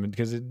describe him,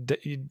 because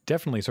it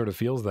definitely sort of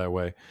feels that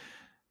way.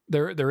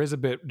 There is a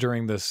bit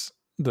during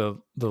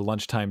the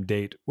lunchtime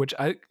date, which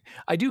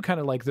I do kind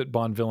of like, that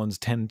Bond villains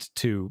tend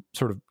to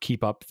sort of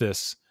keep up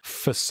this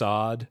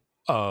facade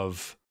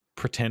of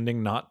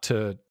pretending not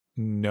to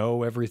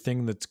know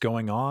everything that's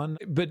going on.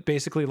 But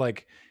basically,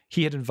 like,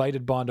 he had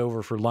invited Bond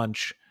over for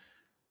lunch.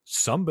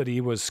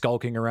 Somebody was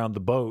skulking around the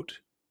boat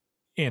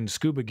in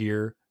scuba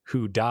gear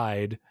who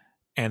died,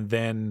 and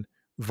then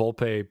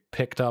Volpe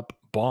picked up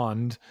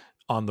Bond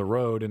on the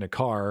road in a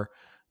car,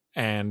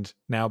 and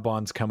now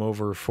Bond's come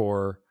over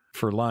for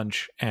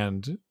lunch,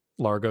 and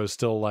Largo's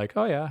still like,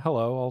 oh yeah,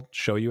 hello, I'll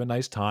show you a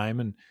nice time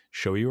and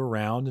show you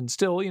around, and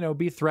still, you know,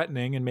 be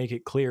threatening and make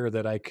it clear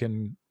that I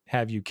can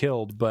have you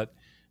killed, but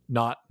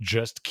not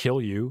just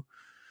kill you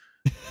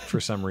for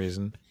some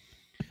reason.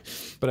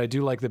 But I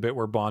do like the bit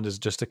where Bond is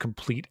just a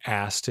complete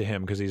ass to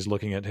him because he's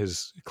looking at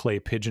his clay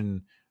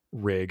pigeon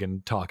rig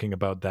and talking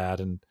about that,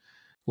 and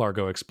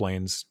Largo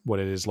explains what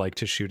it is like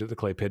to shoot at the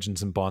clay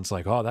pigeons, and Bond's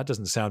like, oh, that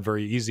doesn't sound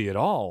very easy at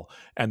all.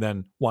 And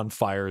then one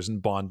fires,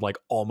 and Bond, like,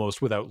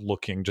 almost without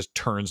looking, just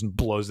turns and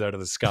blows out of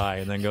the sky,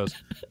 and then goes,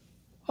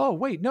 oh,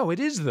 wait, no,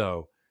 it is,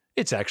 though.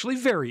 It's actually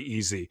very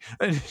easy.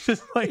 And it's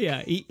just like,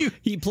 yeah,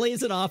 he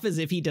plays it off as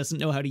if he doesn't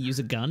know how to use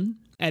a gun,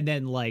 and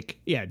then, like,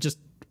 yeah, just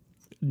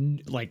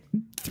like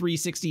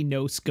 360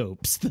 no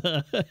scopes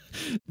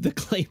the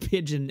clay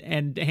pigeon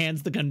and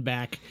hands the gun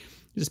back,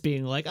 just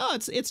being like, oh,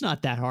 it's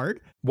not that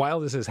hard. While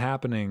this is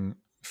happening,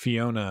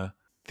 Fiona,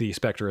 the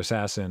Spectre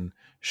assassin,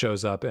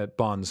 shows up at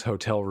Bond's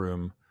hotel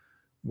room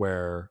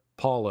where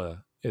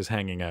Paula is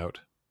hanging out,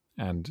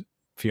 and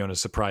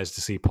Fiona's surprised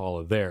to see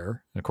Paula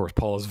there. And of course,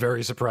 Paula's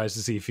very surprised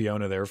to see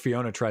Fiona there.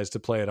 Fiona tries to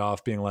play it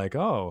off, being like,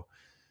 oh,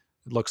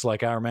 it looks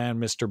like our man,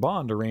 Mr.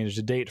 Bond, arranged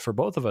a date for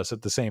both of us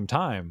at the same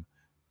time.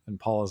 And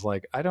Paula's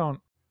like, I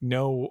don't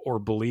know or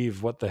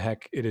believe what the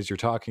heck it is you're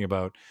talking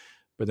about.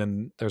 But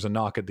then there's a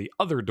knock at the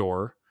other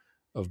door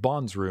of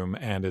Bond's room,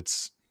 and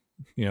it's,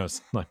 you know,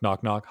 it's like,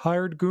 knock, knock,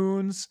 hired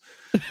goons.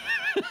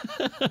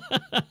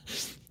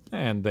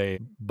 And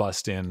they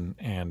bust in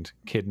and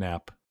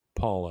kidnap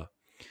Paula.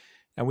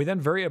 And we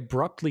then very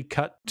abruptly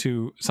cut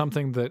to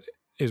something that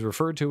is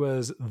referred to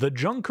as the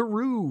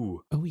Junkaroo.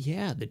 Oh,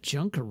 yeah, the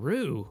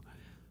Junkaroo.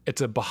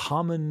 It's a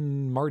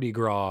Bahamian Mardi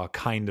Gras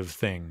kind of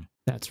thing.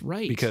 That's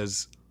right.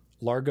 Because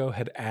Largo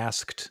had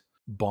asked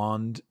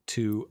Bond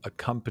to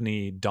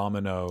accompany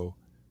Domino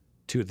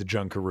to the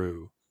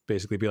Junkaroo.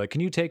 Basically be like, can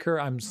you take her?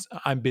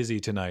 I'm busy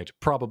tonight,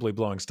 probably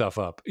blowing stuff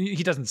up.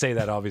 He doesn't say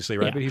that, obviously,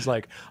 right? Yeah. But he's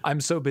like,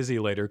 I'm so busy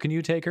later. Can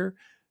you take her?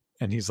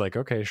 And he's like,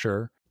 okay,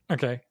 sure.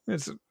 Okay.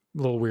 It's a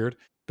little weird.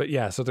 But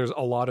yeah, so there's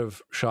a lot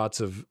of shots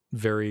of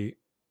very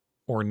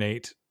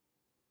ornate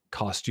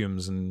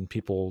costumes and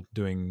people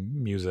doing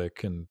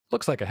music, and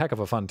looks like a heck of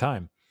a fun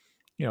time.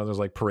 You know, there's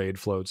like parade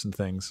floats and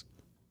things.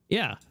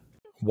 Yeah.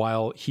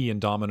 While he and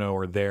Domino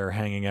are there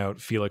hanging out,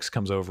 Felix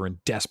comes over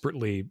and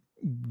desperately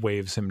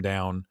waves him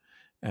down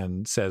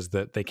and says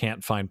that they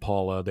can't find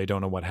Paula. They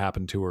don't know what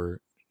happened to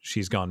her.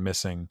 She's gone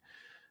missing.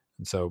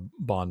 And so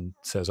Bond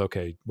says,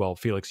 okay, well,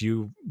 Felix,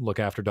 you look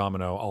after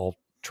Domino. I'll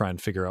try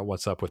and figure out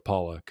what's up with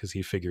Paula, because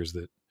he figures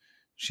that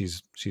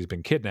she's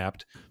been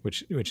kidnapped,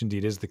 which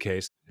indeed is the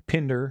case.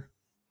 Pinder,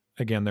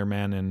 again, their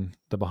man in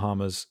the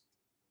Bahamas,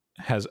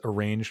 has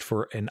arranged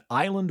for an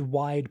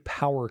island-wide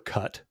power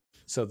cut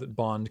so that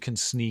Bond can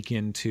sneak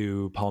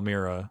into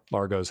Palmyra,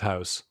 Largo's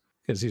house,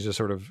 because he's just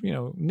sort of, you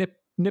know,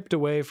 nipped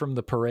away from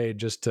the parade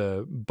just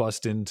to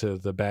bust into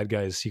the bad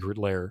guy's secret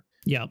lair.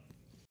 Yep.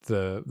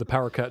 The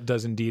power cut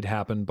does indeed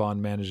happen.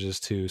 Bond manages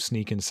to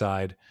sneak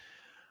inside.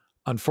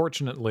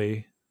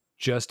 unfortunately,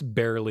 just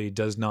barely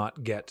does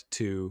not get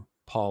to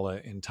Paula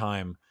in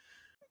time.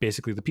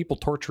 Basically, the people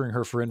torturing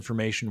her for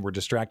information were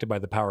distracted by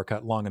the power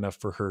cut long enough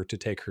for her to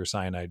take her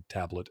cyanide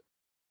tablet.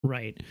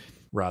 Right.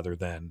 Rather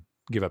than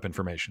give up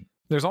information.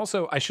 There's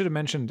also, I should have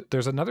mentioned,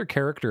 there's another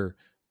character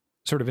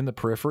sort of in the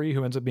periphery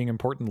who ends up being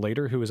important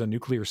later, who is a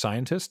nuclear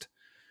scientist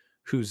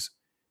who's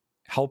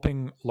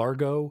helping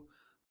Largo,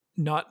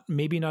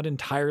 maybe not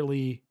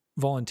entirely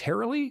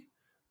voluntarily.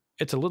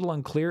 It's a little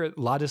unclear.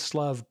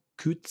 Ladislav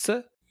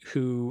Kutze,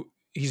 who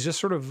he's just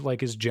sort of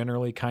like is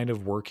generally kind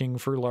of working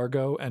for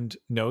Largo and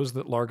knows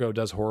that Largo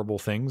does horrible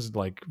things,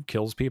 like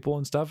kills people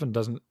and stuff, and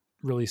doesn't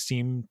really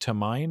seem to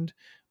mind,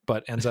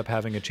 but ends up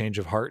having a change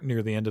of heart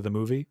near the end of the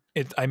movie.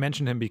 I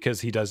mentioned him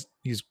because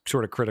he's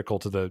sort of critical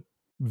to the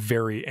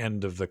very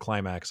end of the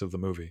climax of the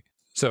movie.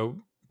 So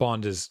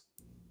Bond is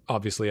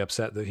obviously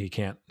upset that he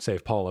can't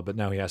save Paula, but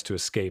now he has to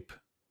escape.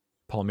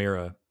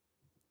 Palmyra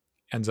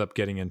ends up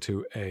getting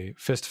into a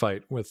fist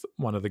fight with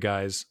one of the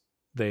guys.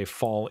 They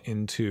fall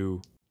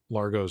into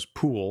Largo's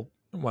pool.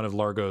 One of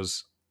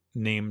Largo's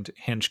named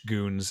hench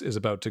goons is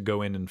about to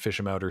go in and fish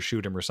him out or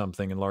shoot him or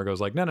something, and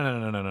Largo's like,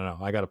 no,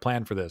 I got a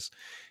plan for this.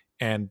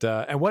 And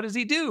what does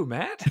he do,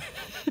 Matt?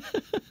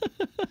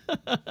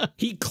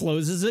 He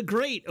closes a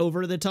grate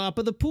over the top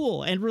of the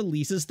pool and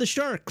releases the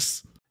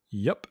sharks.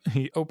 Yep,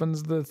 he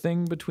opens the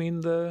thing between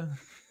the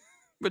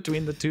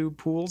two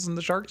pools, and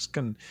the sharks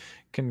can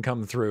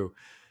come through.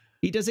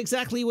 He does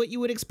exactly what you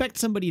would expect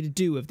somebody to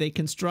do if they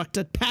construct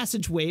a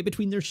passageway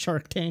between their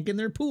shark tank and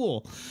their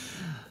pool.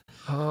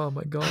 Oh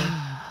my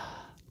god.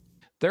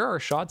 There are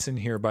shots in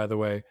here, by the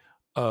way,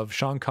 of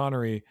Sean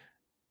Connery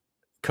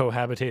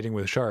cohabitating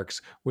with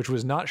sharks, which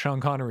was not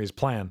Sean Connery's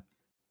plan.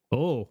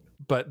 Oh.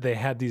 But they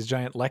had these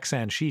giant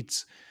Lexan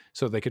sheets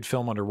so they could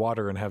film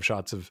underwater and have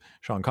shots of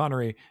Sean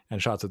Connery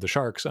and shots of the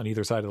sharks on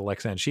either side of the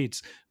Lexan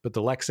sheets. But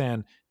the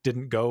Lexan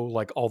didn't go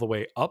like all the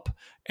way up.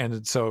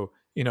 And so,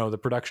 the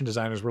production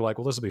designers were like,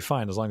 well, this will be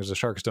fine as long as the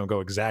sharks don't go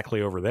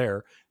exactly over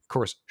there. Of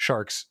course,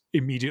 sharks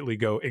immediately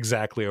go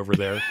exactly over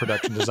there.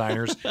 Production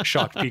designers,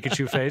 shocked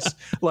Pikachu face.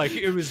 Like,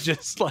 it was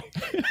like,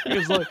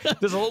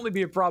 this will only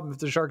be a problem if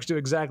the sharks do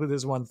exactly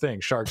this one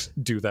thing. Sharks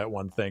do that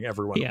one thing.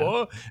 Everyone. Yeah.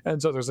 Whoa.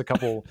 And so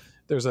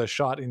there's a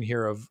shot in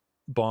here of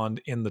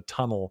Bond in the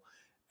tunnel,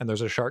 and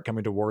there's a shark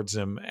coming towards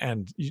him,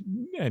 and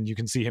you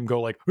can see him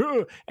go like,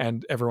 "Ugh!"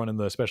 And everyone in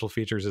the special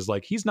features is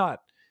like, he's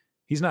not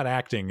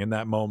acting in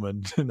that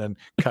moment. And then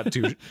cut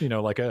to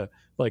like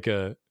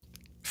a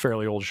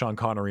fairly old Sean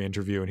Connery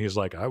interview, and he's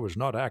like, I was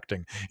not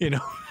acting,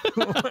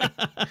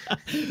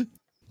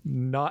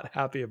 not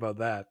happy about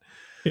that.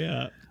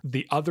 Yeah.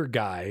 The other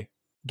guy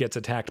gets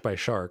attacked by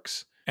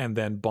sharks, and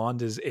then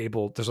Bond is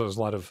able, there's a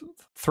lot of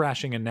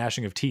thrashing and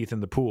gnashing of teeth in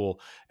the pool,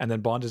 and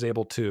then Bond is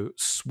able to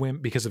swim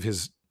because of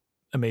his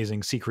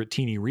amazing secret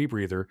teeny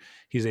rebreather.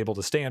 He's able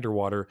to stay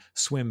underwater,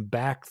 swim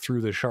back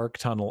through the shark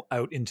tunnel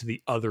out into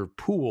the other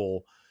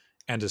pool,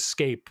 and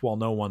escape while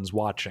no one's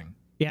watching.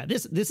 Yeah,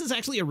 this is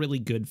actually a really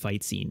good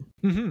fight scene.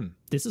 Mm-hmm.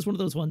 This is one of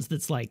those ones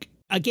that's like,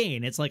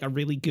 again, it's like a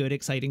really good,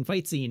 exciting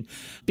fight scene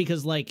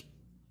because like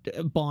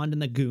Bond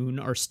and the goon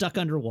are stuck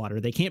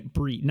underwater. They can't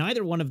breathe.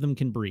 Neither one of them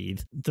can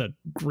breathe. The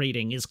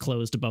grating is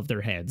closed above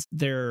their heads.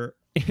 They're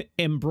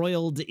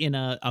embroiled in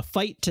a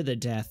fight to the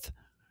death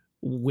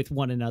with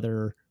one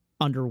another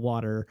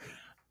underwater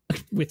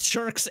with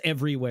sharks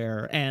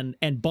everywhere, and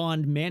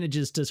Bond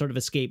manages to sort of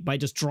escape by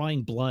just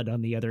drawing blood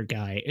on the other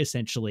guy.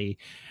 Essentially,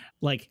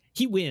 like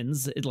he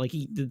wins, like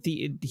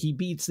he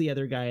beats the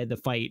other guy in the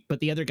fight,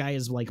 but the other guy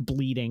is like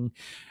bleeding,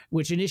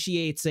 which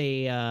initiates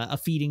a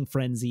feeding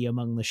frenzy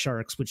among the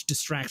sharks, which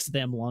distracts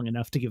them long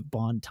enough to give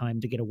Bond time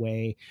to get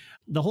away.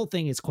 The whole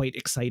thing is quite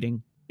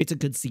exciting. It's a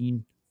good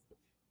scene.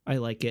 I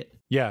like it.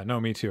 Yeah, no,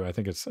 me too. I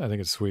think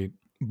it's sweet.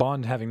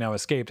 Bond, having now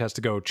escaped, has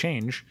to go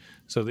change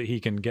so that he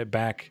can get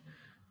back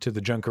to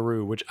the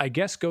Junkaroo, which I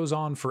guess goes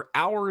on for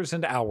hours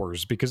and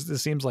hours because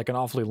this seems like an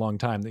awfully long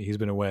time that he's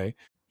been away.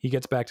 He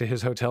gets back to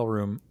his hotel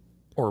room,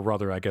 or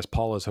rather, I guess,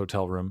 Paula's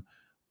hotel room,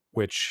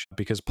 which,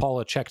 because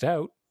Paula checked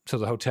out, so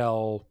the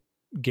hotel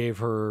gave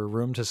her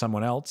room to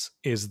someone else,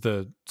 is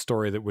the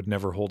story that would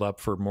never hold up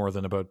for more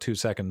than about 2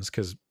 seconds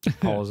because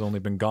Paula's only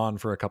been gone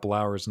for a couple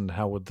hours, and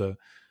how would the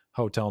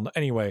hotel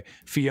anyway?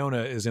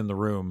 Fiona is in the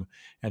room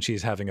and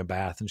she's having a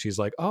bath, and she's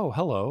like, oh,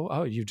 hello,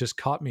 oh, you just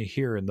caught me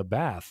here in the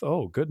bath,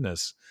 oh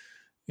goodness.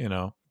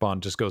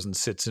 Bond just goes and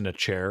sits in a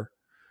chair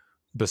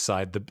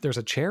beside there's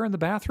a chair in the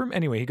bathroom.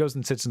 Anyway, he goes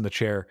and sits in the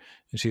chair,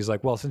 and she's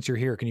like, well, since you're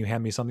here, can you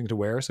hand me something to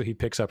wear? So he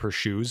picks up her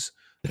shoes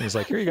and he's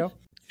like, here you go.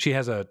 She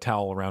has a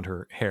towel around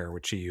her hair,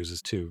 which she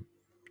uses to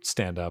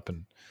stand up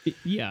and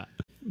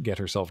get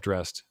herself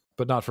dressed,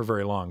 but not for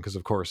very long, because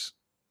of course,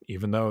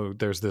 even though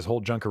there's this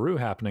whole Junkaroo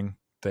happening,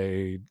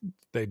 they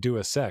do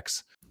a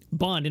sex.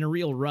 Bond in a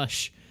real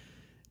rush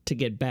to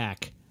get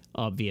back,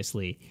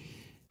 obviously.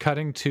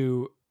 Cutting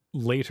to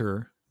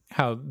later,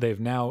 how they've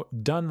now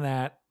done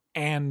that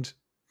and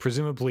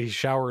presumably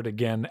showered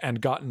again and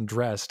gotten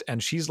dressed,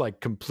 and she's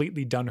like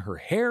completely done her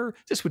hair.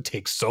 This would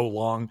take so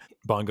long.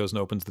 Bond goes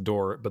and opens the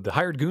door, but the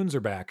hired goons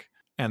are back,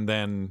 and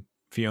then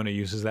Fiona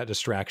uses that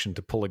distraction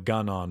to pull a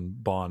gun on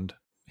Bond,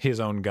 his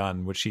own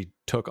gun, which she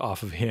took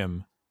off of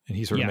him. And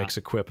he sort of makes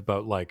a quip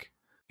about like,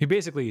 he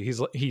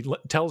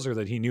tells her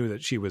that he knew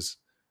that she was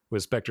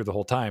Spectre the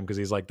whole time, because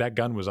he's like, that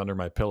gun was under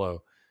my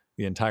pillow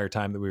the entire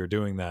time that we were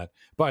doing that.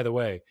 By the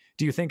way,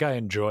 do you think I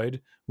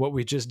enjoyed what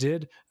we just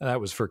did?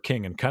 That was for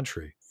King and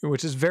Country,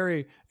 which is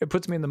it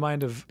puts me in the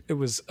mind of, it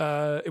was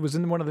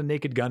in one of the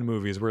Naked Gun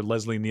movies where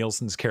Leslie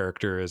Nielsen's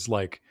character is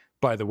like,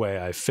 by the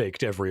way, I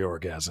faked every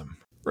orgasm,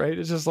 right?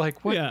 It's just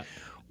like, what? Yeah.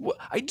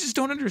 I just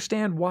don't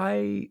understand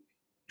why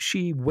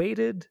she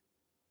waited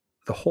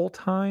the whole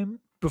time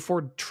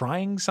before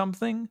trying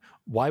something.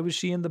 Why was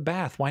she in the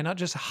bath? Why not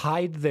just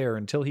hide there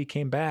until he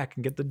came back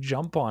and get the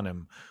jump on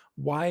him?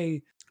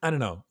 Why? I don't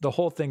know. The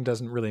whole thing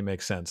doesn't really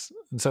make sense.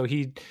 And so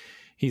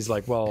he's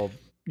like, well,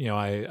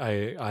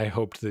 I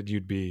hoped that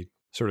you'd be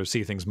sort of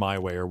see things my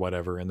way or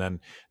whatever. And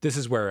then this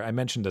is where I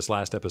mentioned this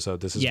last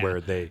episode. This is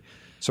where they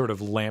sort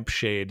of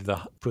lampshade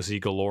the Pussy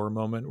Galore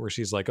moment, where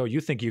she's like, oh, you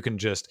think you can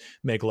just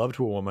make love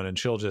to a woman and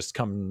she'll just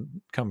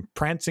come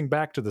prancing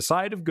back to the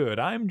side of good.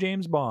 I'm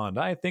James Bond.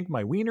 I think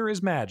my wiener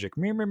is magic.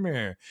 Meh, meh,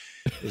 meh.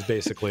 Is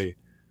basically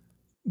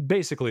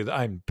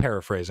I'm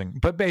paraphrasing,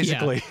 but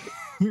basically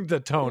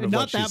the tone of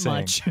what she's saying.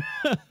 Not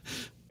that much.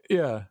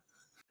 Yeah.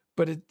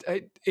 But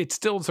it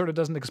still sort of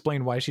doesn't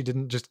explain why she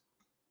didn't just,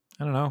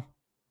 I don't know.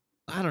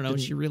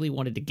 She really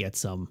wanted to get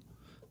some.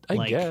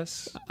 I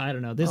guess. I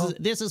don't know.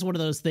 This is one of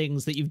those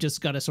things that you've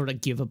just got to sort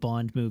of give a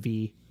Bond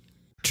movie.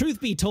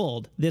 Truth be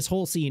told, this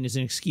whole scene is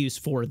an excuse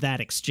for that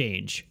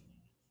exchange,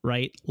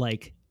 right?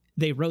 Like,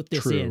 they wrote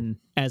this in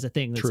as a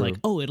thing that's like,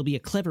 oh, it'll be a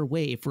clever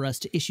way for us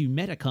to issue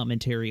meta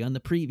commentary on the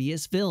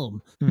previous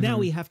film. Mm-hmm. Now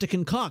we have to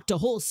concoct a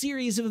whole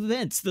series of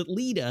events that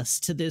lead us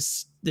to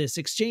this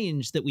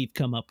exchange that we've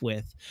come up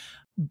with.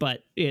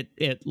 But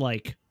it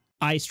like,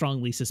 I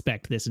strongly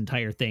suspect this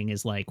entire thing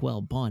is like,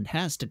 well, Bond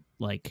has to,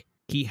 like,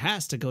 he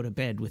has to go to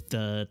bed with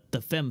the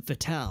femme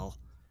fatale,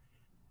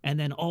 and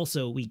then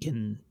also we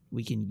can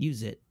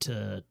use it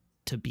to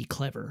be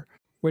clever.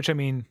 Which, I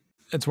mean,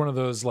 it's one of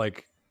those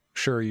like,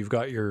 sure, you've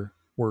got your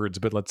words,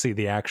 but let's see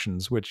the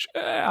actions, which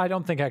I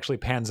don't think actually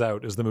pans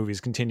out as the movies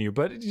continue.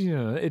 But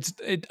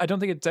I don't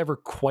think it's ever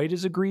quite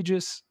as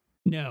egregious.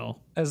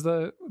 No, as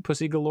the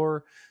Pussy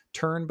Galore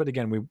turn. But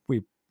again,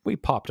 we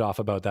popped off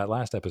about that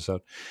last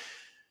episode.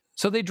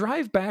 So they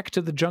drive back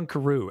to the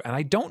Junkaroo, and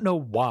I don't know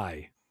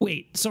why.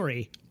 Wait,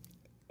 sorry.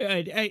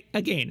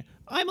 Again,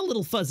 I'm a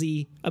little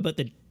fuzzy about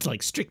the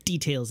like strict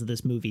details of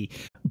this movie,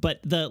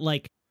 but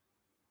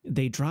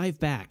they drive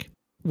back.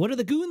 What are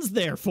the goons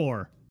there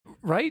for?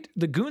 Right?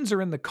 The goons are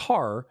in the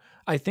car.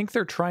 I think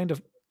they're trying to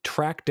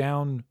track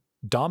down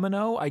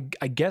Domino. I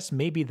guess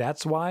maybe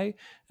that's why.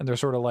 And they're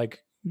sort of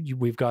like,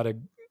 we've got to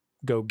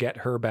go get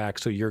her back,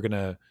 so you're going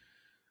to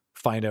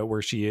find out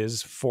where she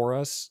is for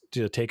us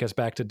to take us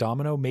back to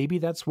Domino. Maybe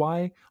that's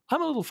why.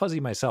 I'm a little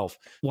fuzzy myself.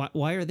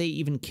 Why are they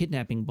even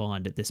kidnapping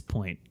Bond at this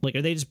point? Like,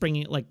 are they just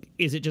bringing, like,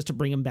 is it just to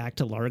bring him back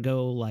to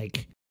Largo?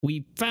 Like,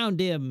 we found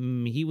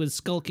him, he was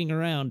skulking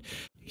around.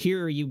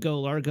 Here you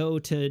go, Largo,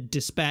 to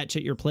dispatch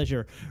at your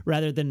pleasure,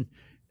 rather than,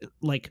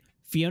 like,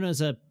 Fiona's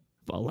an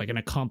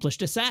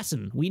accomplished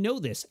assassin. We know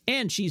this.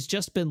 And she's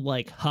just been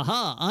like,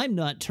 haha, I'm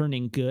not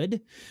turning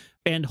good,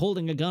 and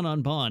holding a gun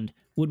on Bond.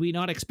 Would we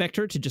not expect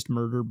her to just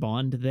murder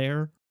Bond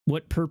there?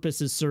 What purpose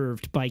is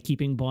served by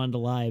keeping Bond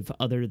alive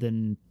other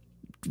than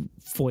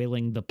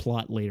foiling the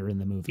plot later in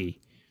the movie?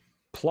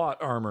 Plot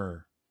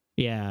armor.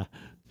 Yeah.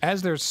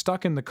 As they're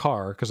stuck in the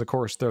car, because of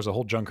course there's a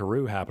whole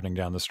junkaroo happening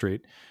down the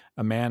street,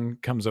 a man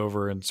comes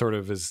over and sort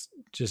of is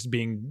just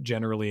being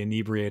generally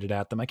inebriated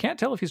at them. I can't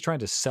tell if he's trying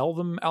to sell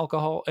them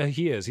alcohol.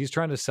 He is. He's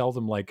trying to sell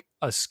them like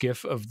a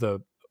skiff of the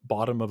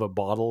bottom of a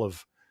bottle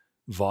of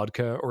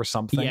vodka or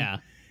something. Yeah.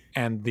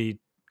 And the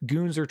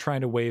goons are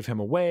trying to wave him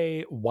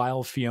away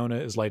while Fiona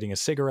is lighting a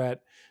cigarette.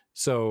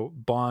 So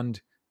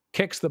Bond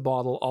kicks the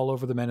bottle all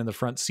over the men in the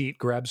front seat,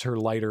 grabs her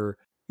lighter,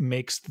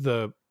 makes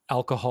the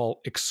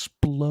alcohol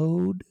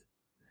explode.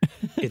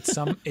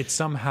 It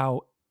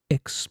somehow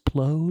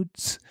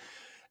explodes.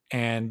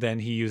 And then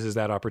he uses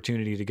that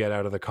opportunity to get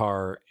out of the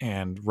car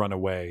and run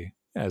away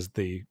as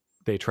they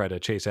try to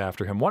chase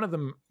after him. One of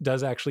them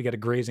does actually get a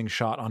grazing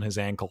shot on his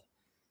ankle.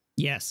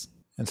 Yes.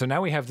 And so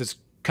now we have this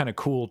kind of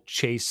cool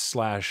chase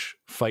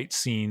 / fight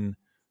scene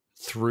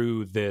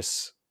through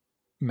this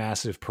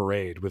massive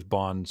parade with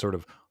Bond sort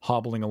of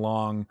hobbling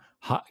along,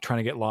 trying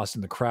to get lost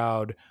in the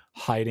crowd,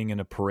 hiding in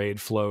a parade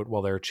float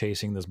while they're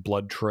chasing this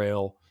blood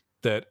trail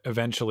that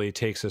eventually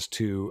takes us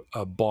to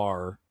a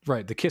bar,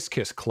 right? The Kiss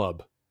Kiss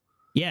Club.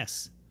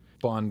 Yes.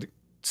 Bond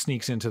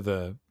sneaks into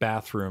the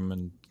bathroom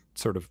and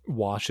sort of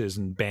washes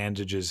and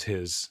bandages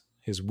his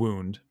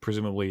wound.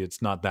 Presumably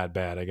it's not that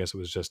bad. I guess it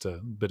was just a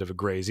bit of a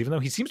graze, even though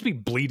he seems to be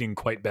bleeding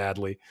quite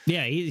badly.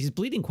 Yeah, he's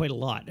bleeding quite a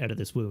lot out of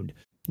this wound,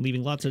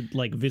 leaving lots of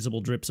like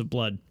visible drips of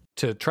blood.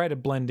 To try to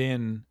blend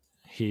in,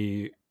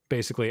 he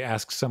basically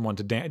asks someone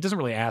to dance. It doesn't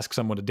really ask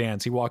someone to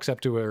dance. He walks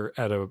up to her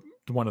at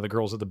one of the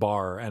girls at the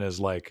bar and is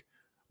like,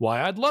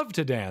 "Why, I'd love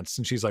to dance."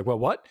 And she's like, "Well,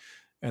 what?"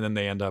 And then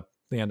they end up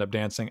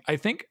dancing. I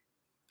think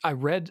I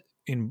read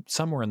in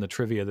somewhere in the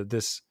trivia that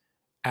this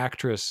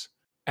actress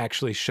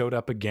actually showed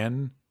up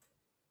again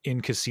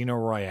in Casino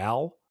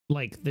Royale.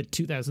 Like the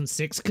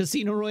 2006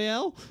 Casino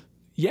Royale?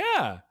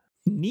 Yeah.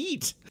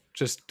 Neat.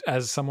 Just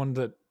as someone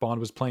that Bond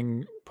was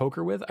playing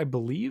poker with, I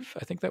believe.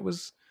 I think that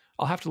was...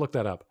 I'll have to look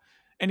that up.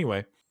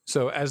 Anyway,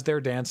 so as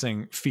they're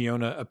dancing,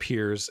 Fiona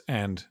appears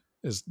and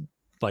is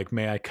like,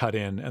 may I cut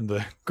in? And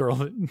the girl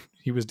that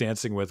he was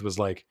dancing with was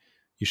like,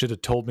 you should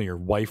have told me your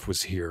wife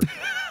was here.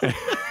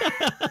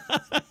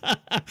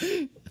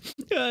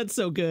 That's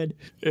so good.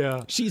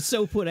 Yeah. She's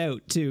so put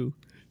out, too.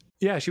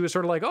 Yeah, she was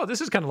sort of like, oh, this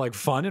is kind of like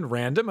fun and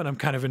random, and I'm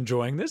kind of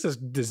enjoying this.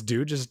 This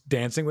dude just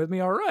dancing with me,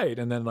 all right.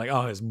 And then like,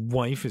 oh, his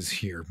wife is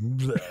here.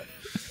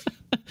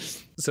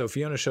 So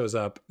Fiona shows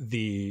up.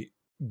 The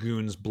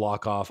goons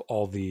block off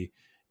all the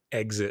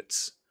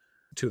exits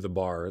to the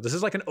bar. This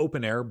is like an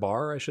open air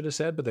bar, I should have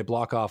said, but they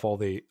block off all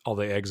the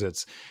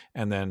exits,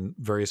 and then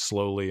very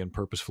slowly and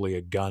purposefully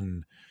a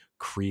gun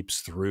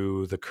creeps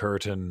through the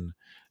curtain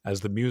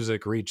as the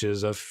music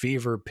reaches a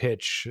fever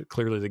pitch.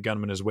 Clearly the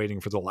gunman is waiting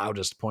for the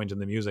loudest point in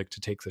the music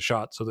to take the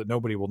shot so that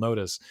nobody will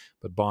notice,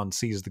 but Bond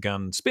sees the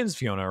gun, spins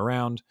Fiona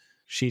around.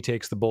 She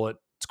takes the bullet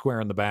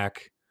square in the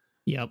back.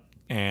 Yep.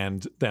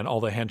 And then all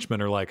the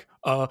henchmen are like,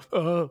 and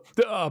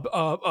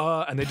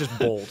they just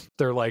bolt.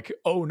 They're like,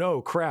 oh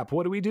no, crap,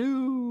 what do we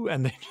do?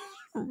 And they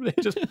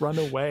just run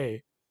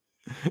away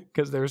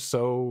because they're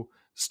so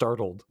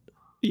startled.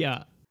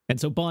 Yeah. And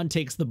so Bond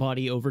takes the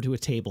body over to a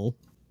table,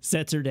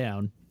 sets her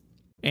down,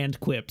 and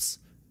quips,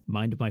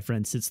 mind if my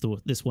friend sits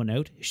this one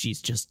out?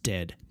 She's just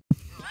dead.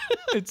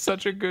 It's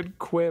such a good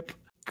quip.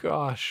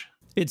 Gosh.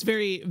 It's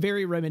very,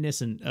 very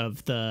reminiscent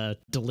of the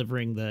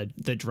delivering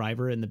the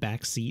driver in the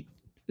back seat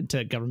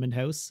to Government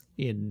House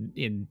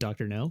in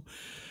Dr. No.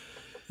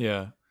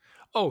 Yeah.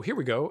 Oh, here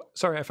we go.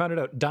 Sorry, I found it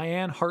out.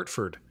 Diane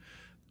Hartford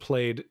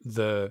played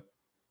the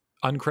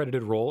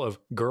uncredited role of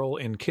Girl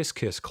in Kiss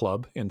Kiss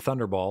Club in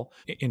Thunderball.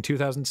 In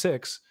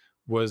 2006,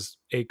 was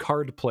a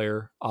card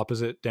player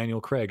opposite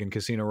Daniel Craig in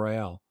Casino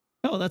Royale.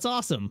 Oh, that's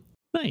awesome.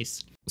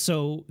 Nice.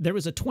 So there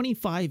was a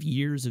 25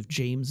 years of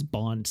James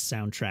Bond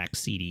soundtrack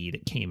CD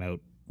that came out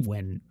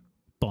when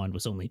Bond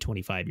was only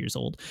 25 years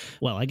old.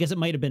 Well, I guess it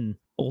might have been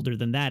older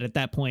than that at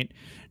that point.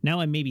 Now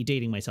I'm maybe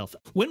dating myself.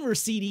 When were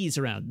CDs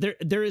around?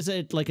 There is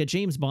a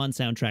James Bond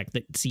soundtrack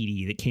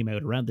CD that came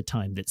out around the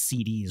time that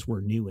CDs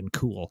were new and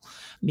cool.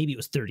 Maybe it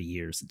was 30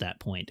 years at that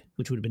point,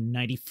 which would have been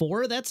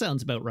 94. That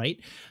sounds about right.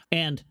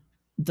 And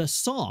the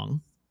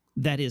song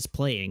that is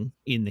playing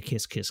in the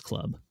Kiss Kiss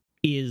Club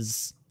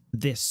is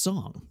this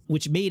song,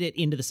 which made it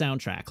into the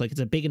soundtrack. Like, it's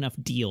a big enough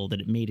deal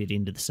that it made it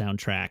into the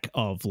soundtrack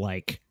of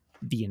like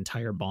the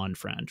entire Bond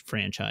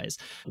franchise,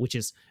 which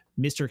is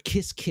Mr.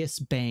 Kiss Kiss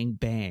Bang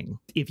Bang.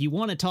 If you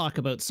want to talk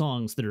about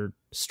songs that are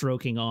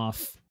stroking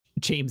off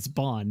James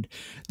Bond,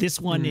 this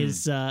one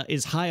is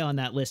high on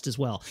that list as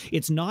well.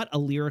 It's not a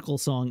lyrical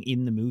song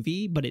in the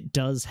movie, but it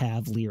does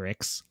have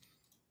lyrics.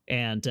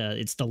 And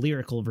it's the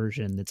lyrical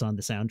version that's on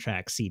the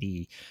soundtrack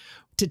CD.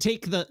 To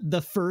take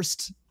the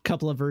first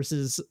couple of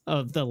verses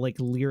of the like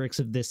lyrics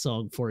of this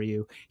song for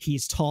you: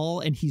 he's tall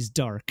and he's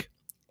dark,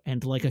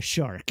 and like a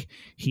shark,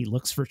 he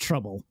looks for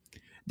trouble.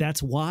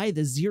 That's why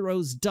the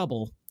zeros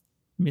double,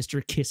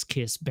 Mr. Kiss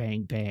Kiss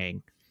Bang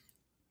Bang.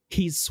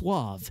 He's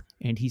suave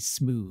and he's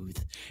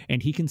smooth,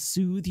 and he can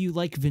soothe you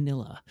like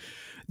vanilla.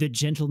 The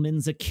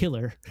gentleman's a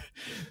killer,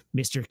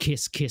 Mr.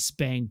 Kiss Kiss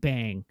Bang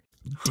Bang.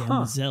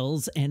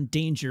 Damsels and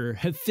danger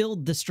have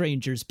filled the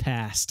stranger's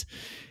past.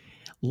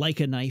 Like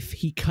a knife,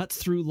 he cuts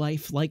through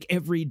life like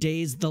every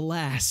day's the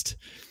last.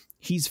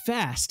 He's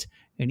fast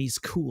and he's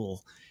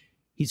cool.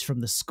 He's from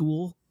the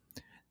school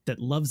that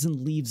loves and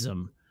leaves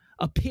him.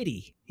 A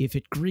pity if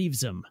it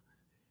grieves him.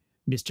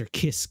 Mr.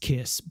 Kiss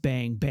Kiss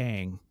Bang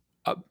Bang.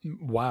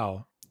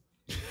 Wow.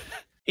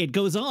 It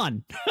goes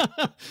on.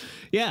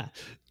 Yeah.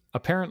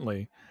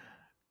 Apparently,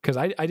 because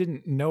I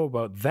didn't know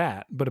about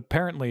that, but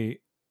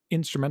apparently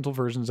instrumental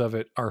versions of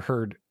it are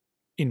heard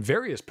in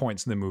various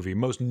points in the movie,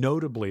 most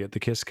notably at the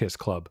Kiss Kiss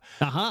Club.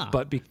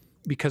 But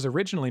because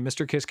originally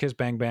Mr. Kiss Kiss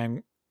Bang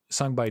Bang,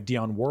 sung by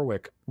Dionne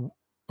Warwick,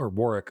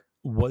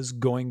 was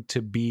going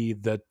to be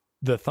the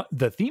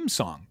theme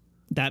song.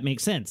 That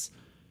makes sense.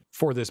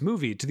 For this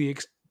movie, to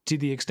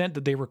the extent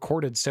that they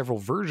recorded several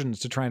versions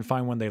to try and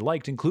find one they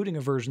liked, including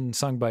a version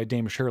sung by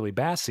Dame Shirley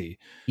Bassey,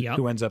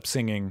 who ends up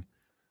singing,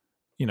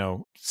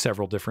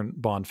 several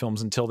different Bond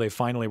films, until they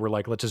finally were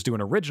like, let's just do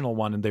an original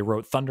one. And they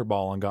wrote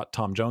Thunderball and got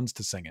Tom Jones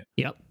to sing it.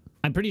 Yep.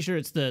 I'm pretty sure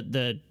it's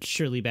the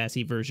Shirley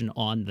Bassey version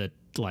on the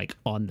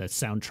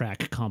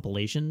soundtrack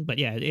compilation. But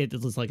yeah, it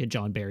was like a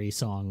John Barry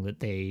song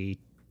that they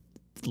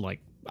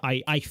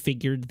I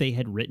figured they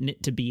had written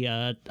it to be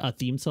a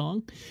theme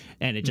song,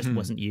 and it just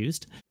wasn't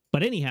used.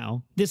 But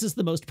anyhow, this is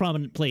the most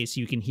prominent place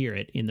you can hear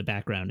it in the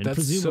background. And that's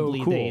presumably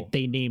so cool.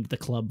 they named the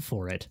club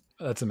for it.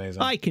 That's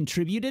amazing. I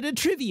contributed a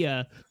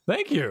trivia.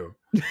 Thank you.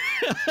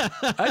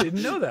 I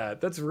didn't know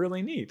that. That's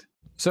really neat.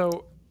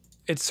 So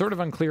it's sort of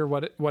unclear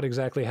what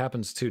exactly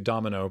happens to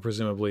Domino.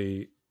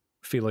 Presumably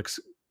Felix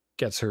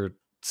gets her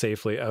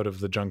safely out of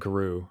the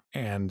Junkaroo,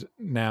 and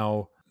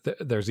now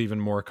there's even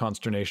more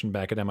consternation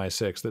back at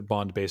MI6 that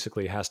Bond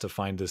basically has to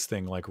find this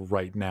thing like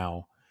right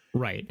now.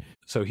 Right.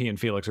 So he and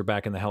Felix are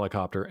back in the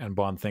helicopter, and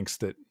Bond thinks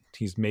that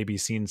he's maybe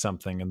seen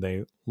something, and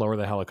they lower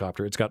the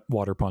helicopter. It's got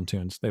water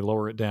pontoons. They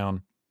lower it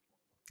down.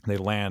 They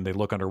land. They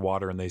look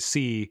underwater, and they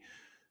see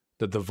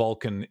that the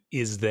Vulcan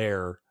is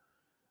there,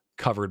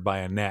 covered by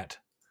a net.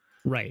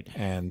 Right.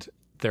 And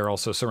they're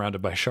also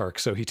surrounded by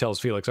sharks. So he tells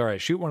Felix, all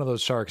right, shoot one of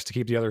those sharks to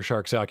keep the other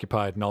sharks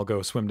occupied, and I'll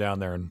go swim down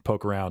there and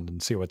poke around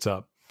and see what's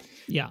up.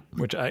 Yeah.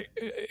 Which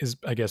is,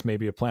 I guess,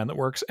 maybe a plan that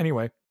works.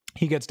 Anyway,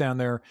 he gets down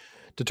there,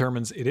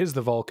 determines it is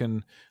the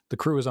Vulcan. The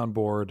crew is on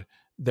board.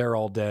 They're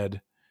all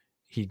dead.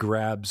 He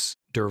grabs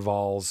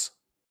Derval's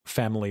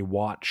family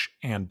watch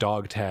and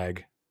dog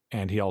tag,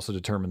 and he also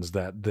determines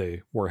that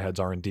the warheads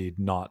are indeed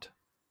not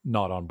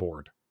on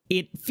board.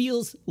 It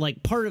feels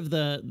like part of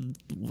the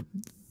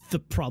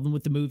problem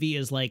with the movie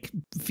is like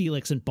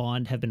Felix and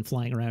Bond have been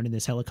flying around in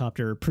this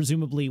helicopter,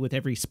 presumably with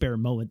every spare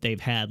moment they've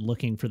had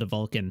looking for the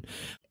Vulcan,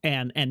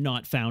 and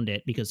not found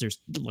it because there's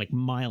like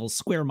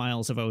square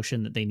miles of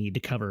ocean that they need to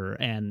cover,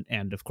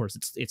 and of course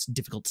it's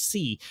difficult to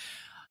see.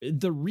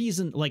 The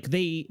reason, like,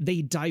 they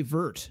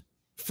divert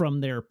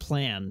from their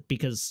plan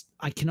because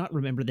I cannot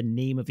remember the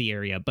name of the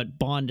area, but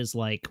Bond is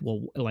like,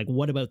 well, like,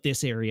 what about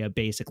this area,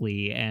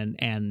 basically,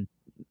 and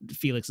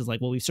Felix is like,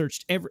 well, we've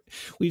searched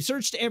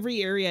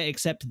every area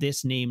except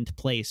this named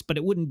place, but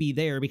it wouldn't be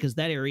there because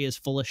that area is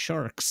full of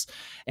sharks.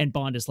 And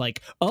Bond is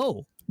like,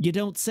 oh, you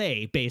don't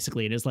say,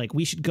 basically. And it's like,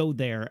 we should go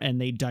there,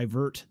 and they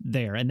divert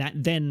there, and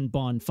then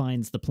Bond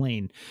finds the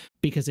plane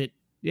because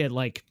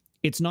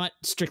it's not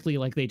strictly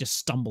like they just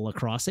stumble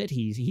across it.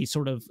 He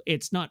sort of,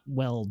 it's not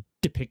well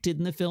depicted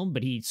in the film,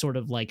 but he sort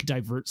of like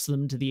diverts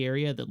them to the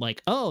area that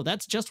like, oh,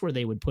 that's just where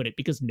they would put it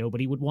because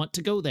nobody would want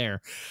to go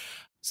there.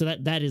 So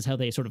that is how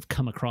they sort of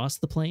come across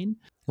the plane.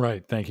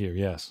 Right. Thank you.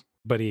 Yes.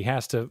 But he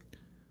has to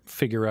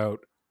figure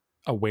out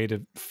a way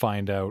to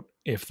find out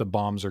if the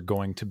bombs are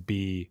going to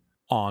be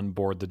on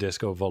board the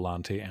Disco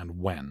Volante and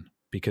when,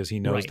 because he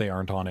knows they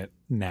aren't on it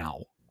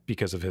now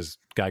because of his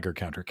Geiger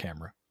counter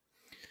camera.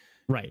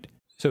 Right.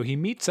 So he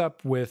meets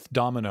up with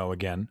Domino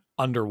again,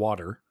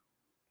 underwater,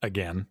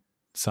 again,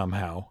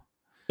 somehow.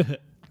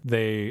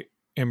 They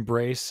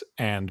embrace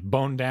and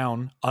bone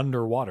down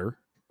underwater,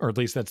 or at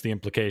least that's the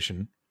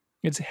implication.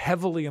 It's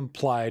heavily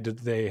implied that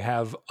they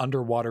have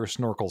underwater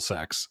snorkel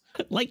sex.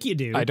 Like you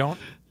do.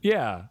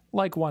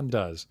 Like one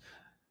does.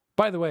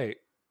 By the way,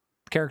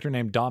 character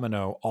named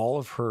Domino, all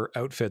of her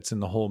outfits in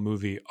the whole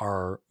movie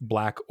are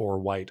black or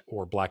white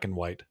or black and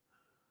white.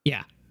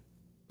 Yeah.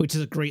 Which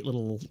is a great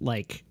little,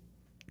 like,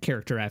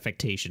 character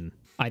affectation.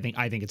 I think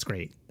it's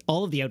great.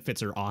 All of the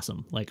outfits are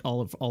awesome. Like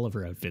all of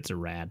her outfits are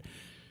rad.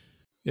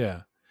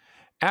 Yeah.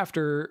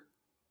 After,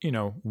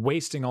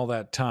 wasting all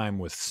that time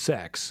with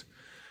sex,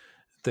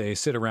 they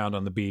sit around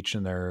on the beach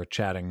and they're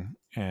chatting,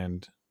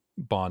 and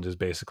Bond is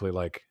basically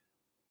like,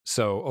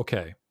 so,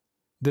 okay,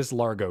 this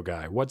Largo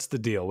guy, what's the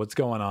deal? What's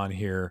going on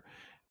here?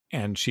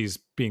 And she's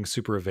being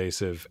super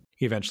evasive.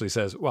 He eventually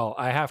says, well,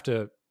 I have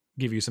to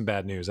give you some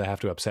bad news. I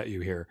have to upset you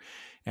here,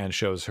 and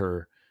shows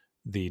her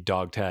the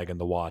dog tag and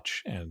the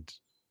watch and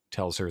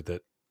tells her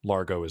that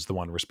Largo is the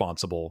one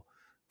responsible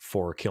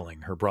for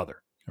killing her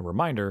brother. A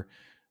reminder,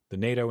 the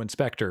NATO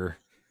inspector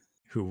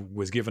who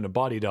was given a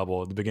body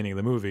double at the beginning of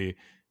the movie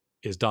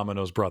is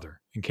Domino's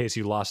brother, in case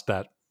you lost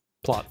that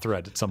plot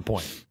thread at some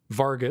point.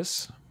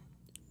 Vargas,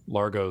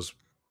 Largo's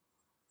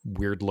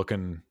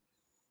weird-looking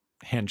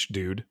hench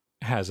dude,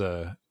 has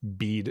a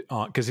bead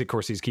on, because of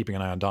course he's keeping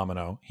an eye on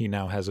Domino. He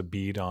now has a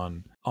bead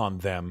on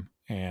them,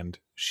 and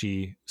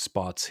she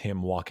spots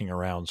him walking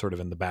around sort of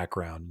in the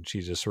background. And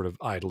she just sort of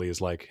idly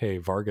is like, hey,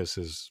 Vargas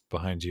is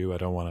behind you. I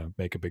don't want to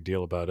make a big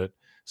deal about it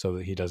so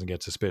that he doesn't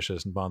get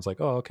suspicious. And Bond's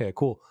like, oh, okay,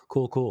 cool.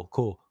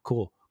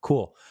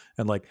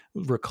 And like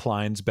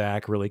reclines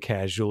back really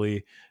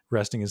casually,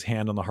 resting his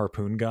hand on the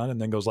harpoon gun,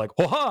 and then goes like,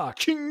 ha,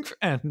 king,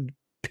 and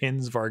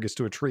pins Vargas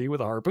to a tree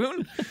with a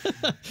harpoon.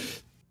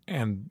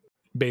 And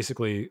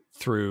basically,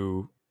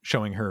 through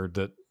showing her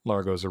that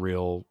Largo's a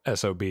real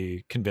SOB,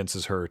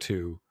 convinces her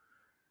to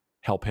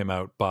help him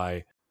out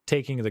by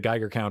taking the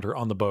Geiger counter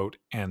on the boat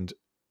and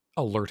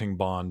alerting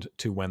Bond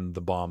to when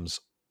the bombs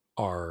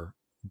are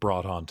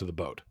brought onto the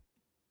boat.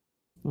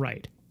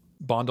 Right.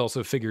 Bond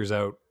also figures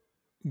out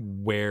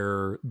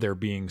where they're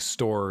being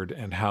stored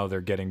and how they're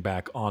getting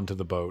back onto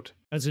the boat.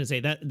 I was going to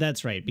say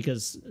that's right,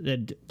 because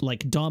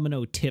like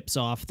Domino tips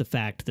off the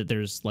fact that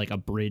there's like a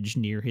bridge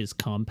near his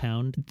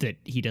compound that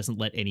he doesn't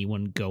let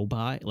anyone go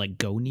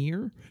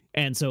near.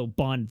 And so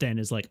Bond then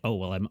is like, oh,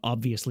 well, I'm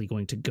obviously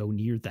going to go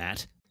near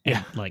that.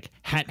 And like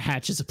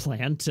hatches a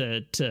plan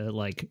to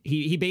like,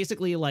 he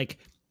basically like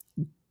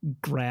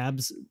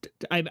grabs,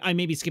 I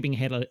may be skipping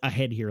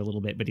ahead here a little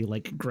bit, but he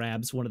like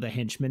grabs one of the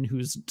henchmen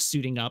who's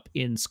suiting up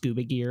in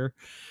scuba gear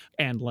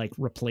and like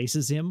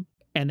replaces him,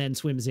 and then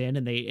swims in,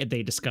 and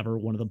they discover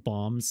one of the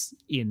bombs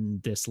in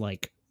this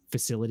like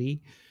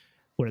facility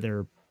where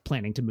they're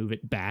planning to move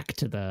it back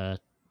to the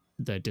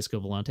Disco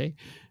Volante.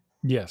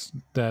 Yes,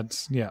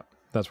 that's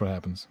That's what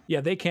happens.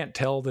 Yeah, they can't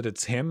tell that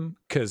it's him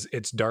because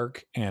it's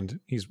dark and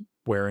he's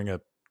wearing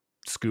a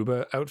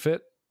scuba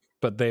outfit.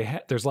 But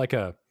there's like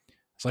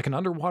it's like an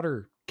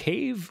underwater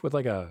cave with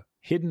like a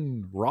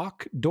hidden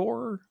rock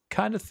door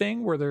kind of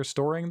thing where they're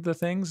storing the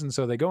things. And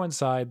so they go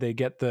inside, they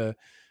get the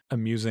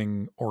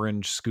amusing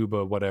orange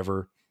scuba,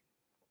 whatever.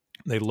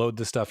 They load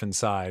the stuff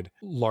inside.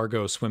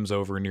 Largo swims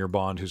over near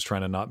Bond, who's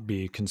trying to not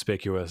be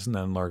conspicuous. And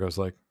then Largo's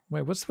like,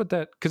 wait, what's with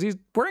that? Because he's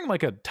wearing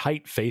like a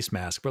tight face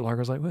mask. But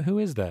Largo's like, well, who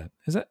is that?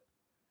 Is that?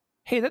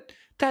 Hey,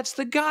 that's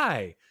the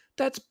guy.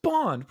 That's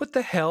Bond. What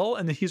the hell?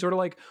 And he sort of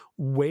like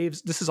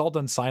waves. This is all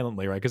done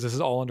silently, right? Because this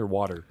is all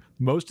underwater.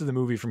 Most of the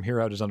movie from here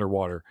out is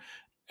underwater.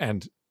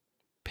 And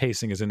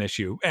pacing is an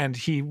issue. And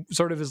he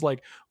sort of is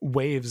like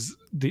waves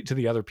to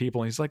the other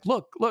people. And he's like,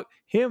 look,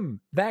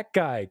 him, that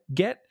guy,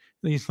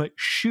 and he's like,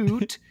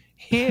 shoot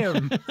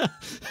him.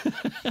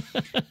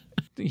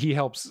 He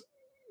helps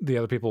the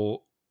other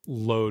people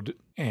load,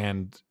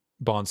 and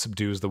Bond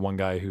subdues the one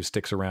guy who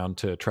sticks around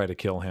to try to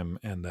kill him.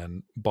 And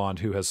then Bond,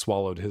 who has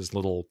swallowed his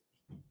little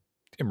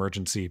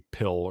emergency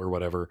pill or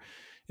whatever,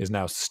 is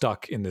now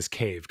stuck in this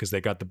cave because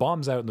they got the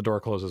bombs out and the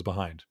door closes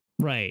behind.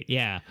 Right,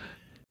 yeah.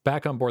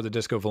 Back on board the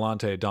Disco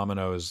Volante,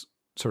 Domino is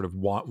sort of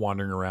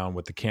wandering around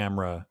with the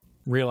camera,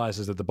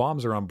 realizes that the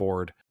bombs are on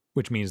board,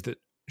 which means that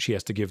she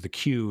has to give the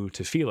cue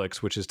to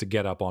Felix, which is to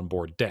get up on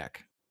board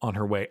deck. On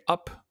her way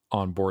up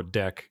on board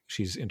deck,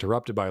 she's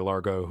interrupted by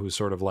Largo, who's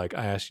sort of like,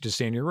 I asked you to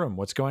stay in your room.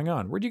 What's going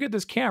on? Where'd you get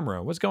this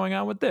camera? What's going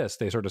on with this?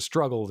 They sort of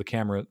struggle. The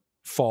camera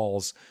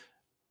falls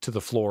to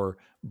the floor,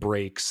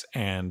 breaks,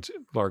 and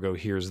Largo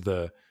hears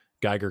the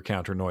Geiger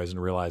counter noise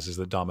and realizes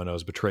that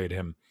Domino's betrayed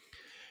him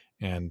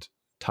and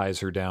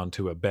ties her down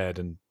to a bed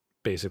and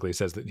basically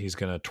says that he's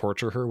going to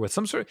torture her with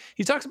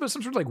he talks about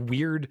some sort of like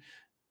weird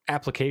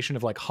application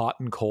of like hot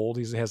and cold.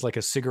 He has like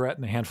a cigarette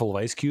and a handful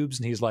of ice cubes,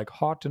 and he's like,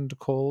 hot and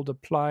cold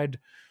applied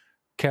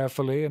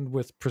carefully and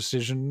with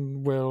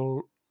precision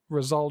will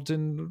result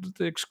in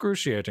the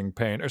excruciating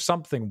pain or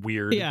something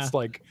weird. Yeah. It's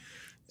like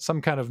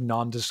some kind of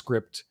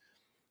nondescript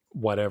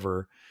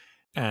whatever.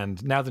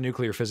 And now the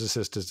nuclear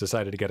physicist has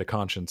decided to get a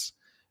conscience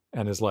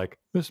and is like,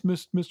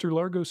 Mr.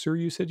 Largo, sir,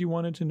 you said you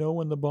wanted to know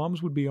when the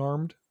bombs would be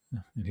armed.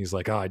 And he's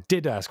like, I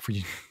did ask for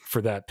you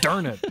for that.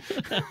 Darn it.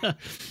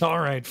 All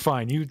right,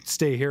 fine. You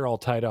stay here all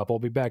tied up. I'll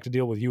be back to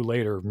deal with you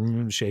later.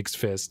 Shakes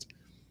fist.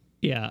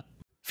 Yeah.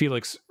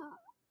 Felix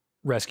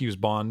rescues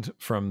Bond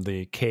from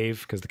the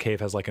cave because the cave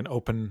has like an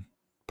open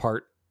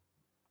part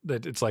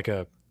that it's like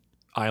a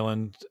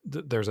island.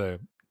 There's a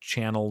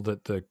channel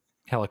that the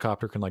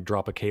helicopter can like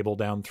drop a cable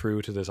down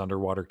through to this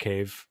underwater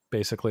cave,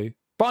 basically.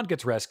 Bond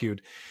gets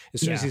rescued.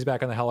 As soon as he's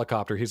back on the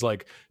helicopter, he's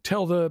like,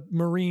 tell the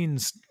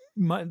Marines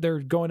they're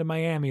going to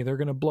Miami. They're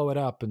going to blow it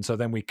up. And so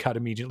then we cut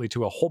immediately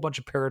to a whole bunch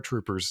of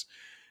paratroopers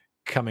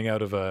coming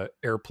out of a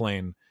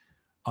airplane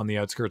on the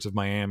outskirts of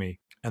Miami,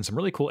 and some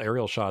really cool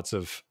aerial shots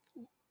of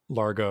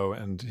Largo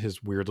and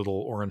his weird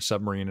little orange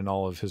submarine and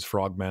all of his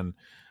frogmen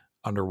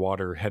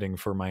underwater heading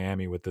for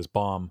Miami with this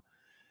bomb.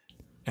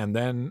 And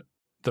then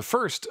the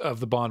first of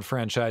the Bond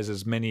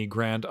franchise's many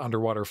grand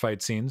underwater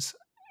fight scenes.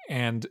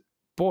 And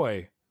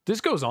boy,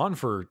 this goes on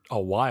for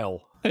a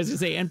while. I was going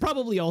to say, and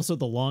probably also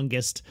the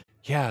longest.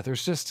 Yeah,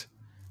 there's just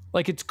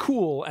like, it's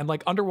cool. And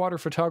like underwater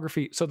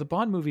photography. So the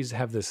Bond movies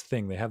have this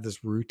thing. They have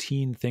this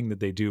routine thing that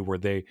they do where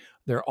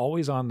they're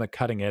always on the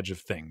cutting edge of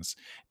things,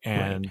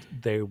 and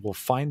they will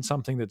find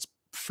something that's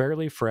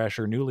fairly fresh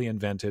or newly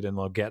invented, and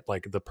they'll get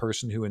like the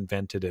person who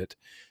invented it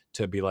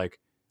to be like,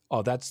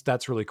 oh,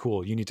 that's really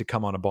cool. You need to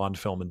come on a Bond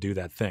film and do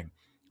that thing.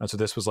 And so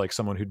this was like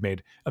someone who'd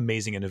made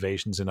amazing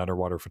innovations in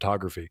underwater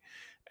photography,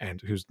 and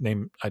whose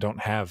name I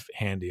don't have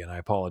handy, and I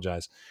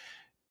apologize.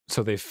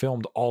 So they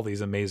filmed all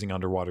these amazing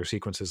underwater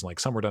sequences. Like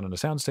some were done on a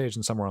soundstage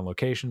and some were on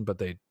location, but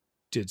they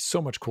did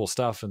so much cool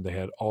stuff. And they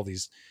had all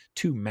these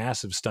two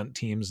massive stunt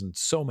teams and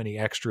so many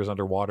extras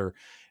underwater.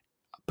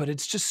 But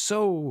it's just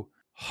so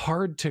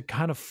hard to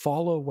kind of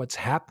follow what's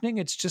happening.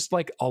 It's just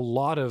like a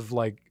lot of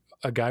like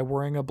a guy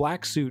wearing a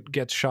black suit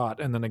gets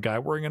shot, and then a guy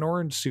wearing an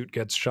orange suit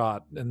gets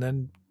shot. And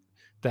then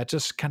that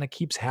just kind of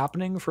keeps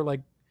happening for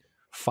like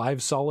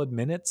 5 solid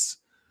minutes.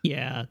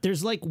 Yeah,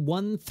 there's like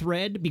one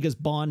thread because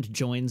Bond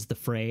joins the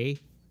fray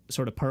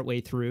sort of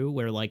partway through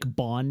where like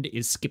Bond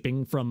is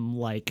skipping from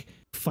like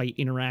fight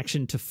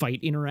interaction to fight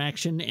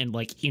interaction and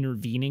like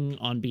intervening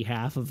on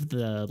behalf of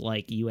the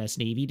like US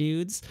Navy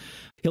dudes.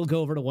 He'll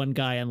go over to one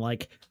guy and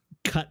like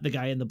cut the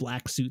guy in the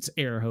black suit's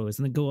air hose,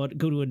 and then go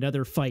to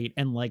another fight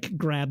and like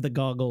grab the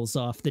goggles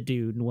off the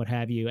dude and what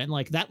have you. And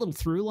like that little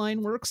through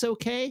line works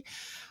okay.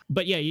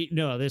 But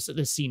yeah, this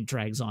scene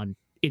drags on.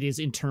 It is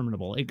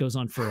interminable. It goes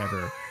on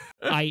forever.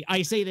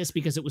 I say this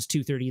because it was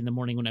 2:30 in the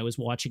morning when I was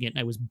watching it, and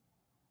I was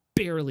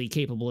barely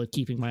capable of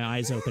keeping my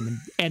eyes open.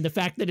 And the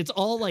fact that it's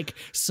all like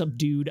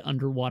subdued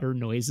underwater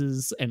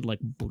noises and like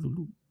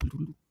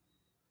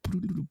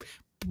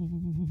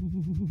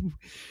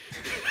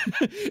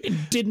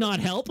it did not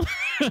help.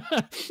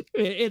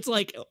 It's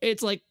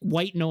like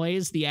white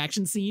noise, the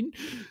action scene.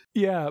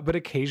 Yeah, but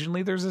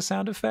occasionally there's a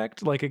sound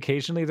effect. Like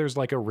occasionally there's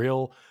like a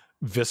real,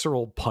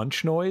 visceral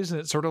punch noise, and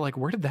it's sort of like,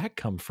 where did that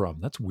come from?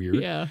 That's weird.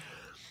 Yeah.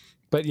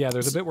 But yeah,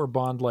 there's a bit where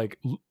Bond, like,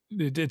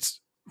 it's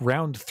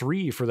round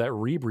 3 for that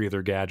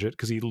rebreather gadget,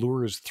 because he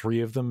lures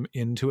 3 of them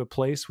into a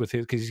place with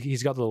his, because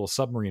he's got the little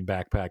submarine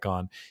backpack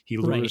on. He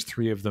lures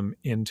 3 of them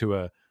into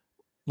a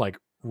like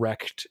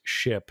wrecked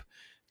ship,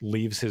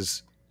 leaves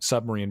his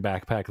submarine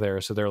backpack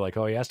there. So they're like,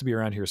 oh, he has to be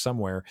around here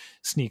somewhere.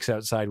 Sneaks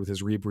outside with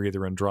his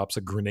rebreather and drops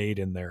a grenade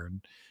in there,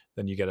 and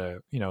then you get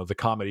the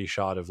comedy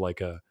shot of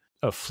like a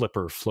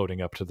flipper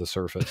floating up to the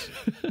surface.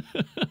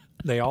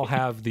 They all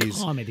have these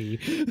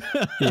comedy.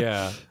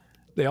 Yeah,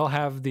 they all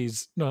have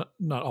these, not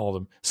all of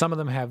them, some of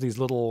them have these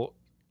little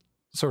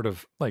sort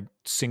of like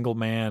single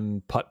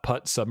man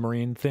putt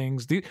submarine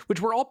things,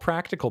 which were all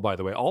practical, by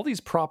the way. All these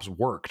props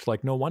worked.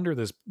 Like, no wonder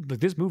this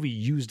movie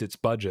used its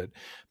budget.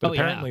 But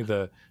apparently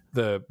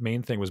the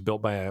main thing was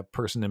built by a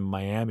person in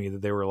Miami,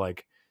 that they were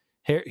like,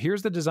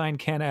 here's the design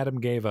Ken Adam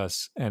gave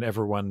us, and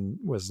everyone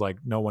was like,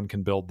 no one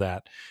can build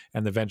that.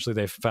 And eventually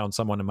they found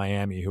someone in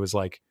Miami who was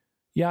like,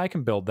 yeah, I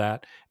can build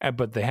that.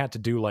 But they had to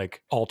do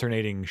like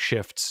alternating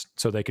shifts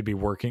so they could be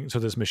working, so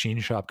this machine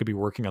shop could be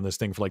working on this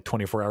thing for like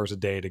 24 hours a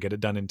day to get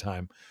it done in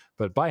time.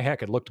 But by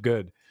heck, it looked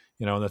good,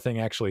 and the thing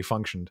actually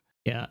functioned.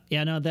 Yeah,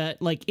 no,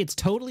 that, like, it's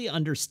totally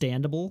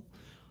understandable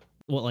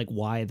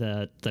why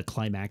the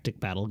climactic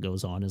battle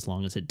goes on as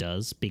long as it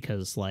does,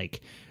 because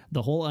like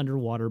the whole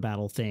underwater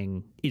battle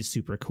thing is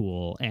super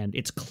cool, and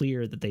it's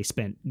clear that they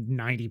spent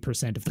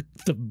 90% of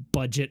the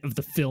budget of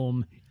the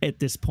film at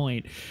this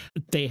point.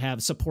 They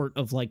have support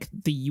of like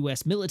the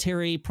US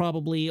military,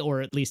 probably, or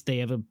at least they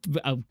have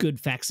a good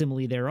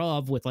facsimile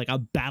thereof, with like a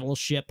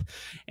battleship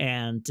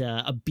and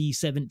a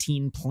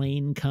B-17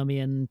 plane come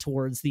in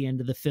towards the end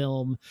of the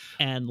film,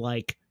 and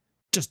like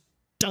just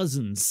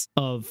dozens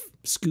of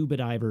scuba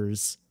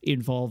divers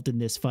involved in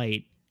this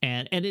fight,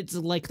 and it's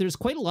like there's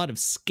quite a lot of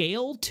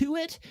scale to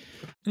it.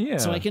 Yeah,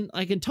 so I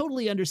can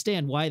totally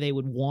understand why they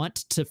would want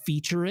to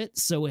feature it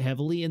so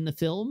heavily in the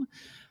film,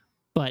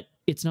 but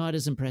it's not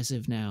as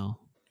impressive now.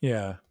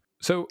 Yeah.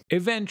 So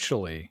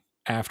eventually,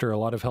 after a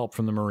lot of help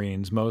from the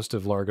Marines, most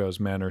of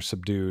Largo's men are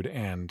subdued,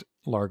 and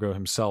Largo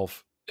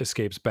himself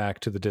escapes back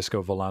to the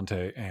Disco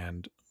Volante,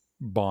 and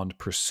Bond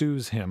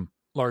pursues him.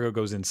 Largo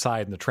goes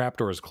inside and the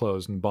trapdoor is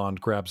closed, and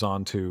Bond grabs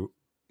onto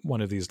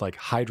one of these like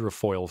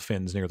hydrofoil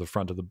fins near the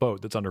front of the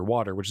boat that's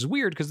underwater, which is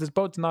weird because this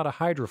boat's not a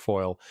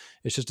hydrofoil.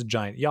 It's just a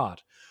giant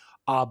yacht.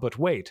 But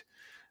wait,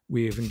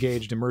 we've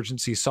engaged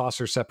emergency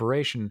saucer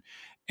separation,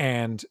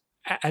 and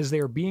as they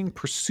are being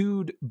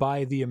pursued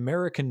by the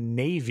American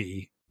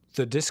Navy,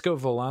 the Disco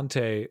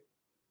Volante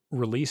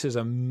releases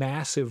a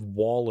massive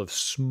wall of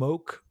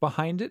smoke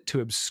behind it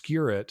to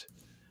obscure it,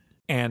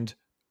 and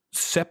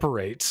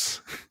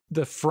separates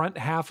the front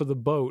half of the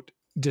boat,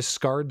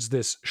 discards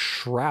this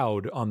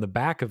shroud on the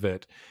back of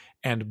it,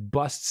 and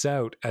busts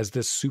out as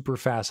this super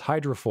fast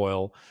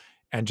hydrofoil,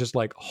 and just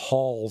like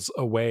hauls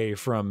away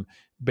from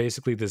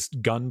basically this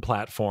gun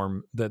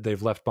platform that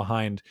they've left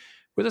behind,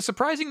 with a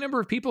surprising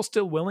number of people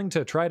still willing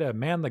to try to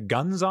man the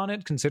guns on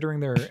it, considering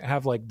they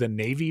have like the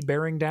Navy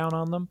bearing down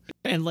on them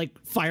and like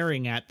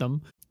firing at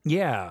them.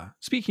 Yeah.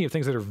 Speaking of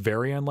things that are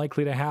very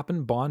unlikely to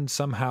happen, Bond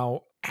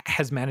somehow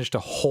has managed to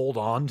hold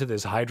on to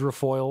this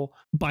hydrofoil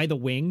by the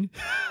wing.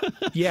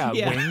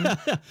 Wing,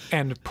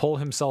 and pull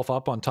himself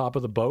up on top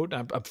of the boat.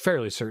 I'm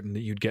fairly certain that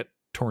you'd get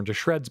torn to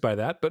shreds by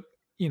that, but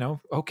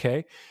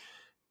okay.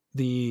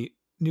 The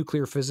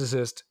nuclear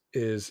physicist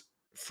is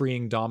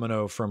freeing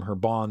Domino from her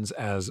bonds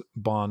as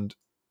Bond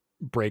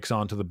breaks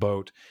onto the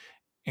boat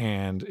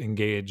and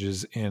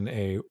engages in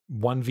a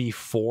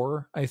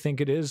 1v4, I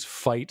think it is,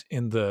 fight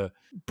in the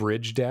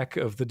bridge deck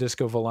of the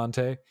Disco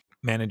Volante,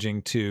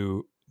 managing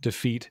to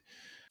defeat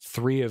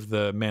 3 of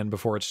the men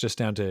before it's just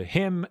down to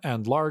him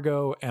and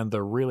Largo and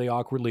the really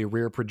awkwardly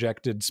rear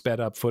projected sped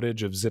up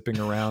footage of zipping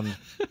around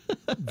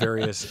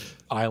various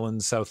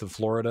islands south of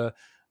Florida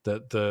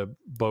that the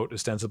boat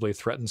ostensibly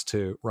threatens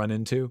to run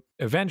into.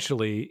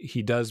 Eventually,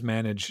 he does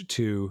manage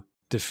to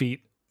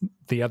defeat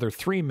the other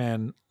 3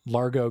 men.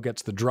 Largo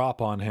gets the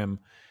drop on him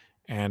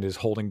and is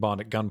holding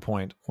Bond at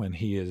gunpoint when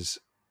he is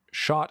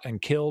shot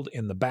and killed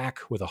in the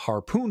back with a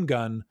harpoon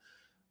gun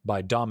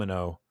by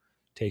Domino,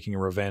 taking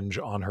revenge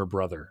on her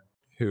brother,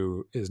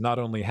 who is not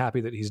only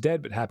happy that he's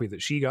dead, but happy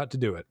that she got to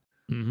do it.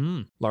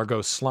 Mm-hmm.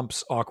 Largo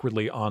slumps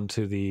awkwardly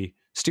onto the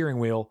steering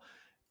wheel,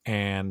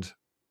 and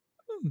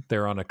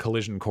they're on a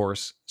collision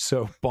course.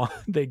 So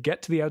they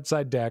get to the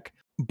outside deck.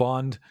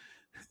 Bond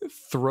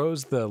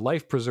throws the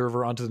life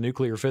preserver onto the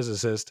nuclear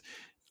physicist,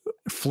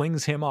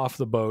 flings him off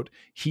the boat.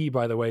 He,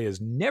 by the way,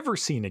 is never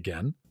seen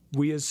again.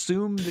 We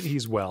assume that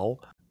he's well.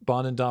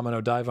 Bond and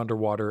Domino dive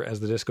underwater as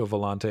the Disco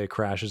Volante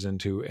crashes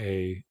into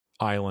a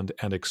island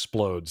and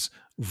explodes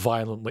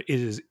violently. It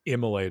is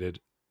immolated.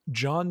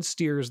 John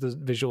Steers, the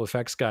visual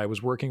effects guy,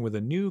 was working with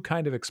a new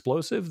kind of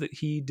explosive that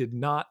he did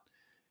not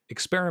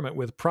experiment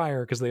with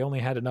prior because they only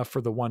had enough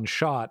for the one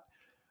shot,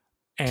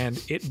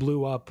 and it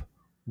blew up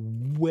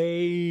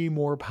way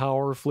more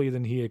powerfully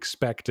than he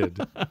expected.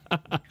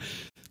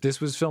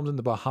 This was filmed in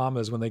the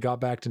Bahamas. When they got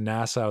back to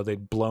Nassau,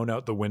 they'd blown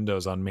out the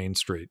windows on Main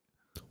Street.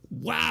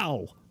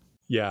 Wow.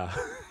 Yeah.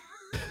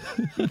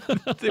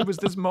 It was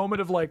this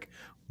moment of like,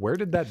 where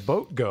did that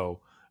boat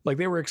go? Like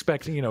they were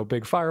expecting,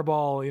 big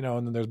fireball,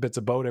 and then there's bits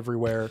of boat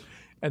everywhere.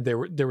 And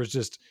there was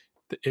just,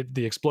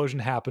 the explosion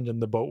happened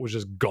and the boat was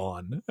just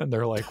gone. And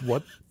they're like,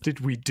 what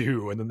did we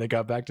do? And then they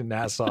got back to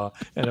Nassau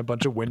and a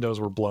bunch of windows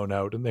were blown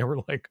out. And they were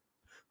like,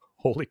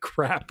 holy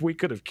crap, we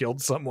could have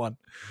killed someone.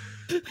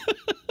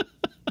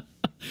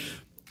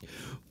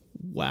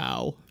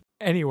 Wow.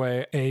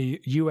 Anyway, a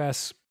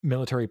U.S.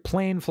 military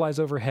plane flies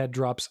overhead,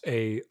 drops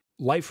a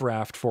life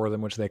raft for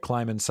them, which they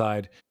climb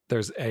inside.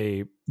 There's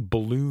a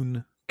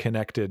balloon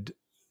connected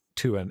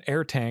to an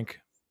air tank.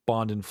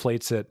 Bond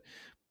inflates it,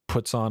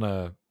 puts on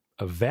a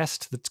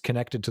vest that's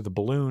connected to the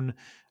balloon,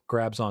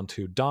 grabs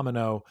onto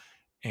Domino,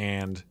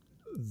 and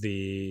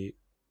the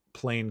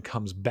plane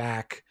comes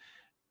back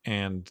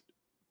and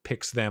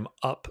picks them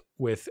up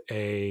with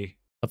a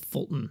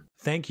Fulton.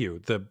 Thank you.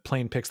 The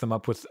plane picks them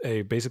up with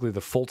basically the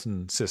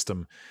Fulton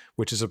system,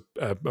 which is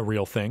a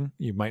real thing.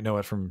 You might know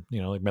it from,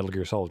 like Metal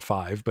Gear Solid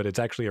 5, but it's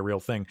actually a real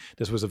thing.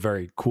 This was a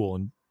very cool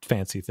and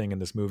fancy thing in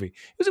this movie.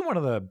 It was in one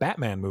of the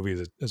Batman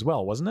movies as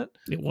well, wasn't it?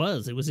 It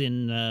was. It was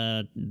in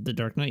The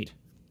Dark Knight.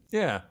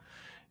 Yeah.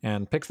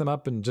 And picks them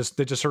up and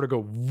they just sort of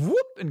go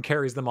whoop and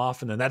carries them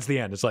off. And then that's the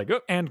end. It's like,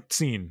 oh, and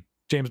scene.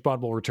 James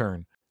Bond will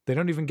return. They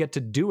don't even get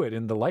to do it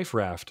in the life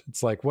raft.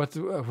 It's like, what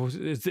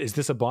is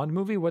this a Bond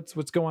movie? What's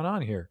going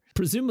on here?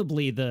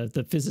 Presumably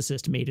the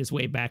physicist made his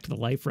way back to the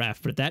life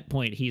raft, but at that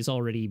point he's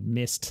already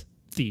missed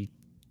the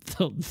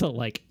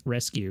like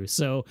rescue.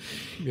 So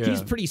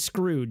he's pretty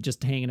screwed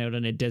just hanging out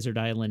on a desert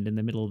island in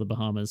the middle of the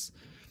Bahamas.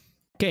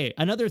 Okay,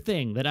 another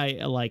thing that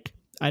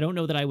I don't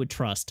know that I would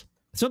trust.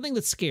 Something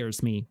that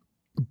scares me.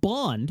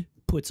 Bond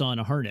puts on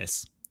a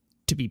harness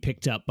to be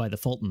picked up by the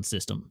Fulton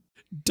system.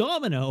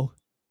 Domino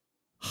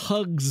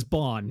hugs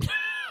Bond.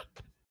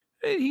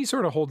 He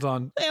sort of holds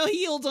on. Well,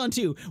 he holds on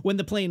too when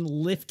the plane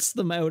lifts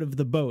them out of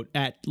the boat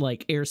at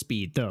like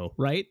airspeed, though,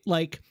 right?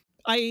 Like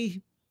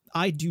I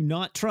do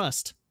not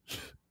trust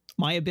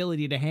my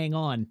ability to hang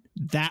on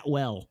that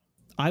well.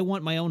 I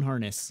want my own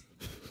harness.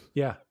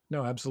 Yeah,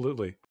 no,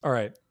 absolutely. All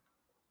right.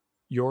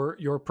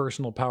 Your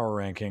personal power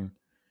ranking.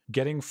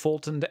 Getting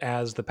Fultoned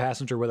as the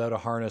passenger without a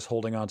harness,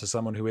 holding on to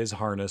someone who is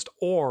harnessed,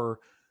 or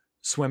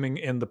swimming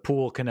in the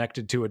pool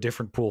connected to a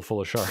different pool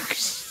full of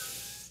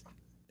sharks.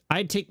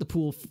 I'd take the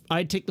pool.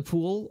 I'd take the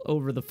pool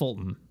over the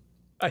Fulton.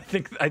 I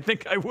think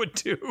I would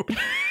too.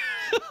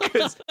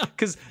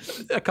 Because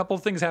a couple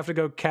of things have to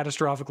go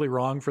catastrophically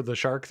wrong for the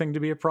shark thing to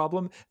be a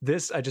problem.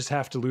 This, I just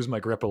have to lose my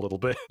grip a little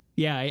bit.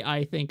 Yeah,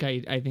 I think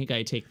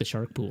I take the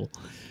shark pool.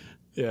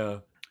 Yeah.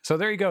 So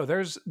there you go.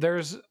 There's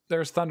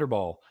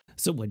Thunderball.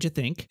 So what'd you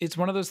think? It's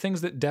one of those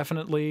things that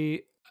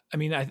definitely, I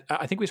mean,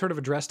 I think we sort of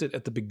addressed it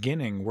at the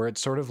beginning, where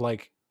it's sort of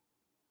like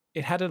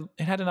it had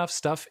enough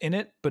stuff in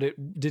it, but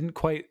it didn't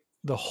quite,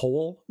 the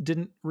whole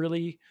didn't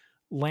really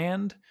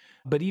land.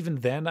 But even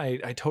then, I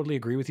totally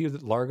agree with you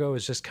that Largo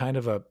is just kind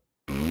of a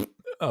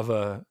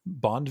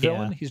Bond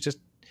villain. Yeah.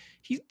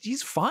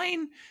 He's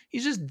fine.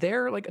 He's just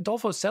there. Like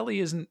Adolfo Celi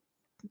isn't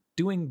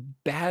doing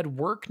bad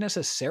work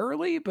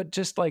necessarily, but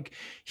just like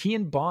he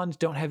and Bond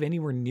don't have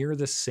anywhere near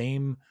the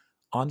same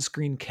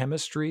on-screen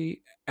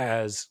chemistry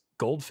as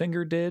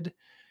Goldfinger did.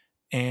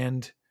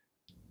 And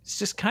it's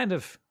just kind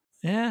of,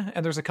 and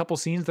there's a couple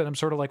scenes that I'm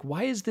sort of like,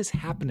 why is this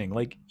happening?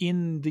 Like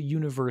in the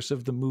universe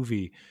of the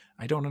movie,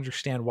 I don't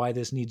understand why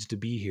this needs to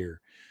be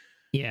here.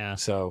 Yeah.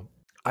 So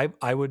I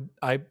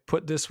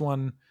put this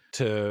one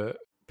to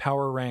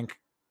power rank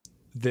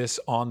this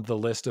on the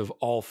list of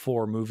all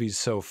 4 movies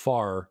so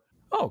far.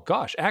 Oh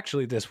gosh,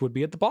 actually this would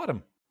be at the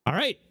bottom. All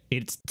right.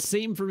 It's the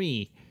same for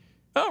me.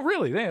 Oh,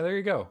 really? Yeah, there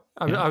you go.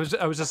 I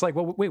was just like,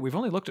 well, wait, we've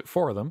only looked at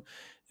 4 of them.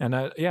 And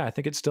I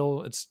think it's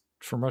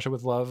From Russia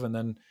with Love. And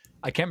then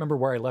I can't remember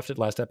where I left it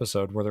last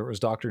episode, whether it was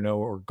Dr. No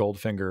or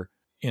Goldfinger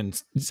in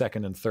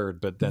second and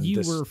third. But then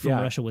you were From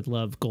Russia with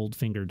Love,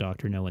 Goldfinger,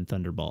 Dr. No, and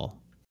Thunderball.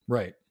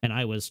 Right. And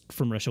I was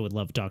From Russia with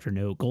Love, Dr.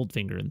 No,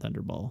 Goldfinger, and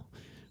Thunderball.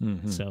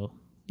 Mm-hmm. So,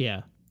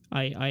 yeah,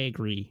 I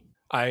agree.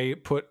 I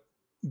put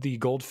the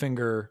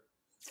Goldfinger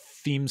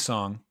theme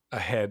song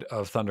ahead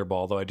of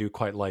Thunderball, though I do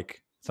quite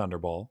like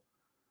Thunderball.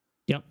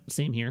 Yep,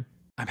 same here.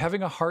 I'm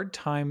having a hard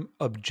time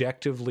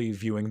objectively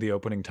viewing the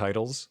opening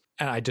titles,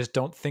 and I just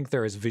don't think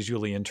they're as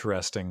visually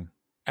interesting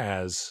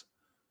as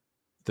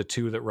the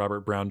 2 that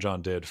Robert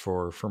Brownjohn did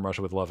for From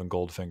Russia with Love and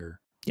Goldfinger.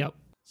 Yep.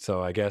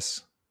 So I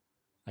guess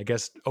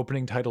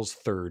opening titles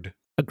third.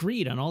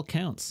 Agreed on all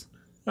counts.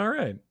 All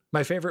right.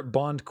 My favorite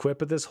Bond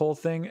quip of this whole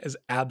thing is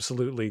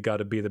absolutely got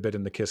to be the bit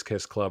in the Kiss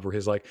Kiss Club where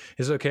he's like,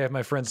 "Is it okay if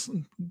my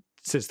friend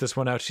sits this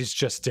one out? She's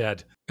just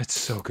dead." It's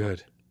so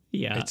good.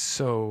 Yeah. It's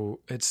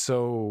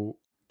so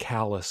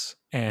callous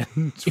and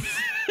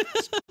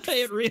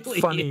it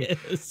really funny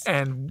is.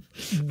 And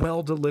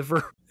well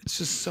delivered. It's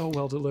just so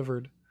well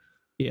delivered.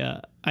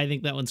 Yeah, I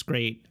think that one's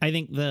great. I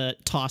think the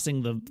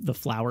tossing the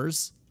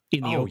flowers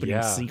in the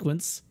opening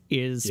sequence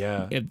is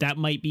that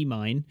might be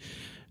mine,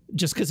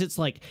 just because it's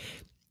like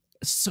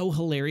so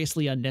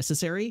hilariously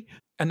unnecessary.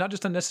 And not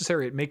just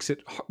unnecessary, it makes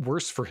it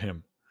worse for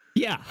him.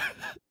 Yeah.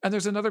 And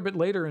there's another bit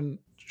later in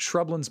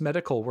Shrubland's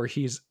Medical where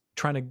he's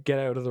trying to get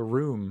out of the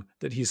room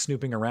that he's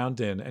snooping around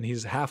in, and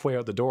he's halfway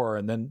out the door,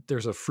 and then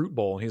there's a fruit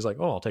bowl, and he's like,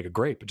 oh, I'll take a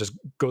grape. It just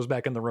goes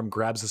back in the room,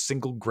 grabs a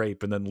single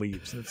grape, and then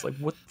leaves. And it's like,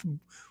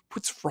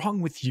 what's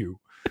wrong with you?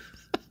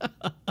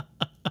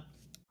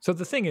 So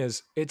the thing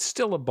is, it's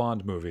still a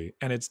Bond movie,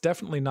 and it's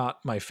definitely not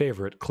my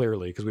favorite,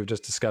 clearly, because we've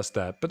just discussed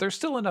that. But there's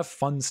still enough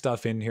fun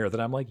stuff in here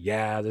that I'm like,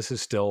 yeah, this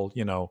is still,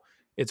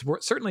 it's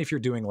certainly if you're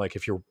doing, like,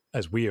 if you're,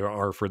 as we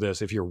are for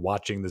this, if you're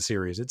watching the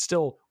series, it's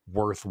still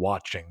worth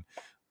watching.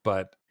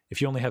 But if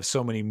you only have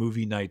so many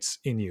movie nights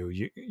in you,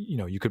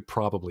 you could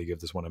probably give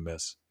this one a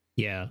miss.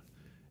 Yeah.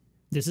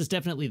 This is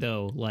definitely,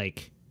 though,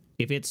 like,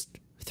 if it's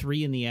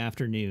 3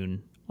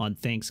 p.m. on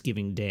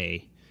Thanksgiving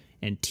Day,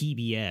 and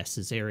TBS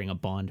is airing a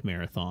Bond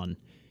marathon,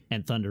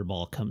 and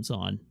Thunderball comes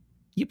on,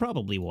 you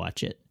probably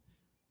watch it.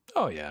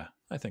 Oh, yeah,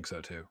 I think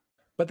so, too.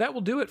 But that will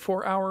do it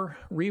for our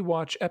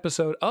rewatch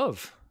episode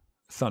of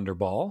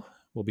Thunderball.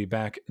 We'll be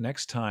back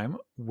next time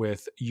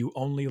with You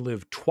Only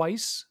Live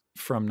Twice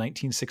from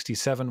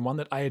 1967, one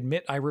that I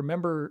admit I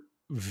remember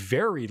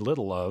very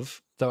little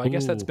of, though I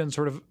guess that's been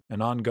sort of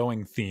an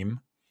ongoing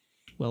theme.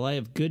 Well, I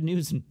have good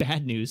news and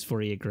bad news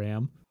for you,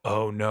 Graham.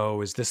 Oh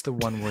no, is this the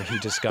one where he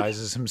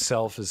disguises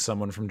himself as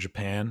someone from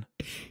Japan?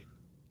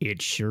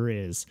 It sure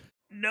is.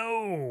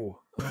 No!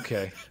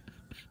 Okay.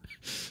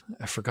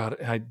 I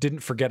forgot. I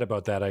didn't forget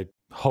about that. I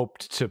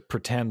hoped to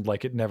pretend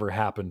like it never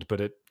happened, but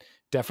it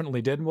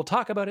definitely did, and we'll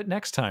talk about it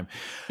next time.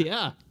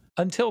 Yeah.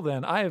 Until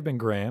then, I have been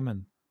Graham,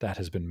 and that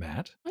has been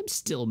Matt. I'm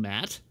still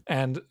Matt.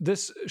 And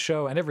this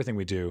show and everything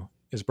we do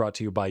is brought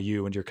to you by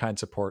you and your kind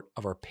support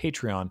of our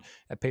Patreon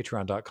at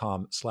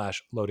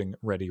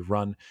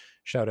patreon.com/loadingreadyrun.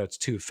 Shoutouts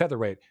to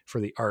Featherweight for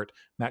the art,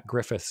 Matt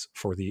Griffiths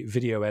for the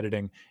video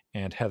editing,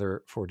 and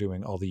Heather for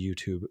doing all the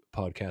YouTube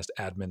podcast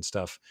admin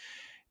stuff.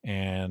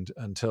 And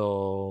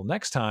until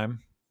next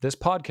time, this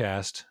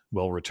podcast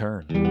will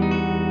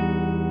return.